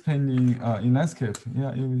 Chibai-Shu's painting in landscape.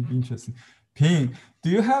 Yeah, it would be interesting. Ping, do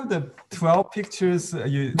you have the 12 pictures of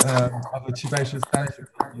Chibai-Shu's statue?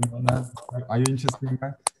 Are you interested in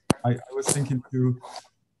that? I was thinking to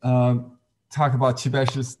talk about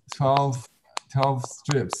Chibai-Shu's 12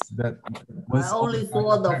 strips that was. I only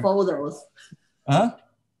saw the photos. Huh?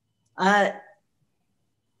 I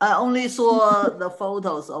only saw the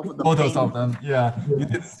photos of the photos painting. of them. Yeah, you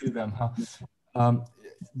didn't see them, huh?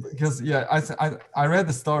 Because I read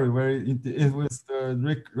the story where it was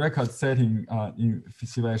the record setting in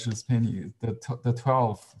Chibai-Shu's painting, the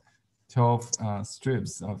 12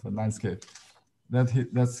 strips of a landscape.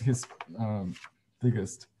 That's his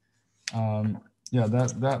biggest. Yeah,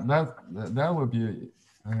 that would be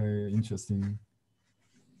interesting.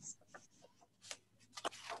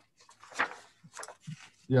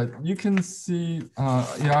 Yeah, you can see.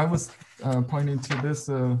 I was pointing to this.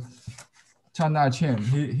 Chan Na-Chen,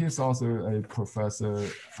 he's also a professor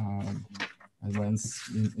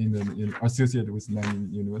associated with Nanking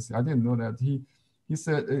University. I didn't know that. He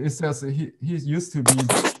said it says he used to be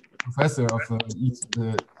professor of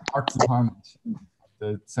the art department,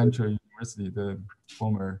 the Central University, the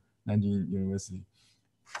former Nanking University.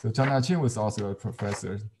 So Chan Na-Chen was also a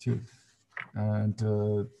professor too. And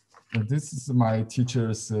this is my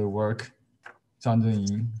teacher's work, Zhang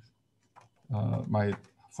Zhenying, my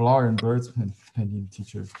flower and birds painting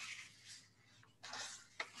teacher.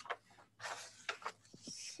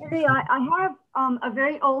 I have a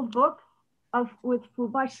very old book with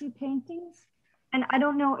Fubashi paintings, and I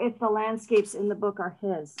don't know if the landscapes in the book are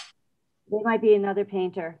his. They might be another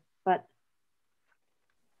painter, but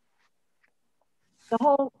the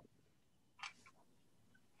whole.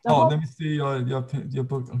 Let me see your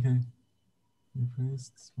book. Okay.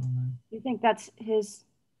 You think that's his?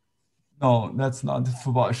 No, that's not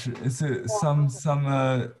Fubashi. It's it's a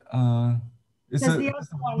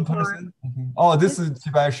one person. Okay. Oh, this is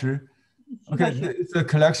Chibai-Shu. Okay, it's a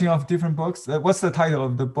collection of different books. What's the title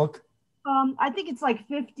of the book? I think it's like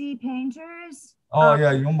 50 painters. Oh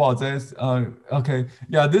yeah, Yongbao Zai's. Okay,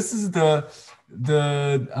 yeah, this is the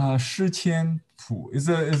Shi Qian Pu.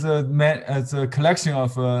 It's a collection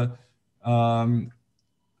of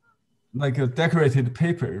like a decorated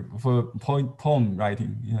paper for poem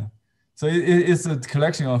writing. Yeah. So it's a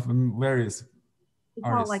collection of various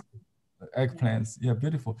artists, eggplants. Yeah,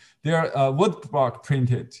 beautiful. They are woodblock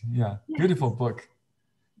printed. Yeah, beautiful book.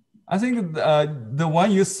 I think the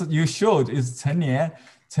one you showed is Chen Nian.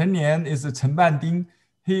 Chen Nian is Chen Banding.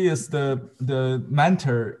 He is the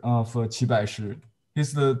mentor of Chibai-Shu.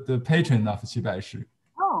 He's the patron of Chibai-Shu.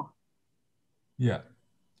 Oh. Yeah.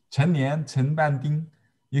 Chen Nian, Chen Banding.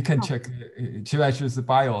 You can check Chibai-Shu's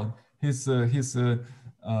bio.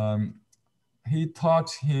 He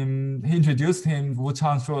introduced him Wu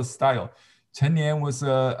Changshuo's style. Chen Nian was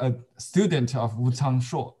a student of Wu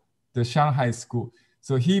Changshuo, the Shanghai school.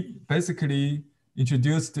 So he basically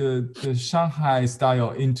introduced the Shanghai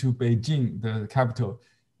style into Beijing, the capital,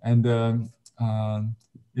 and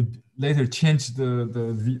it later changed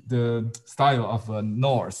the style of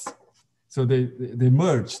North. So they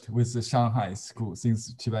merged with the Shanghai school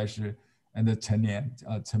since Chibai-Shu and the Chen Nian,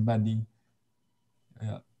 Chen Banding.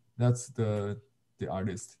 Yeah. That's the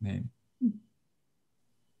artist name.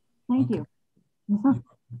 Thank you.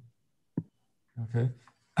 Okay.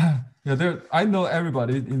 Yeah, I know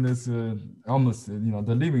everybody in this almost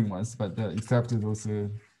the living ones, but except those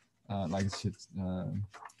like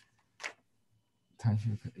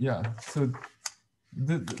yeah. So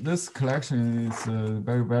this collection is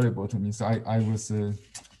very valuable to me. So I was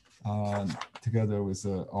together with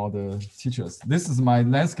all the teachers. This is my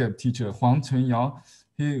landscape teacher, Huang Chunyao.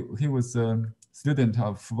 He was a student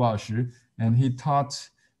of Fu Baoshi, and he taught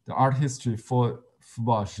the art history for Fu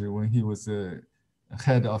Baoshi when he was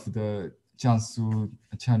head of the Jiangsu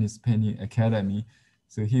Chinese Painting Academy.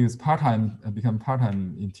 So he was part-time, become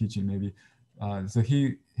part-time in teaching maybe. So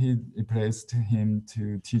he replaced him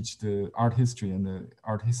to teach the art history and the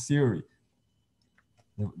art theory.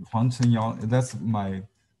 Huang Chenyao, that's my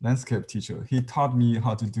landscape teacher. He taught me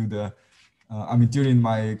how to do the, during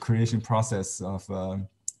my creation process of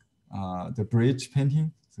the bridge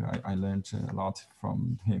painting. So I learned a lot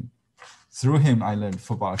from him. Through him, I learned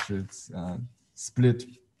Fu Baoshi's split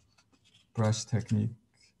brush technique.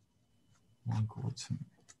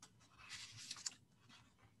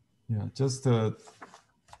 Yeah, just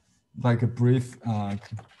like a brief a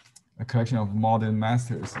collection of modern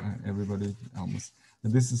masters. Everybody almost.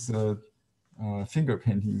 And this is a finger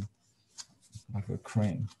painting, like a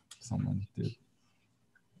crane someone did.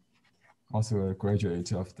 Also a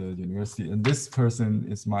graduate of the university. And this person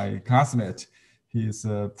is my classmate. He is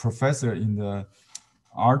a professor in the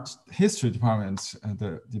art history department,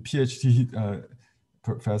 the PhD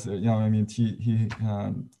professor. He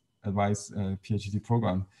advised a PhD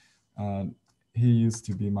program. He used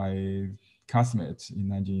to be my classmate in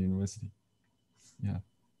Nanjing University. Yeah.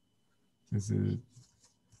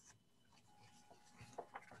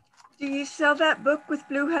 Do you sell that book with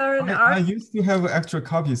Blue Heron Art? I used to have extra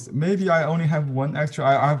copies. Maybe I only have one extra.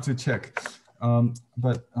 I have to check.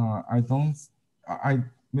 But I don't.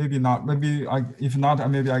 Maybe not. Maybe if not,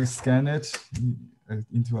 maybe I scan it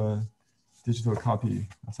into a digital copy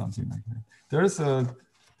or something like that.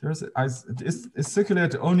 It's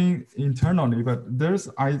circulated only internally, but there's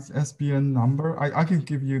ISBN number. I can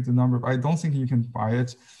give you the number, but I don't think you can buy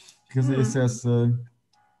it because it says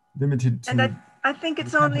limited to. And I think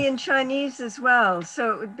it's only in Chinese as well,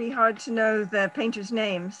 so it would be hard to know the painters'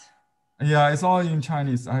 names. Yeah, it's all in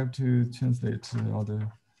Chinese. I have to translate all the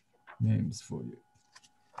names for you.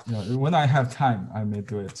 Yeah, when I have time, I may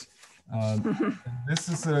do it. This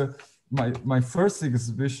is my first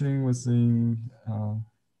exhibition was in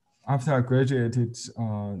after I graduated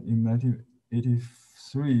in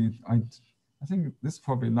 1983. I think this is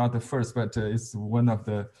probably not the first, but it's one of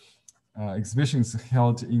the exhibitions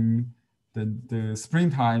held in the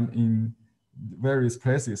springtime in various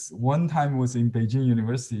places. One time was in Beijing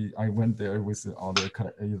University. I went there with all the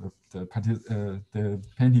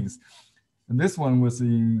paintings. And this one was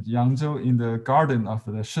in Yangzhou in the garden of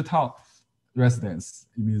the Shitao residence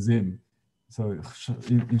museum. So in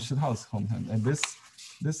Shitao's hometown. And this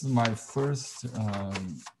is my first,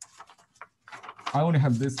 I only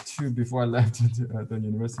have these two before I left the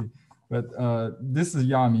university. But this is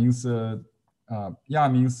Yaming's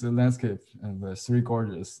landscape and the Three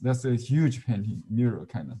Gorges. That's a huge painting, mural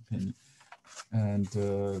kind of painting. And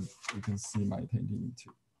you can see my painting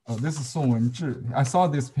too. Oh, this is Song Wenzhi. I saw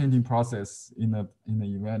this painting process in an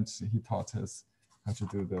event. He taught us how to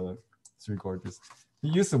do the Three Gorges. He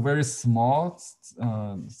used a very small,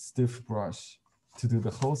 stiff brush to do the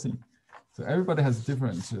whole thing. So everybody has a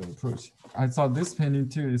different approach. I saw this painting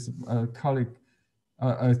too. Is a colleague,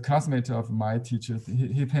 a classmate of my teacher.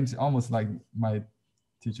 He painted almost like my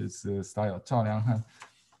teacher's style, Zhao Lianghan.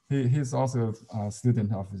 He's also a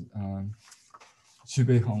student of Xu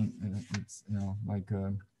Beihong. It's like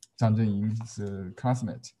Zhang Zhenying's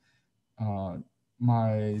classmate.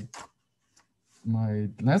 My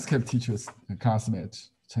landscape teacher's classmate,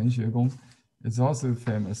 Chen Xuegong, is also a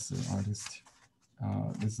famous artist.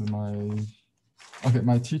 This is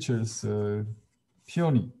my teacher's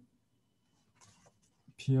Peony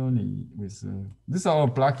with, these are all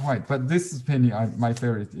black and white, but this is painting, my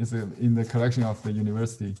favorite, is in the collection of the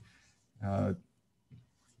university.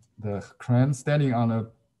 The crane standing on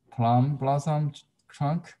a plum blossom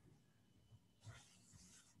trunk.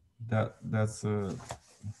 That's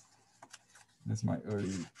my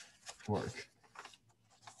early work.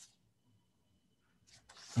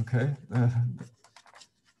 Okay.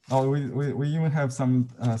 We even have some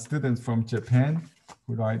students from Japan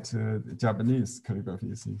who write Japanese calligraphy.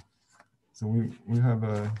 You see, so we have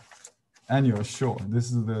a annual show.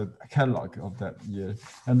 This is the catalog of that year,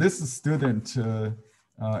 and this student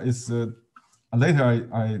is later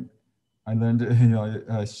I learned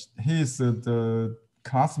he is the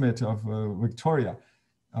classmate of Victoria.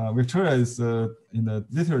 Victoria is in the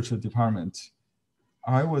literature department.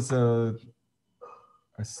 I was a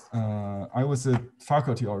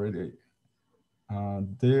faculty already.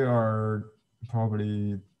 They are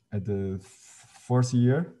probably at the 4th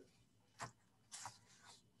year.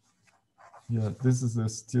 Yeah, this is a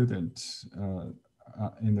student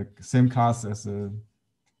in the same class as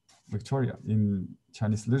Victoria in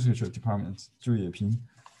Chinese literature department, Zhu Yeping.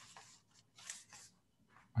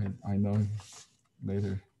 I know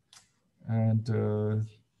later. And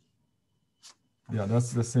yeah,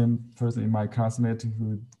 that's the same person in my classmate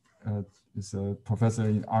who is a professor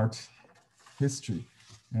in art history.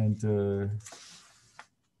 And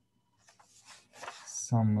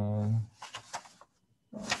some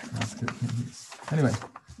anyway,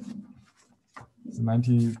 it's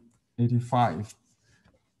 1985.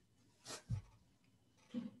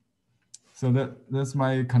 So that's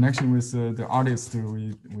my connection with the artist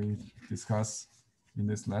we discussed in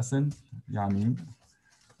this lesson, Yaming.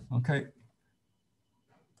 Okay.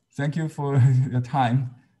 Thank you for your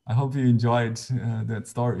time. I hope you enjoyed that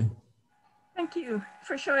story. Thank you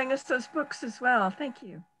for showing us those books as well. Thank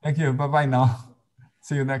you. Thank you. Bye-bye now.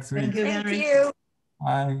 See you next week. Thank you, Thank Henry. you.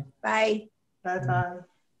 Bye. Bye. Bye-bye.